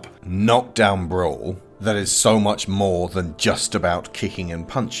straight-up knockdown brawl that is so much more than just about kicking and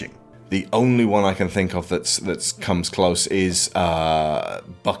punching. The only one I can think of that's comes close is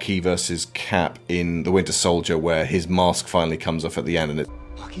Bucky versus Cap in The Winter Soldier, where his mask finally comes off at the end, and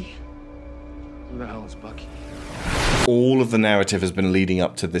Bucky? Who the hell is Bucky? All of the narrative has been leading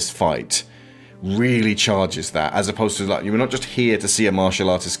up to this fight. Really charges that, as opposed to, like, you're not just here to see a martial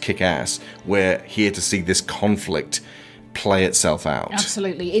artist kick ass, we're here to see this conflict play itself out.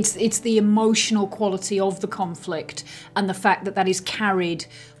 Absolutely. It's the emotional quality of the conflict and the fact that is carried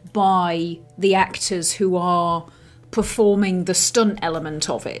by the actors who are performing the stunt element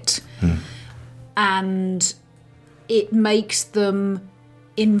of it. And it makes them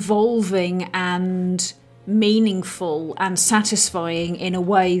involving and meaningful and satisfying in a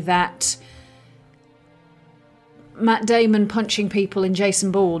way that Matt Damon punching people in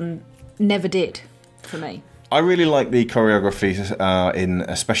Jason Bourne never did for me. I really like the choreography in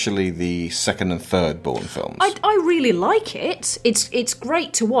especially the second and third Bourne films. I really like it. It's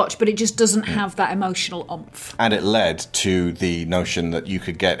great to watch, but it just doesn't have that emotional oomph. And it led to the notion that you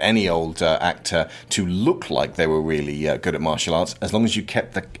could get any old actor to look like they were really good at martial arts, as long as you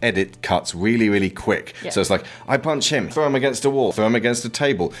kept the edit cuts really, really quick. Yeah. So it's like, I punch him, throw him against a wall, throw him against a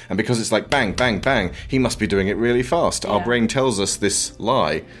table, and because it's like bang, bang, bang, he must be doing it really fast. Yeah. Our brain tells us this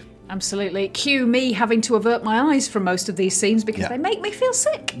lie. Absolutely. Cue me having to avert my eyes from most of these scenes because they make me feel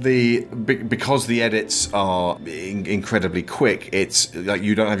sick. Because the edits are incredibly quick, it's like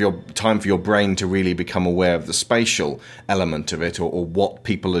you don't have your time for your brain to really become aware of the spatial element of it or what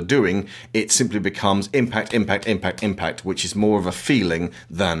people are doing. It simply becomes impact, impact, impact, impact, which is more of a feeling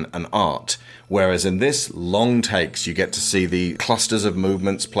than an art. Whereas in this, long takes, you get to see the clusters of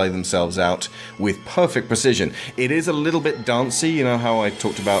movements play themselves out with perfect precision. It is a little bit dancey, you know how I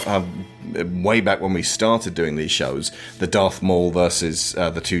talked about way back when we started doing these shows, the Darth Maul versus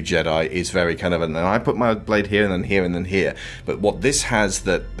the two Jedi is very kind of, and I put my blade here and then here and then here. But what this has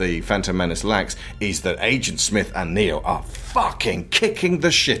that the Phantom Menace lacks is that Agent Smith and Neo are fucking kicking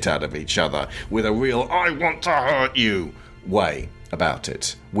the shit out of each other with a real I want to hurt you way about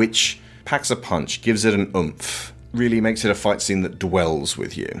it, which packs a punch, gives it an oomph, really makes it a fight scene that dwells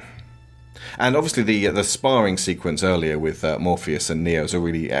with you. And obviously the sparring sequence earlier with Morpheus and Neo is a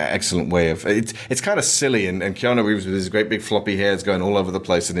really excellent way of... It's kind of silly, and Keanu Reeves with his great big floppy hairs going all over the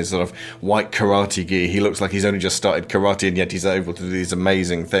place in his sort of white karate gear. He looks like he's only just started karate, and yet he's able to do these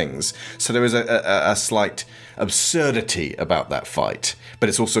amazing things. So there is a slight absurdity about that fight, but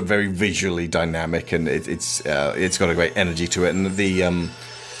it's also very visually dynamic, and it's got a great energy to it. And the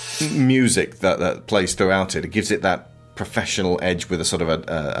music that plays throughout it gives it that professional edge with a sort of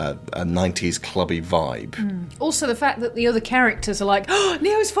a 90s clubby vibe. Also the fact that the other characters are like, oh,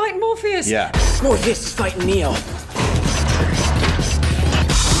 Neo's fighting Morpheus! Yeah. Morpheus is fighting Neo.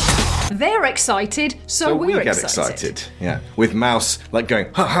 They're excited, so we're we get excited. Yeah. With Mouse like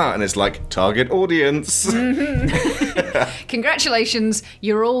going, ha-ha, and it's like, target audience. Congratulations,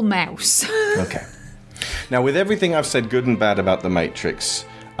 you're all Mouse. Okay. Now, with everything I've said good and bad about The Matrix,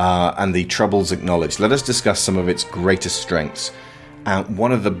 and the troubles acknowledged, let us discuss some of its greatest strengths.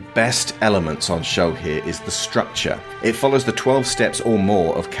 One of the best elements on show here is the structure. It follows the 12 steps or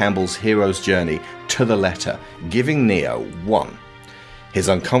more of Campbell's hero's journey to the letter, giving Neo 1. His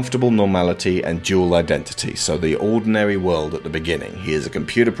uncomfortable normality and dual identity, so the ordinary world at the beginning. He is a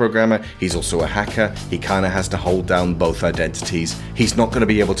computer programmer, he's also a hacker, he kind of has to hold down both identities. He's not going to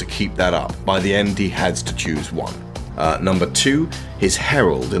be able to keep that up. By the end, he has to choose one. Number 2, his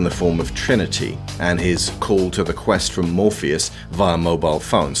herald in the form of Trinity, and his call to the quest from Morpheus via mobile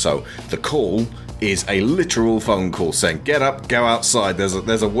phone. So the call is a literal phone call saying, get up, go outside,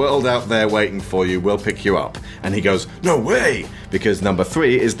 there's a world out there waiting for you, we'll pick you up. And he goes, no way! Because number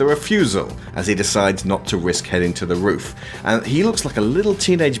 3 is the refusal, as he decides not to risk heading to the roof. And he looks like a little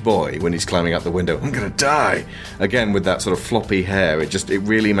teenage boy when he's climbing out the window. I'm gonna die! Again, with that sort of floppy hair, it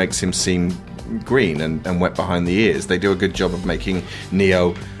really makes him seem green and wet behind the ears. They do a good job of making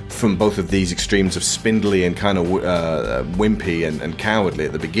Neo from both of these extremes of spindly and kind of wimpy and cowardly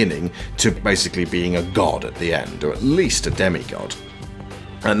at the beginning to basically being a god at the end, or at least a demigod.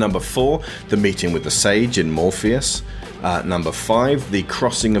 And number 4, the meeting with the sage in Morpheus. Number 5, the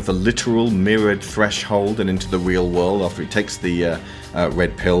crossing of the literal mirrored threshold and into the real world after he takes the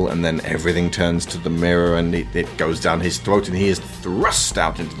red pill, and then everything turns to the mirror and it goes down his throat and he is thrust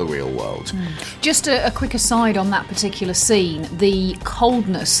out into the real world. Just a quick aside on that particular scene, the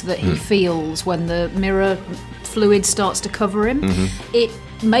coldness that he feels when the mirror fluid starts to cover him, it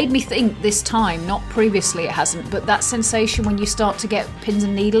made me think this time, not previously it hasn't, but that sensation when you start to get pins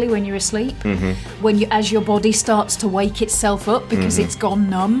and needly when you're asleep, when as your body starts to wake itself up because it's gone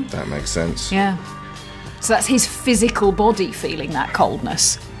numb. That makes sense. Yeah. So that's his physical body feeling that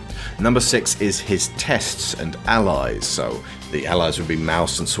coldness. Number 6 is his tests and allies. So the allies would be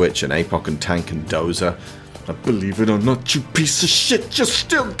Mouse and Switch and APOC and Tank and Dozer. Believe it or not, you piece of shit, you're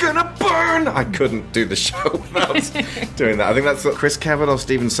still gonna burn! I couldn't do the show without doing that. I think that's Chris Cavanaugh,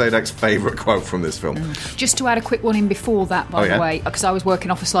 Steven Sadek's favourite quote from this film. Just to add a quick one in before that, by the way, because I was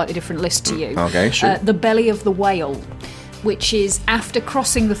working off a slightly different list to you. Okay, sure. The belly of the whale, which is after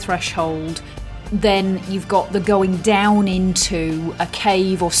crossing the threshold, then you've got the going down into a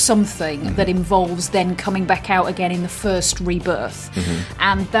cave or something that involves then coming back out again in the first rebirth.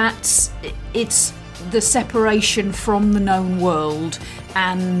 And it's the separation from the known world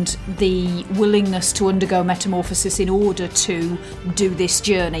and the willingness to undergo metamorphosis in order to do this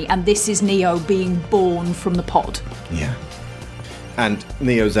journey. And this is Neo being born from the pod. Yeah. And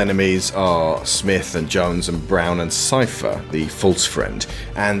Neo's enemies are Smith and Jones and Brown and Cypher, the false friend.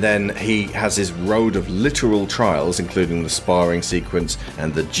 And then he has his road of literal trials, including the sparring sequence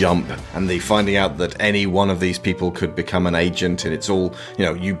and the jump and the finding out that any one of these people could become an agent, and it's all,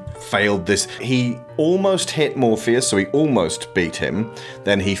 you failed this. He almost hit Morpheus, so he almost beat him.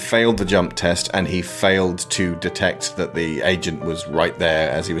 Then he failed the jump test, and he failed to detect that the agent was right there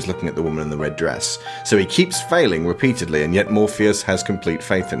as he was looking at the woman in the red dress. So he keeps failing repeatedly, and yet Morpheus has complete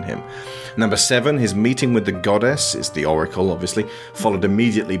faith in him. Number 7, his meeting with the goddess, is the Oracle, obviously, followed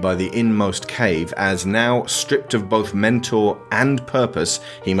immediately by the inmost cave, as now, stripped of both mentor and purpose,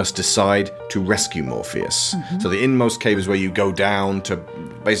 he must decide to rescue Morpheus. Mm-hmm. So the inmost cave is where you go down to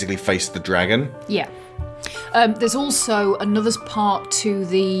basically face the dragon. Yeah. There's also another part to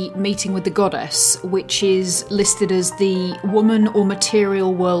the meeting with the goddess, which is listed as the woman or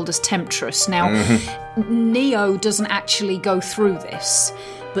material world as temptress. Now, Neo doesn't actually go through this,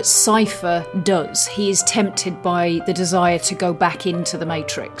 but Cypher does. He is tempted by the desire to go back into the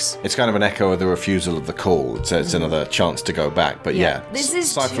Matrix. It's kind of an echo of the refusal of the call. It's another chance to go back. But yeah, this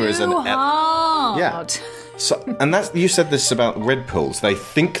is Cypher too hard. Yeah. So, and that's, you said this about red pills. They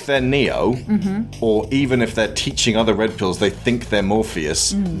think they're Neo, or even if they're teaching other red pills, they think they're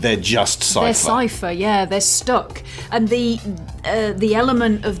Morpheus. They're just Cypher. They're Cypher, yeah. They're stuck. And the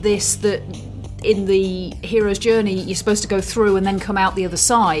element of this that in the hero's journey you're supposed to go through and then come out the other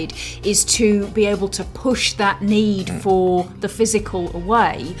side is to be able to push that need for the physical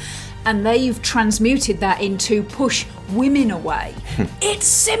away. And they've transmuted that into push women away. It's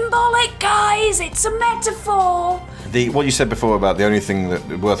symbolic, guys! It's a metaphor! What you said before about the only thing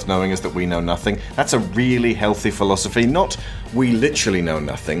that worth knowing is that we know nothing, that's a really healthy philosophy. Not we literally know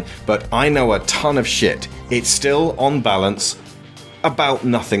nothing, but I know a ton of shit. It's still, on balance, about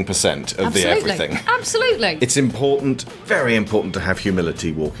nothing % of the everything. Absolutely. It's important, very important, to have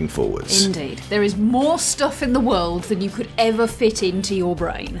humility walking forwards. Indeed. There is more stuff in the world than you could ever fit into your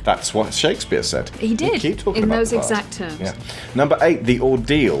brain. That's what Shakespeare said. He did, keep talking in about those the past. exact terms. Yeah. Number 8, the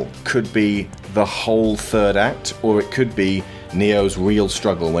ordeal could be the whole third act, or it could be Neo's real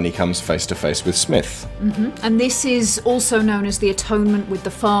struggle when he comes face to face with Smith. And this is also known as the atonement with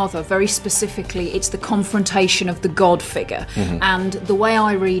the Father. Very specifically, it's the confrontation of the God figure. And the way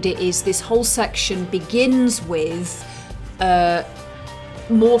I read it is this whole section begins with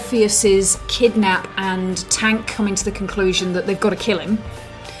Morpheus's kidnap and Tank coming to the conclusion that they've got to kill him,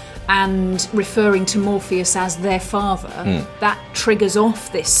 and referring to Morpheus as their father. That triggers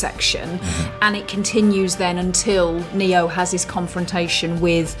off this section, and it continues then until Neo has his confrontation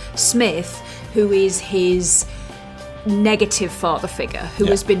with Smith, who is his negative father figure, who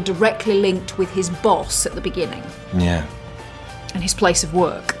has been directly linked with his boss at the beginning. Yeah. And his place of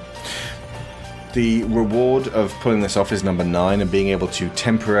work. The reward of pulling this off is number 9, and being able to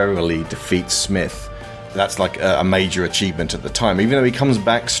temporarily defeat Smith. That's like a major achievement at the time. Even though he comes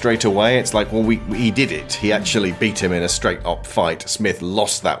back straight away, it's like, well, he did it. He actually beat him in a straight-up fight. Smith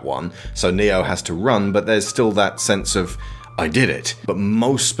lost that one, so Neo has to run, but there's still that sense of, I did it. But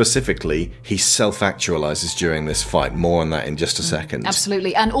most specifically, he self-actualizes during this fight. More on that in just a second.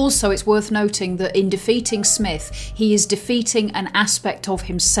 Absolutely. And also it's worth noting that in defeating Smith, he is defeating an aspect of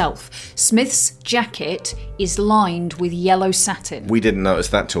himself. Smith's jacket is lined with yellow satin. We didn't notice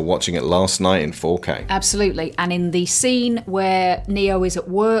that till watching it last night in 4K. Absolutely. And in the scene where Neo is at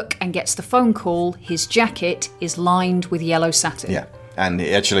work and gets the phone call, his jacket is lined with yellow satin. Yeah. And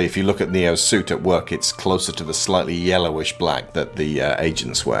actually, if you look at Neo's suit at work, it's closer to the slightly yellowish black that the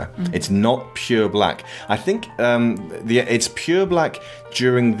agents wear. It's not pure black. I think it's pure black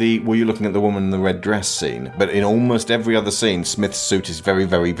during were you looking at the woman in the red dress scene? But in almost every other scene, Smith's suit is very,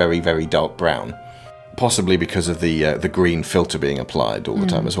 very, very, very dark brown. Possibly because of the green filter being applied all the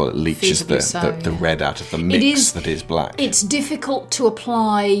time as well. It leaches the red out of the mix that is black. It's difficult to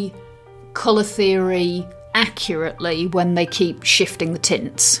apply colour theory accurately when they keep shifting the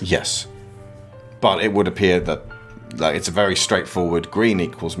tints. Yes. But it would appear that it's a very straightforward green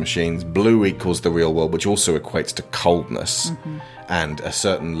equals machines, blue equals the real world, which also equates to coldness and a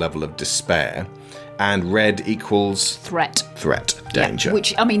certain level of despair, and red equals threat, danger. Yeah,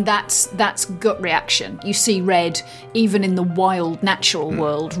 which, I mean, that's gut reaction. You see red, even in the wild, natural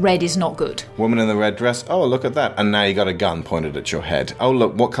world, red is not good. Woman in the red dress, oh, look at that. And now you got a gun pointed at your head. Oh,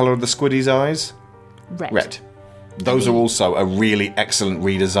 look, what colour are the Squiddy's eyes? Red. Those are also a really excellent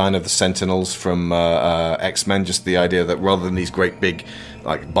redesign of the Sentinels from X-Men. Just the idea that rather than these great big,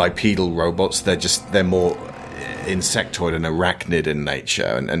 like, bipedal robots, they're more insectoid and arachnid in nature,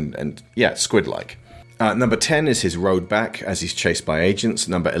 and yeah, squid-like. Number 10 is his road back as he's chased by agents.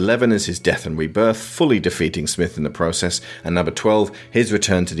 Number 11 is his death and rebirth, fully defeating Smith in the process. And number 12, his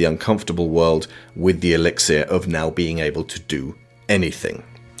return to the uncomfortable world with the elixir of now being able to do anything.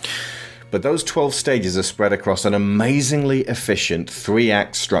 But those 12 stages are spread across an amazingly efficient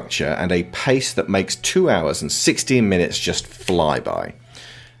 3-act structure and a pace that makes 2 hours and 16 minutes just fly by.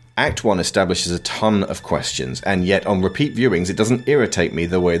 Act 1 establishes a ton of questions, and yet on repeat viewings it doesn't irritate me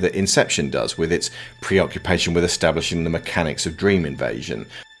the way that Inception does, with its preoccupation with establishing the mechanics of dream invasion.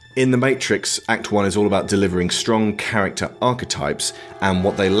 In The Matrix, Act 1 is all about delivering strong character archetypes, and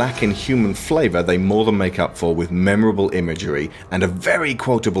what they lack in human flavour they more than make up for with memorable imagery and a very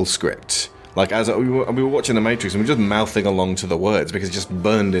quotable script. Like, as we were watching The Matrix and we were just mouthing along to the words because it just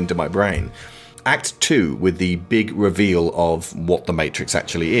burned into my brain. Act 2, with the big reveal of what The Matrix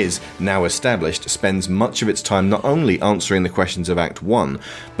actually is, now established, spends much of its time not only answering the questions of Act 1,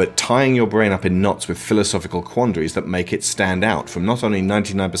 but tying your brain up in knots with philosophical quandaries that make it stand out from not only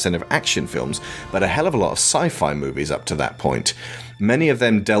 99% of action films, but a hell of a lot of sci-fi movies up to that point. Many of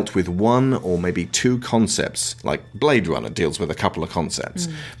them dealt with one or maybe two concepts, like Blade Runner deals with a couple of concepts.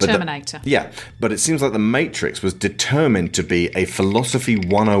 But Terminator. But it seems like The Matrix was determined to be a philosophy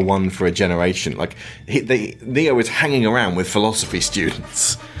 101 for a generation. Like, Neo is hanging around with philosophy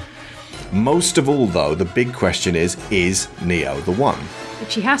students. Most of all, though, the big question is Neo the One?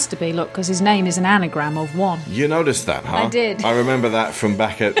 Which he has to be, look, because his name is an anagram of one. You noticed that, huh? I did. I remember that from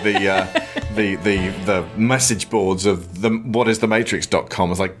back at the message boards of whatisthematrix.com. I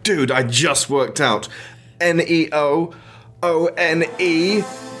was like, dude, I just worked out Neone.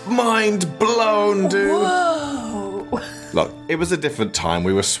 Mind blown, dude. Whoa. Look, it was a different time.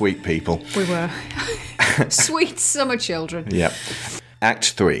 We were sweet people. We were. Sweet summer children. Yep.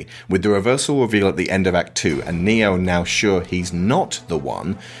 Act 3, with the reversal reveal at the end of Act 2, and Neo now sure he's not the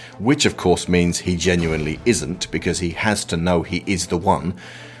one, which of course means he genuinely isn't, because he has to know he is the one,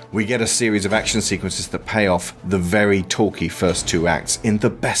 we get a series of action sequences that pay off the very talky first two acts in the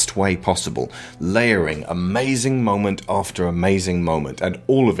best way possible, layering amazing moment after amazing moment, and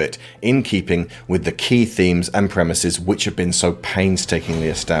all of it in keeping with the key themes and premises which have been so painstakingly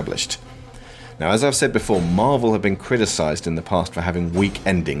established. Now, as I've said before, Marvel have been criticised in the past for having weak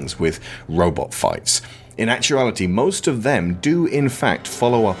endings with robot fights. In actuality, most of them do in fact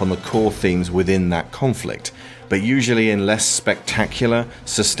follow up on the core themes within that conflict, but usually in less spectacular,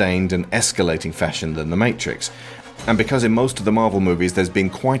 sustained and escalating fashion than The Matrix. And because in most of the Marvel movies there's been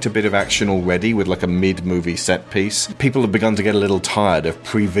quite a bit of action already with like a mid-movie set piece, people have begun to get a little tired of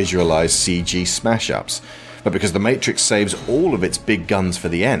pre-visualised CG smash-ups. But because The Matrix saves all of its big guns for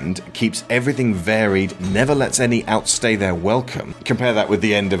the end, keeps everything varied, never lets any outstay their welcome. Compare that with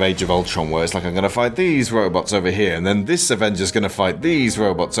the end of Age of Ultron, where it's like, I'm going to fight these robots over here, and then this Avenger's going to fight these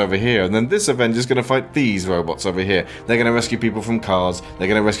robots over here, and then this Avenger's going to fight these robots over here. They're going to rescue people from cars, they're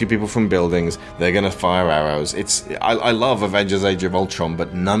going to rescue people from buildings, they're going to fire arrows. I love Avengers Age of Ultron,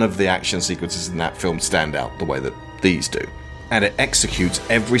 but none of the action sequences in that film stand out the way that these do. And it executes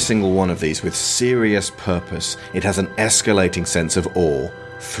every single one of these with serious purpose. It has an escalating sense of awe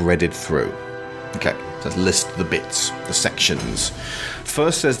threaded through. Okay, let's list the bits, the sections.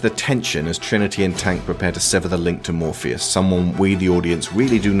 First, there's the tension as Trinity and Tank prepare to sever the link to Morpheus, someone we, the audience,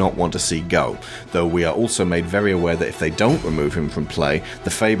 really do not want to see go, though we are also made very aware that if they don't remove him from play, the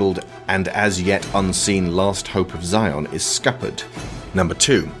fabled and as yet unseen last hope of Zion is scuppered. Number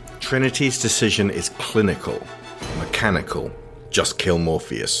 2, Trinity's decision is clinical, mechanical. Just kill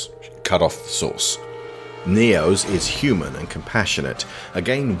Morpheus. Cut off the source. Neo's is human and compassionate,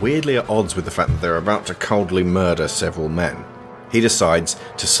 again weirdly at odds with the fact that they're about to coldly murder several men. He decides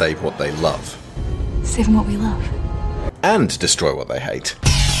to save what they love. Saving what we love. And destroy what they hate.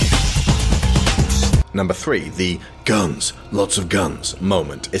 Number 3, the guns, lots of guns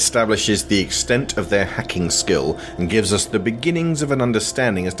moment establishes the extent of their hacking skill and gives us the beginnings of an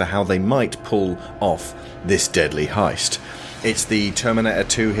understanding as to how they might pull off this deadly heist. It's the Terminator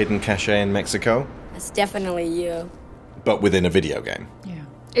 2 hidden cache in Mexico. That's definitely you. But within a video game. Yeah.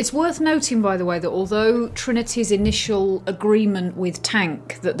 It's worth noting, by the way, that although Trinity's initial agreement with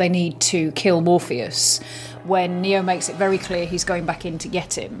Tank that they need to kill Morpheus, when Neo makes it very clear he's going back in to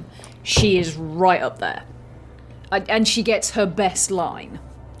get him, she is right up there. And she gets her best line.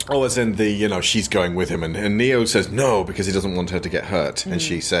 Oh, as in the, she's going with him, and Neo says no because he doesn't want her to get hurt. And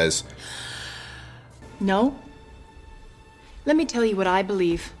she says, no? Let me tell you what I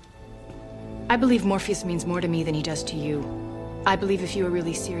believe. I believe Morpheus means more to me than he does to you. I believe if you are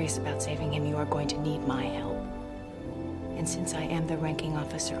really serious about saving him, you are going to need my help. And since I am the ranking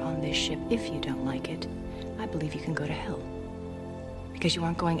officer on this ship, if you don't like it, I believe you can go to hell. Because you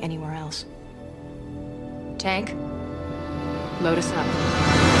aren't going anywhere else. Tank, load us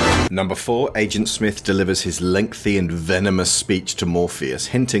up. Number 4, Agent Smith delivers his lengthy and venomous speech to Morpheus,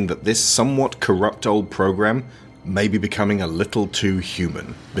 hinting that this somewhat corrupt old program maybe becoming a little too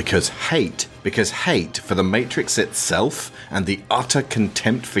human. Because hate for the Matrix itself and the utter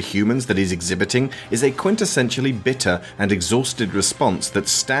contempt for humans that he's exhibiting is a quintessentially bitter and exhausted response that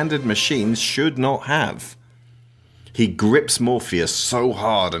standard machines should not have. He grips Morpheus so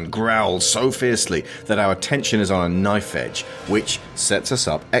hard and growls so fiercely that our attention is on a knife edge, which sets us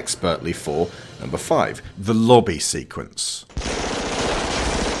up expertly for number 5, the lobby sequence.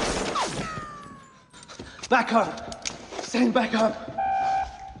 Back up! Stand back up!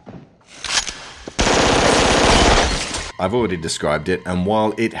 I've already described it, and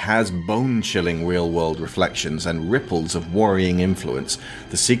while it has bone-chilling real-world reflections and ripples of worrying influence,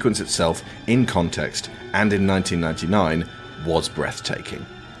 the sequence itself, in context and in 1999, was breathtaking.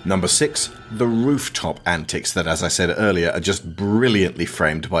 Number 6, the rooftop antics that, as I said earlier, are just brilliantly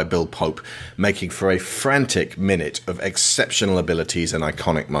framed by Bill Pope, making for a frantic minute of exceptional abilities and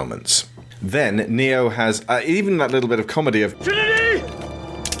iconic moments. Then, Neo has even that little bit of comedy of... Trinity!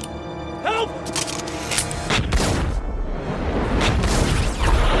 Help!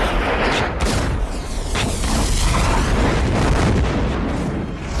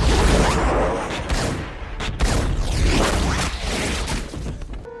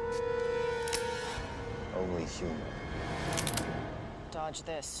 Only human. Dodge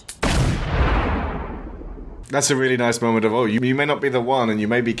this. That's a really nice moment of, you may not be the one and you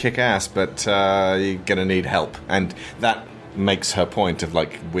may be kick-ass, but you're going to need help. And that makes her point of,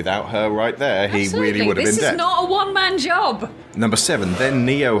 without her right there, he really would have been dead. This is not a one-man job. Number 7, then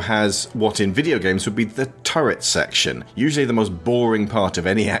Neo has what in video games would be the turret section. Usually the most boring part of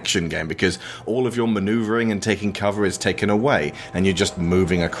any action game because all of your maneuvering and taking cover is taken away and you're just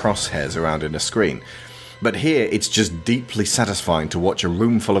moving a crosshairs around in a screen. But here, it's just deeply satisfying to watch a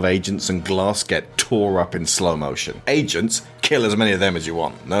room full of agents and glass get tore up in slow motion. Agents, kill as many of them as you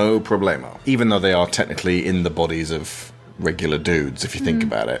want, no problemo. Even though they are technically in the bodies of regular dudes, if you think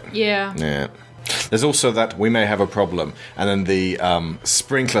about it. Yeah. There's also that we may have a problem, and then the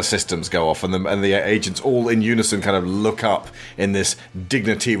sprinkler systems go off, and the agents all in unison kind of look up in this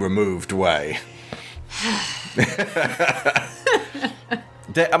dignity-removed way.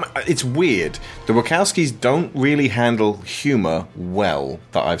 It's weird. The Wachowskis don't really handle humour well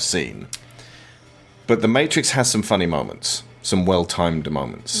that I've seen. But The Matrix has some funny moments. Some well-timed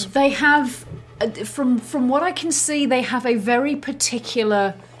moments. They have, from what I can see, they have a very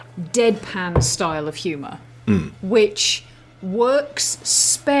particular deadpan style of humour. Which works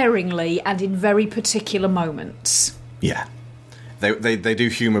sparingly and in very particular moments. Yeah. They do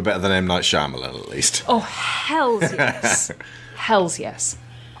humour better than M. Night Shyamalan, at least. Oh, hells yes. Hells yes.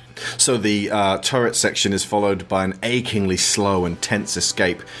 So the turret section is followed by an achingly slow and tense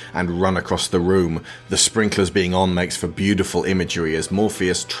escape and run across the room. The sprinklers being on makes for beautiful imagery as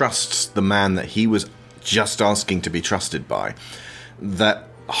Morpheus trusts the man that he was just asking to be trusted by. That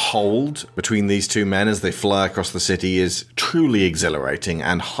hold between these two men as they fly across the city is truly exhilarating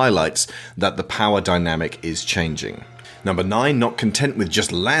and highlights that the power dynamic is changing. Number 9, not content with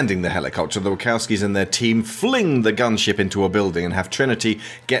just landing the helicopter, the Wachowskis and their team fling the gunship into a building and have Trinity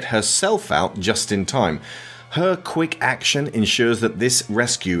get herself out just in time. Her quick action ensures that this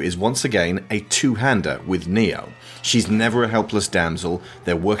rescue is once again a two-hander with Neo. She's never a helpless damsel,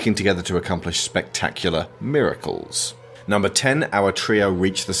 they're working together to accomplish spectacular miracles. Number 10, our trio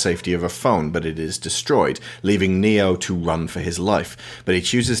reach the safety of a phone, but it is destroyed, leaving Neo to run for his life. But he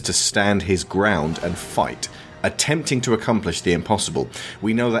chooses to stand his ground and fight, attempting to accomplish the impossible.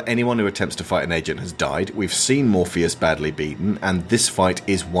 We know that anyone who attempts to fight an agent has died. We've seen Morpheus badly beaten, and this fight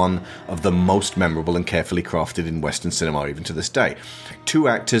is one of the most memorable and carefully crafted in Western cinema even to this day. Two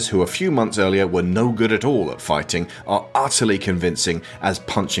actors who a few months earlier were no good at all at fighting are utterly convincing as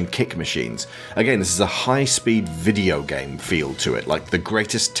punch and kick machines. Again, this is a high-speed video game feel to it, like the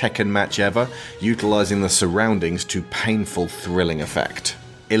greatest Tekken match ever, utilising the surroundings to painful, thrilling effect.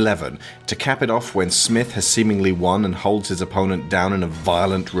 11. To cap it off, when Smith has seemingly won and holds his opponent down in a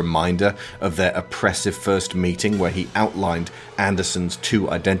violent reminder of their oppressive first meeting where he outlined Anderson's two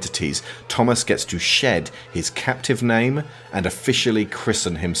identities, Thomas gets to shed his captive name and officially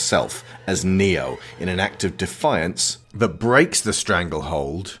christen himself as Neo in an act of defiance that breaks the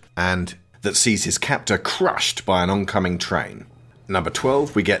stranglehold and that sees his captor crushed by an oncoming train. Number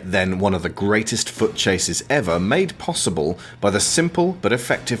 12, we get then one of the greatest foot chases ever, made possible by the simple but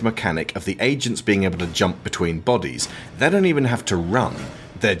effective mechanic of the agents being able to jump between bodies. They don't even have to run,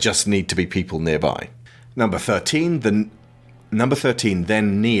 there just need to be people nearby. Number 13, then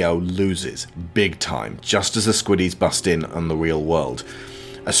Neo loses, big time, just as the Squiddies bust in on the real world.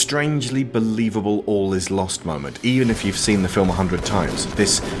 A strangely believable all is lost moment. Even if you've seen the film 100 times,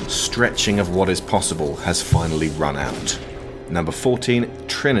 this stretching of what is possible has finally run out. Number 14,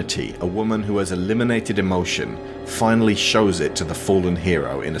 Trinity, a woman who has eliminated emotion, finally shows it to the fallen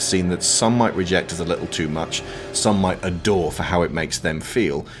hero in a scene that some might reject as a little too much, some might adore for how it makes them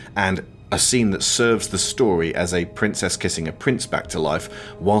feel, and a scene that serves the story as a princess kissing a prince back to life,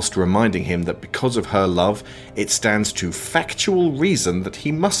 whilst reminding him that because of her love, it stands to factual reason that he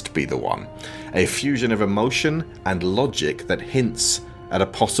must be the one. A fusion of emotion and logic that hints at a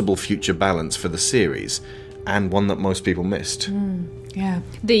possible future balance for the series, and one that most people missed. Yeah.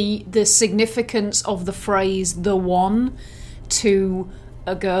 The significance of the phrase "the one" to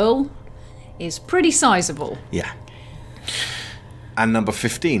a girl is pretty sizable. Yeah. And number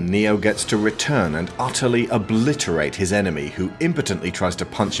 15, Neo gets to return and utterly obliterate his enemy, who impotently tries to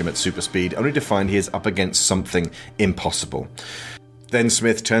punch him at super speed, only to find he is up against something impossible. Then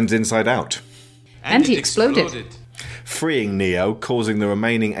Smith turns inside out. And he exploded. Freeing Neo, causing the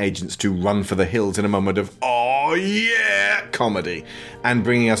remaining agents to run for the hills in a moment of "oh yeah" comedy, and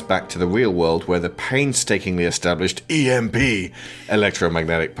bringing us back to the real world where the painstakingly established EMP,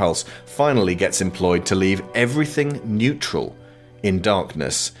 electromagnetic pulse, finally gets employed to leave everything neutral in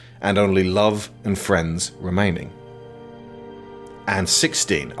darkness, and only love and friends remaining. And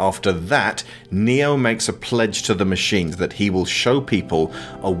 16, after that, Neo makes a pledge to the machines that he will show people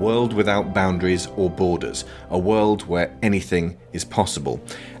a world without boundaries or borders, a world where anything is possible.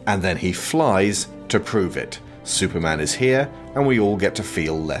 And then he flies to prove it. Superman is here, and we all get to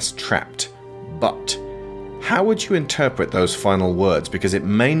feel less trapped. But how would you interpret those final words? Because it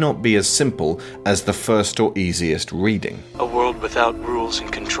may not be as simple as the first or easiest reading. A world without rules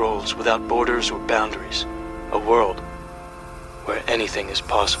and controls, without borders or boundaries. A world where anything is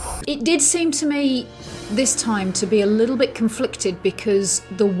possible. It did seem to me this time to be a little bit conflicted, because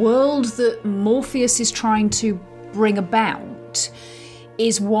the world that Morpheus is trying to bring about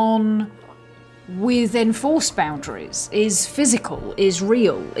is one with enforced boundaries, is physical, is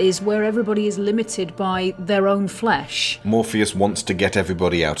real, is where everybody is limited by their own flesh. Morpheus wants to get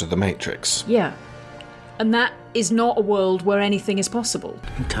everybody out of the Matrix. Yeah. And that is not a world where anything is possible.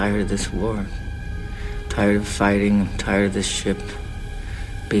 I'm tired of this war. Tired of fighting. I'm tired of this ship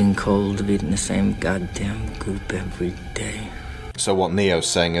being cold, of eating the same goddamn goop every day. So what Neo's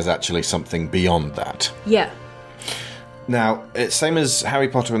saying is actually something beyond that. Yeah. Now, it's same as Harry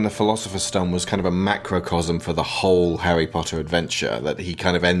Potter and the Philosopher's Stone was kind of a macrocosm for the whole Harry Potter adventure, that he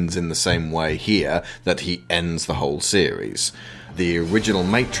kind of ends in the same way here that he ends the whole series. The original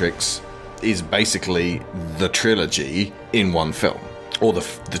Matrix is basically the trilogy in one film, or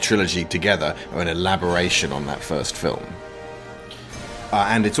the trilogy together are an elaboration on that first film.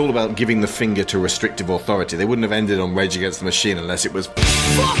 And it's all about giving the finger to restrictive authority. They wouldn't have ended on Rage Against the Machine unless it was "Fuck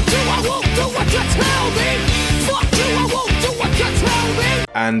you, I won't do what you tell me! Fuck you, I won't do what you tell me!"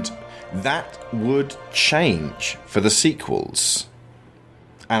 And that would change for the sequels.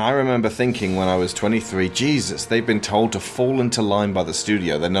 And I remember thinking when I was 23, Jesus, they've been told to fall into line by the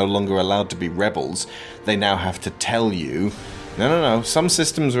studio. They're no longer allowed to be rebels. They now have to tell you, no, some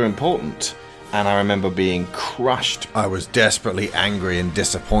systems are important. And I remember being crushed. I was desperately angry and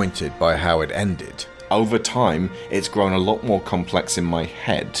disappointed by how it ended. Over time, it's grown a lot more complex in my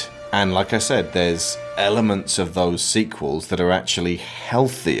head. And like I said, there's elements of those sequels that are actually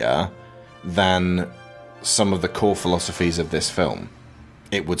healthier than some of the core philosophies of this film.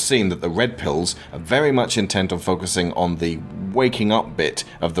 It would seem that the Red Pills are very much intent on focusing on the waking up bit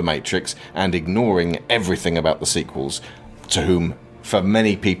of the Matrix and ignoring everything about the sequels, to whom, for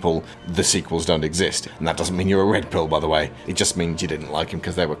many people, the sequels don't exist. And that doesn't mean you're a red pill, by the way. It just means you didn't like them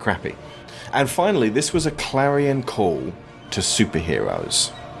because they were crappy. And finally, this was a clarion call to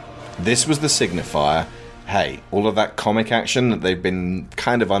superheroes. This was the signifier, hey, all of that comic action that they've been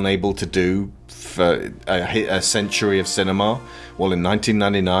kind of unable to do for a century of cinema, well, in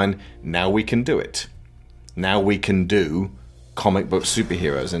 1999, now we can do it. Now we can do comic book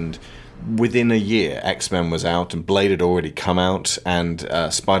superheroes. And within a year, X-Men was out, and Blade had already come out, and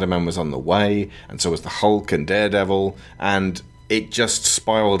Spider-Man was on the way, and so was the Hulk and Daredevil, and it just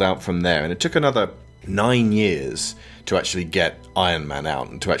spiraled out from there. And it took another 9 years to actually get Iron Man out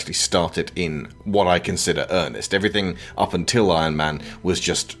and to actually start it in what I consider earnest. Everything up until Iron Man was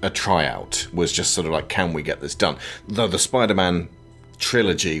just a tryout, was just sort of like, can we get this done? Though the Spider-Man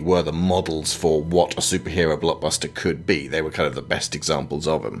trilogy were the models for what a superhero blockbuster could be. They were kind of the best examples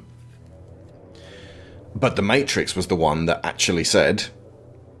of them. But The Matrix was the one that actually said,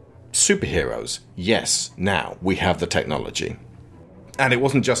 superheroes, yes, now we have the technology. And it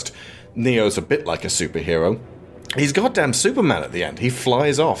wasn't just Neo's a bit like a superhero. He's goddamn Superman at the end. He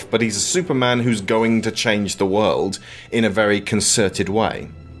flies off, but he's a Superman who's going to change the world in a very concerted way.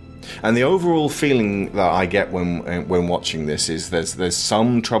 And the overall feeling that I get when watching this is there's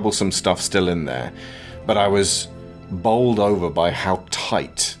some troublesome stuff still in there, but I was bowled over by how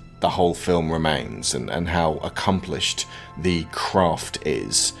tight the whole film remains and how accomplished the craft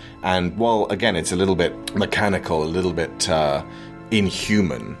is. And while, again, it's a little bit mechanical, a little bit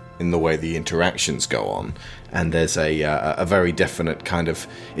inhuman in the way the interactions go on, and there's a very definite kind of...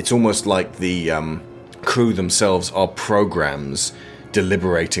 It's almost like the crew themselves are programs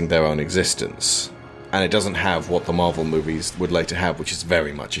deliberating their own existence. And it doesn't have what the Marvel movies would later have, which is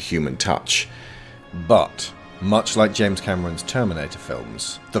very much a human touch. But, much like James Cameron's Terminator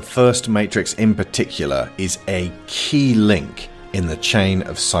films, the first Matrix in particular is a key link in the chain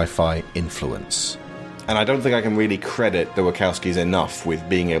of sci-fi influence. And I don't think I can really credit the Wachowskis enough with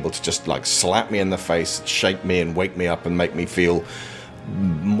being able to just like slap me in the face, shake me and wake me up and make me feel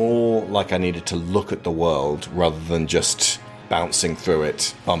more like I needed to look at the world rather than just bouncing through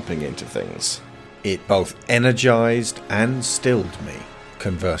it, bumping into things. It both energized and stilled me,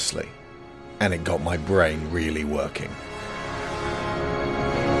 conversely. And it got my brain really working.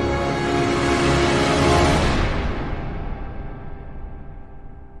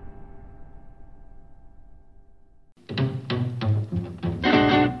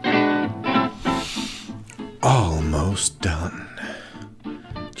 Almost done.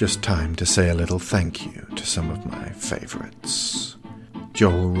 Just time to say a little thank you to some of my favorites.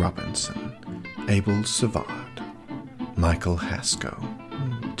 Joel Robinson, Abel Savard, Michael Haskell,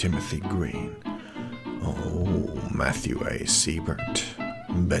 Timothy Green, Matthew A. Siebert,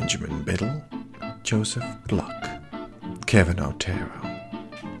 Benjamin Biddle, Joseph Gluck, Kevin Otero,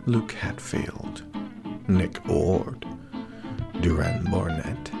 Luke Hatfield, Nick Ord, Duran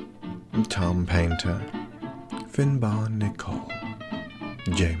Bornett, Tom Painter, Finbar Nicole,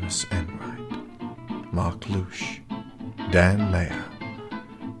 James Enright, Mark Lush, Dan Mayer,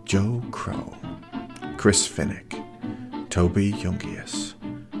 Joe Crow, Chris Finnick, Toby Jungius,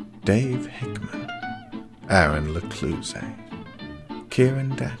 Dave Hickman, Aaron Lecluse,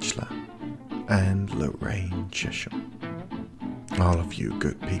 Kieran Datchler, and Lorraine Chisholm. All of you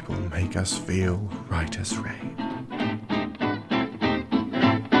good people make us feel right as rain.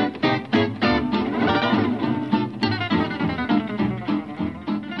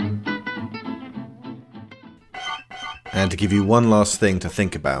 And to give you one last thing to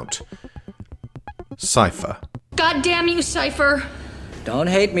think about, Cypher. God damn you, Cypher! Don't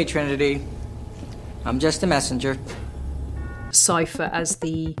hate me, Trinity. I'm just a messenger. Cypher as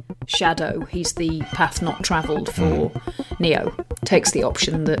the shadow, he's the path not travelled for Neo. Takes the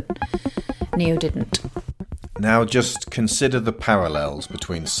option that Neo didn't. Now just consider the parallels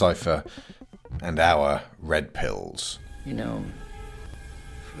between Cypher and our red pills. You know,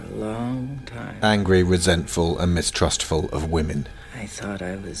 for a long time... Angry, resentful, and mistrustful of women. I thought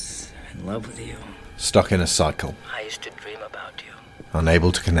I was in love with you. Stuck in a cycle. I used to dream about you.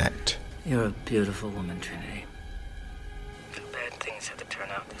 Unable to connect. You're a beautiful woman, Trinity. Too bad things had to turn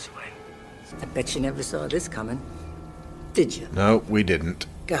out this way. I bet you never saw this coming. Did you? No, we didn't.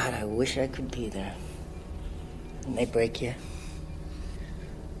 God, I wish I could be there. When they break you,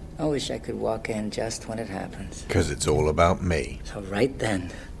 I wish I could walk in just when it happens. 'Cause it's all about me. So right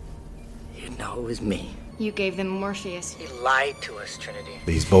then, you'd know it was me. You gave them Morpheus. He lied to us, Trinity.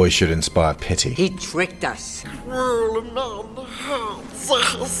 These boys should inspire pity. He tricked us. Rolling on the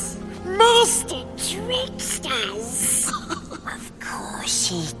houses. Master tricksters. Of course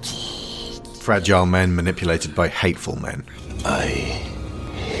he did. Fragile men manipulated by hateful men. I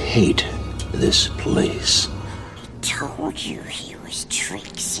hate this place. Told you he was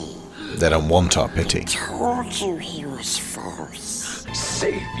tricksy. They don't want our pity. Told you he was false.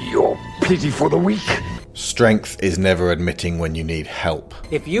 Save your pity for the weak. Strength is never admitting when you need help.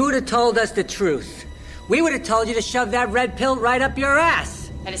 If you would have told us the truth, we would have told you to shove that red pill right up your ass.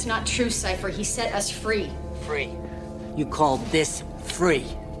 That is not true, Cypher. He set us free. Free? You call this free?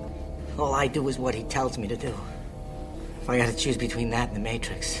 All I do is what he tells me to do. If I gotta choose between that and the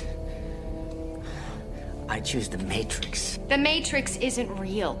Matrix, I choose the Matrix. The Matrix isn't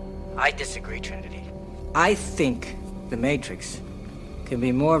real. I disagree, Trinity. I think the Matrix can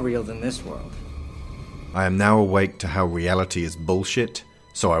be more real than this world. I am now awake to how reality is bullshit,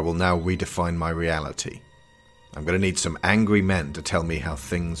 so I will now redefine my reality. I'm going to need some angry men to tell me how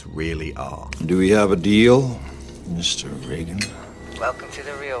things really are. Do we have a deal, Mr. Reagan? Welcome to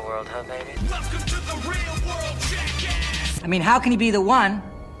the real world, huh, baby? Welcome to the real world, jackass! I mean, how can he be the one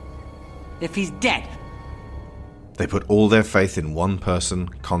if he's dead? They put all their faith in one person,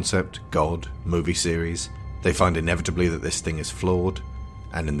 concept, god, movie series, They find inevitably that this thing is flawed,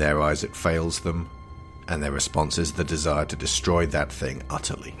 and in their eyes it fails them, and their response is the desire to destroy that thing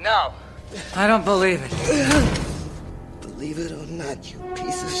utterly. No, I don't believe it. Believe it or not, you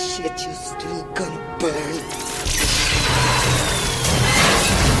piece of shit, you're still gonna burn.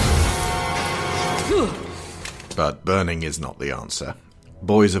 But burning is not the answer.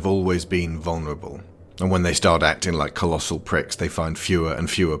 Boys have always been vulnerable, and when they start acting like colossal pricks, they find fewer and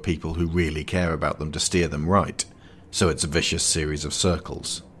fewer people who really care about them to steer them right. So it's a vicious series of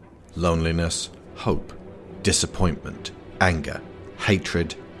circles. Loneliness, hope, disappointment, anger,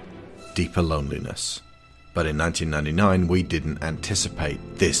 hatred, deeper loneliness. But in 1999, we didn't anticipate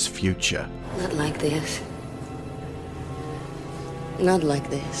this future. Not like this. Not like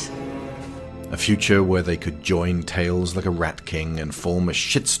this. A future where they could join tails like a rat king and form a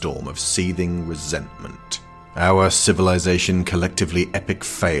shitstorm of seething resentment. Our civilization collectively epic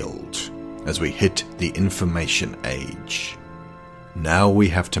failed as we hit the information age. Now we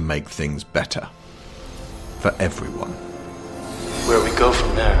have to make things better. For everyone. Where we go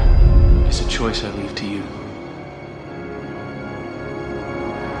from there is a choice I leave to you.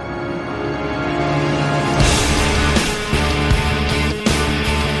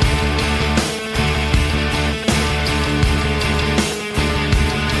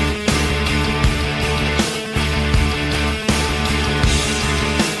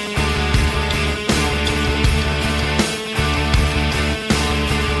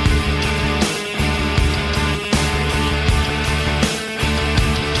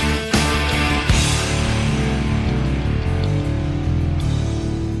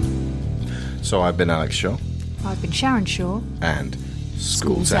 So I've been Alex Shaw. I've been Sharon Shaw. And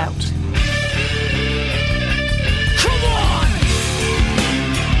School's Out.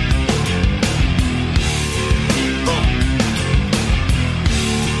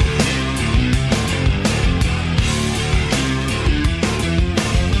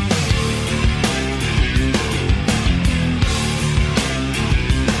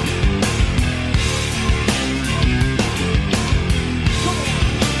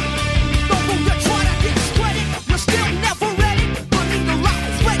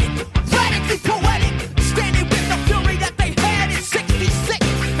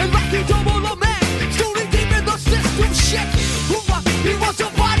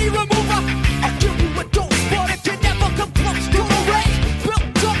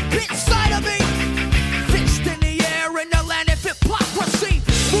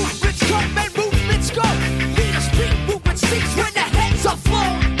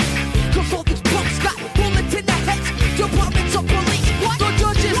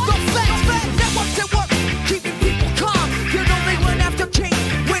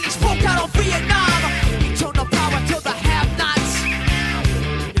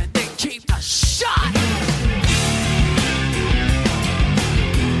 Shot!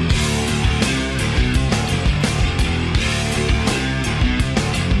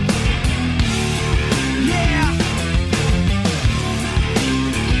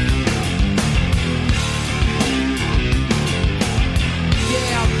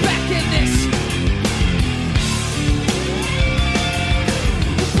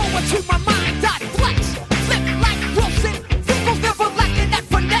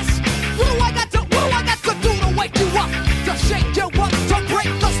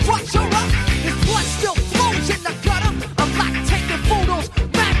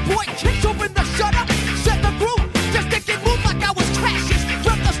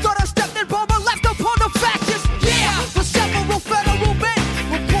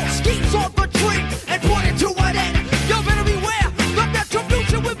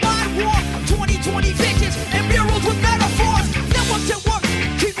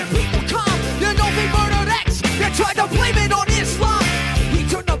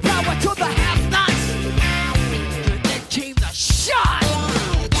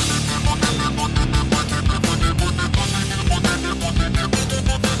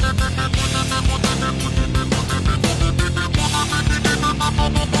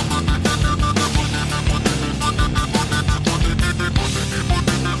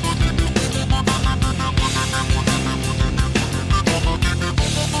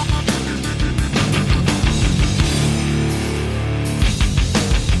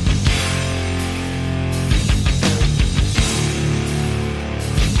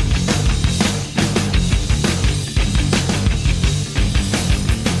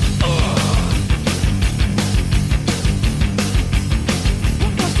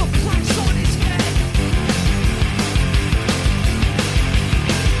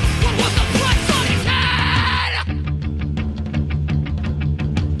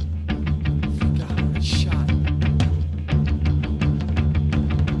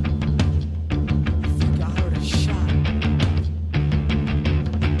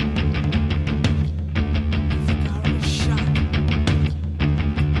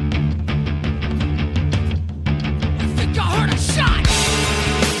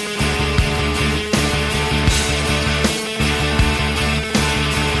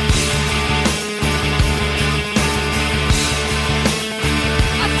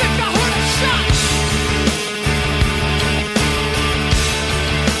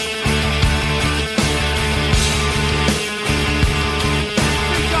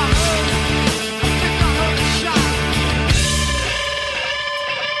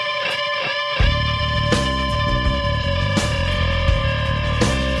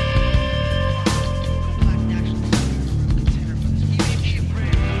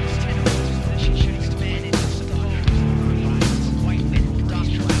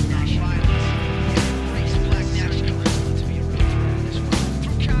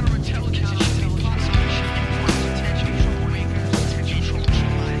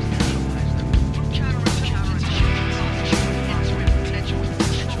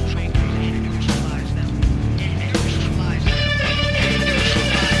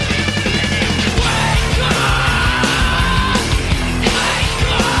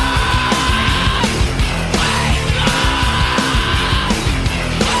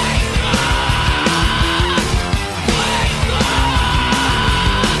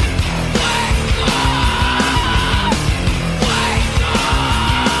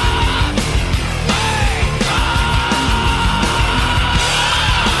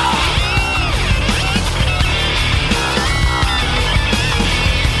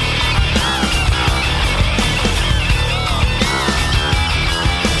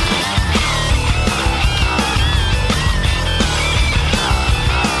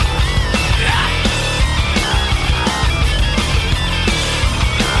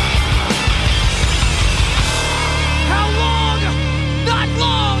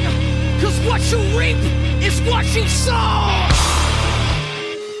 rape is what you saw!